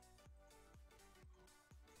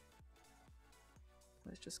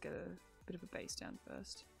 Let's just get a bit of a base down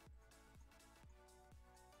first.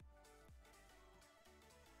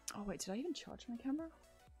 Oh wait, did I even charge my camera?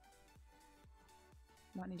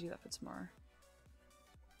 Might need to do that for tomorrow.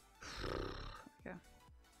 Okay.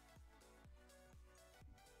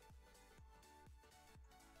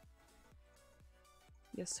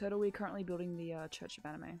 Yes, Turtle, we're currently building the Church of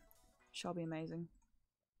Anime. Shall be amazing.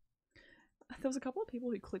 There was a couple of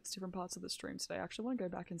people who clipped different parts of the stream today. I actually want to go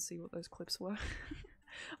back and see what those clips were.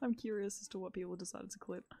 I'm curious as to what people decided to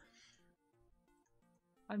clip.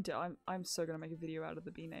 I'm so gonna make a video out of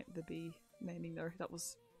the bee naming though. That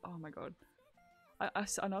was, oh my god. I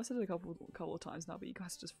know I said it a couple of times now, but you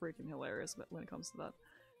guys are just freaking hilarious when it comes to that.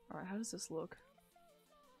 Alright, how does this look?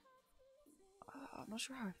 I'm not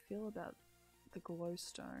sure how I feel about the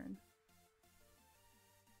glowstone.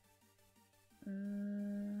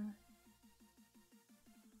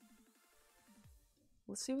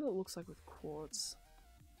 Let's see what it looks like with quartz.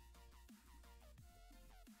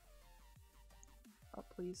 Up,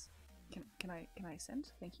 please. Can I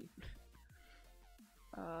ascend? Thank you.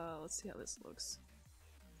 Let's see how this looks.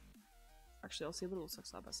 Actually, I'll see what it looks like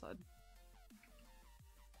side by side.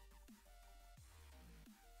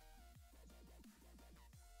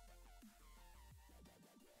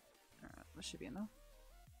 Alright, that should be enough.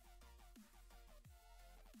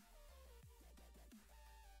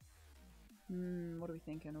 What are we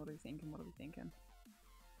thinking? What are we thinking? What are we thinking?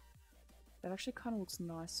 That actually kind of looks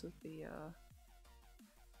nice with the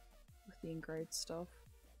engraved stuff.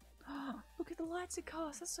 Look at the lights it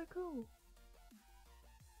casts! That's so cool!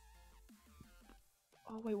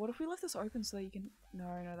 Oh wait, what if we left this open so that you can... No,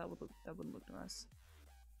 that wouldn't look nice.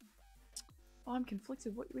 Oh, I'm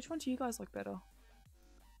conflicted. Which one do you guys like better?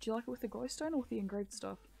 Do you like it with the glowstone or with the engraved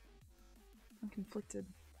stuff? I'm conflicted.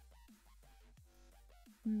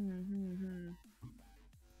 Need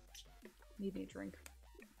me a drink.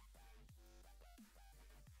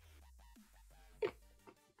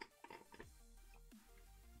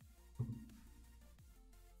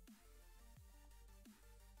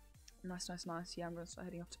 Nice, nice, nice. Yeah, I'm gonna start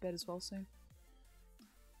heading off to bed as well soon.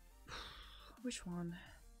 Which one?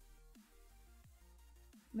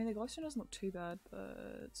 I mean, the glowstone doesn't look too bad,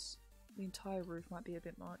 but the entire roof might be a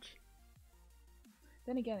bit much.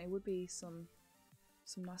 Then again, it would be some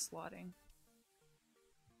nice lighting.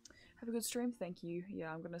 Have a good stream, thank you.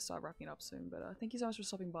 Yeah, I'm gonna start wrapping it up soon, but thank you so much for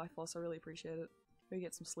stopping by, Floss. I really appreciate it. Go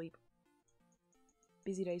get some sleep.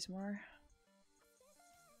 Busy day tomorrow.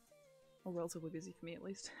 Or relatively busy for me, at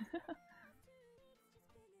least.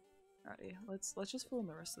 Alrighty, let's just fill in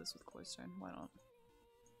the rest of this with glowstone. Why not?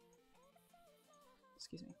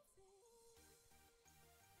 Excuse me.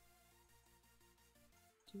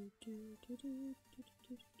 I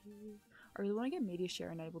really want to get media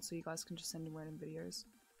share enabled so you guys can just send in random videos.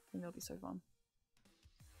 I think that'll be so fun.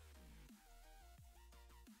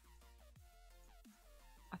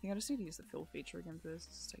 I think I just need to use the fill feature again for this.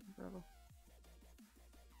 This is taking forever.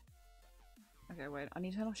 Okay, wait. I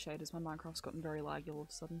need to turn off shaders. My Minecraft's gotten very laggy all of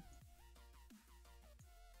a sudden.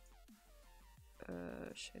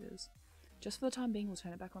 Shaders. Just for the time being, we'll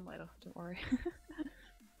turn it back on later. Don't worry.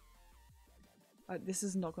 This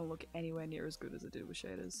is not going to look anywhere near as good as it did with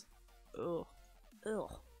shaders. Ugh.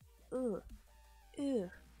 Ugh. Ugh.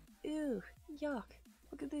 Ugh. Ew. Yuck.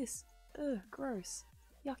 Look at this. Ugh. Gross.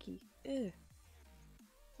 Yucky. Ugh.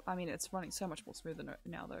 I mean, it's running so much more smoother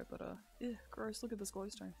now though, but ugh. Gross. Look at this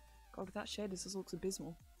glowstone. God, without shaders, this looks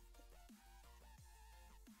abysmal.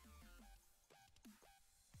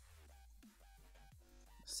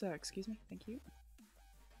 Sir, excuse me. Thank you.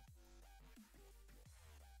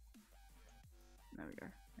 There we go.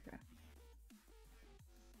 Okay.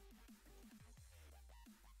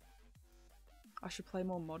 I should play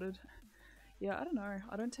more modded. Yeah, I don't know.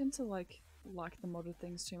 I don't tend to like the modded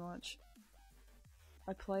things too much.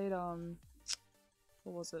 I played what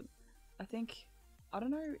was it? I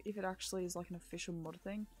don't know if it actually is like an official mod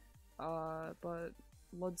thing. But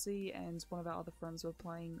Lodsy and one of our other friends were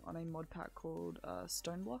playing on a mod pack called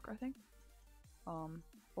Stoneblock, I think.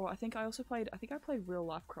 Or I think I played Real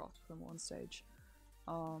Life Craft with them one stage.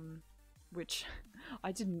 Which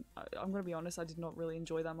I'm gonna be honest, I did not really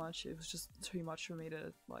enjoy that much. It was just too much for me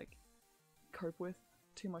to like cope with.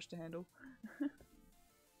 Too much to handle.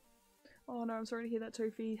 Oh no, I'm sorry to hear that,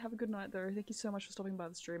 Tofi. Have a good night though. Thank you so much for stopping by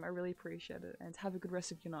the stream. I really appreciate it, and have a good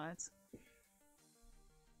rest of your night.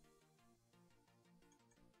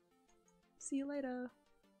 See you later.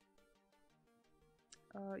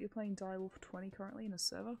 You're playing Direwolf 20 currently in a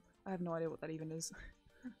server? I have no idea what that even is.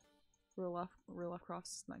 Real life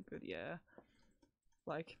crafts isn't that good, yeah.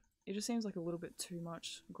 Like, it just seems like a little bit too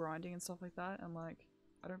much grinding and stuff like that, and like,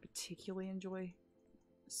 I don't particularly enjoy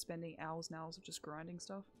spending hours and hours of just grinding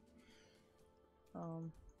stuff.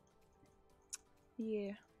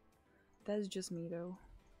 Yeah. That's just me though.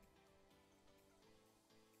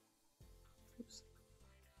 Oops.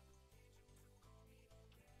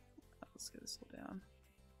 Let's get this all down.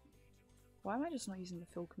 Why am I just not using the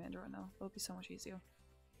fill command right now? That would be so much easier.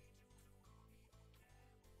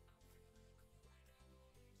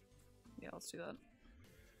 Yeah, let's do that.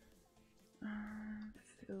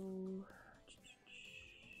 Fill.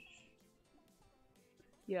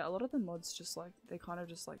 Yeah, a lot of the mods just like, they kind of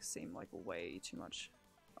just like seem like way too much,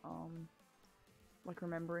 like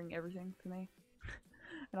remembering everything for me.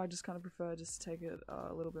 And I just kind of prefer just to take it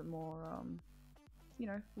a little bit more, you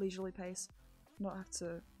know, leisurely pace. Not have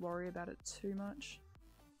to worry about it too much.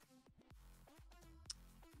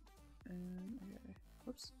 Okay,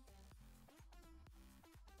 whoops.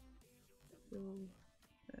 Fill,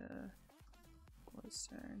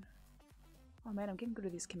 glowstone. Oh man, I'm getting good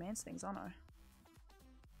at these commands things, aren't I?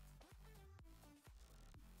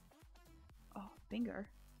 Oh, bingo.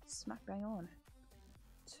 Smack bang on.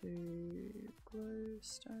 To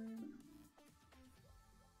glowstone.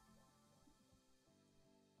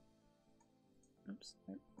 Oops,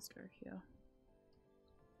 nope, let's go here.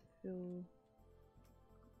 Fill.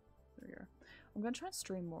 There we go. I'm gonna try and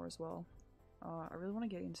stream more as well. I really want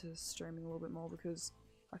to get into streaming a little bit more because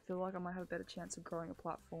I feel like I might have a better chance of growing a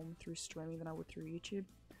platform through streaming than I would through YouTube.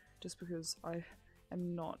 Just because I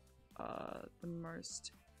am not the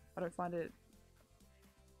most... I don't find it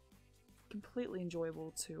completely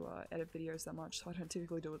enjoyable to edit videos that much, so I don't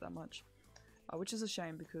typically do it that much. Which is a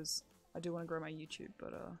shame because I do want to grow my YouTube,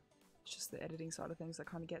 but it's just the editing side of things that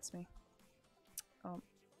kind of gets me.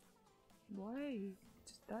 Why?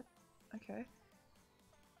 Did that? Okay.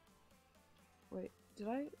 Wait, did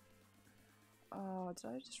I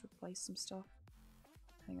just replace some stuff?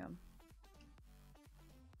 Hang on.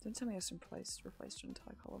 Don't tell me I just replaced an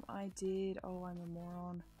entire column. I did. Oh, I'm a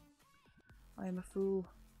moron. I am a fool.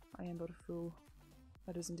 I am but a fool.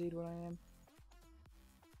 That is indeed what I am.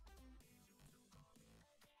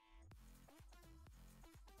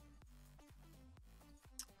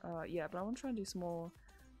 Yeah, but I want to try and do some more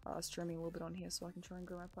streaming a little bit on here so I can try and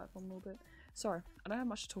grow my platform a little bit. Sorry, I don't have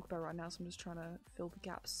much to talk about right now, so I'm just trying to fill the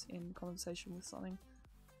gaps in conversation with something.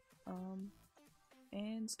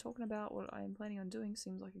 And talking about what I am planning on doing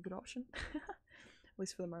seems like a good option. At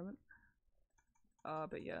least for the moment.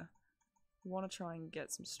 But yeah. Want to try and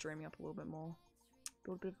get some streaming up a little bit more.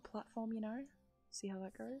 Build a bit of a platform, you know? See how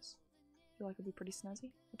that goes. Feel like it'll be pretty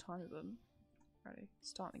snazzy. What time is it? Alrighty,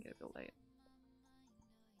 starting to get a bit late.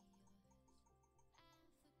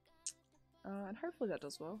 And hopefully that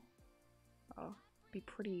does well. Be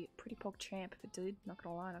pretty pog champ if it did. Not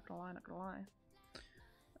gonna lie, not gonna lie, not gonna lie.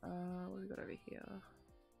 What have we got over here?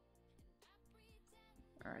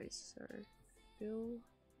 Alrighty, so fill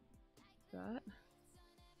that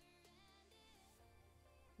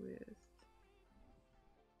with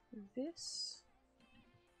this,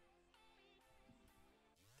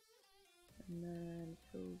 and then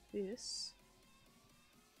fill this.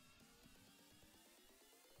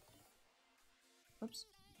 Oops.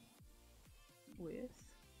 With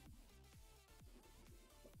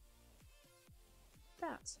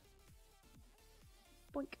that.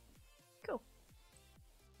 Boink. Cool.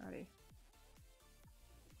 Alrighty.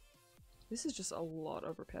 This is just a lot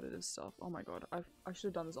of repetitive stuff. Oh my god, I should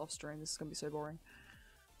have done this off stream. This is gonna be so boring.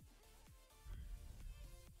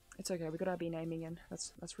 It's okay, we got our bee naming in.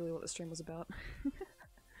 That's really what the stream was about.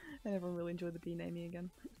 And everyone really enjoyed the bee naming again.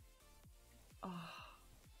 Ah, oh,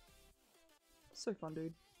 so fun,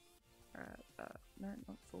 dude. Alright, no,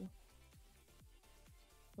 not full.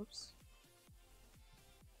 Oops.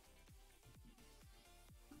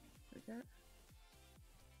 There we go.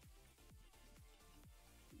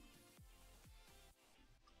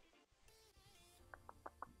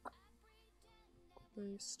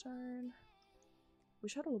 Stone.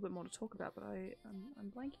 Wish I had a little bit more to talk about, but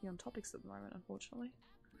I'm blanking on topics at the moment, unfortunately.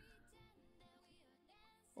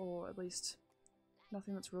 Or at least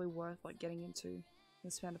nothing that's really worth like getting into in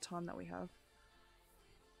this amount of time that we have.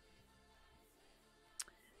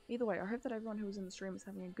 Either way, I hope that everyone who was in the stream is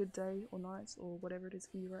having a good day or night or whatever it is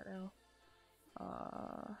for you right now.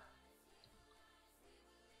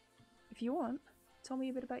 If you want, tell me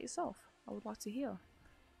a bit about yourself. I would like to hear.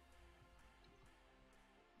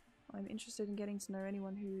 I'm interested in getting to know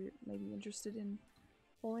anyone who may be interested in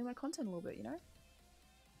following my content a little bit, you know?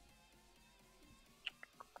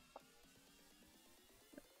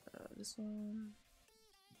 This one.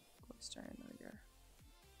 Glowstone, there we go.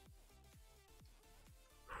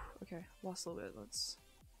 Okay, last little bit, let's...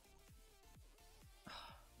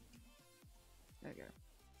 There we go.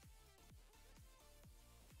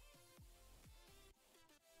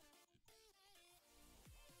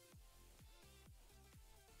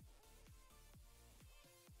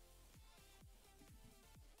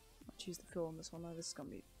 I'll choose the fill on this one though, this is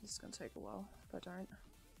gonna take a while if I don't.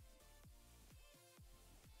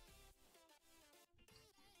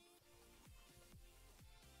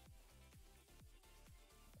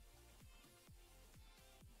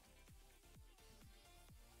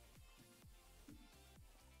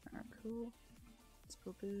 Cool. Let's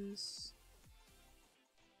put this.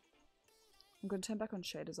 I'm going to turn back on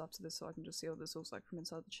shaders after this so I can just see what this looks like from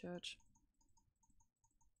inside the church.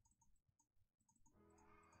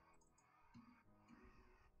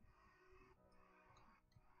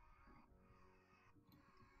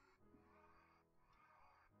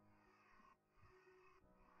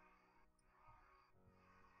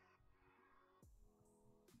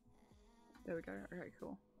 There we go. Okay,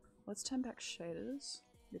 cool. Let's turn back shaders.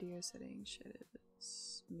 Video settings,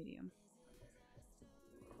 shaders, medium.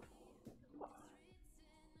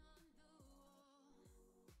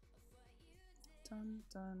 Done,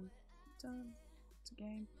 done, done. It's a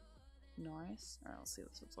game. Nice. Alright, I'll see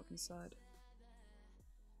what this looks like inside.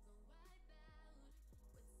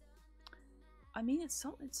 I mean, it's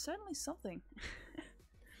certainly something.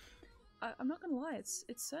 I'm not gonna lie, it's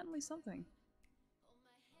certainly something.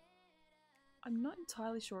 I'm not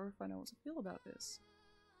entirely sure if I know what to feel about this.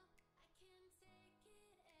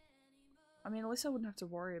 I mean, at least I wouldn't have to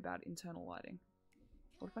worry about internal lighting.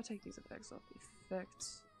 What if I take these effects off?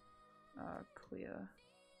 Effects, clear,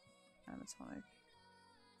 anatonic.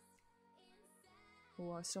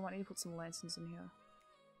 Oh, I still might need to put some lanterns in here.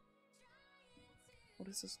 What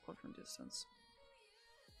does this look from distance?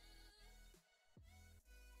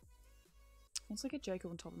 Once I get Jacob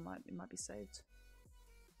on top, it might be saved.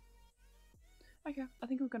 Okay, I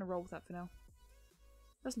think we're gonna roll with that for now.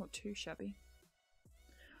 That's not too shabby.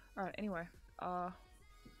 Alright, anyway, now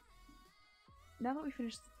that we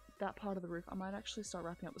finished that part of the roof, I might actually start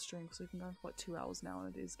wrapping up the stream because we've been going for like 2 hours now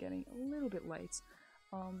and it is getting a little bit late.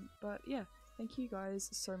 But yeah, thank you guys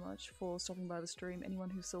so much for stopping by the stream. Anyone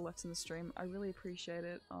who's still left in the stream, I really appreciate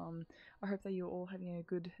it. I hope that you're all having a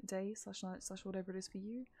good day / night / whatever it is for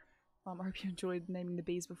you. I hope you enjoyed naming the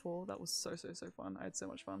bees before. That was so fun. I had so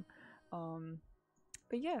much fun.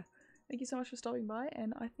 But yeah, thank you so much for stopping by,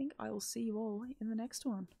 and I think I will see you all in the next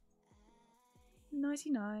one. Nighty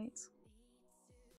night.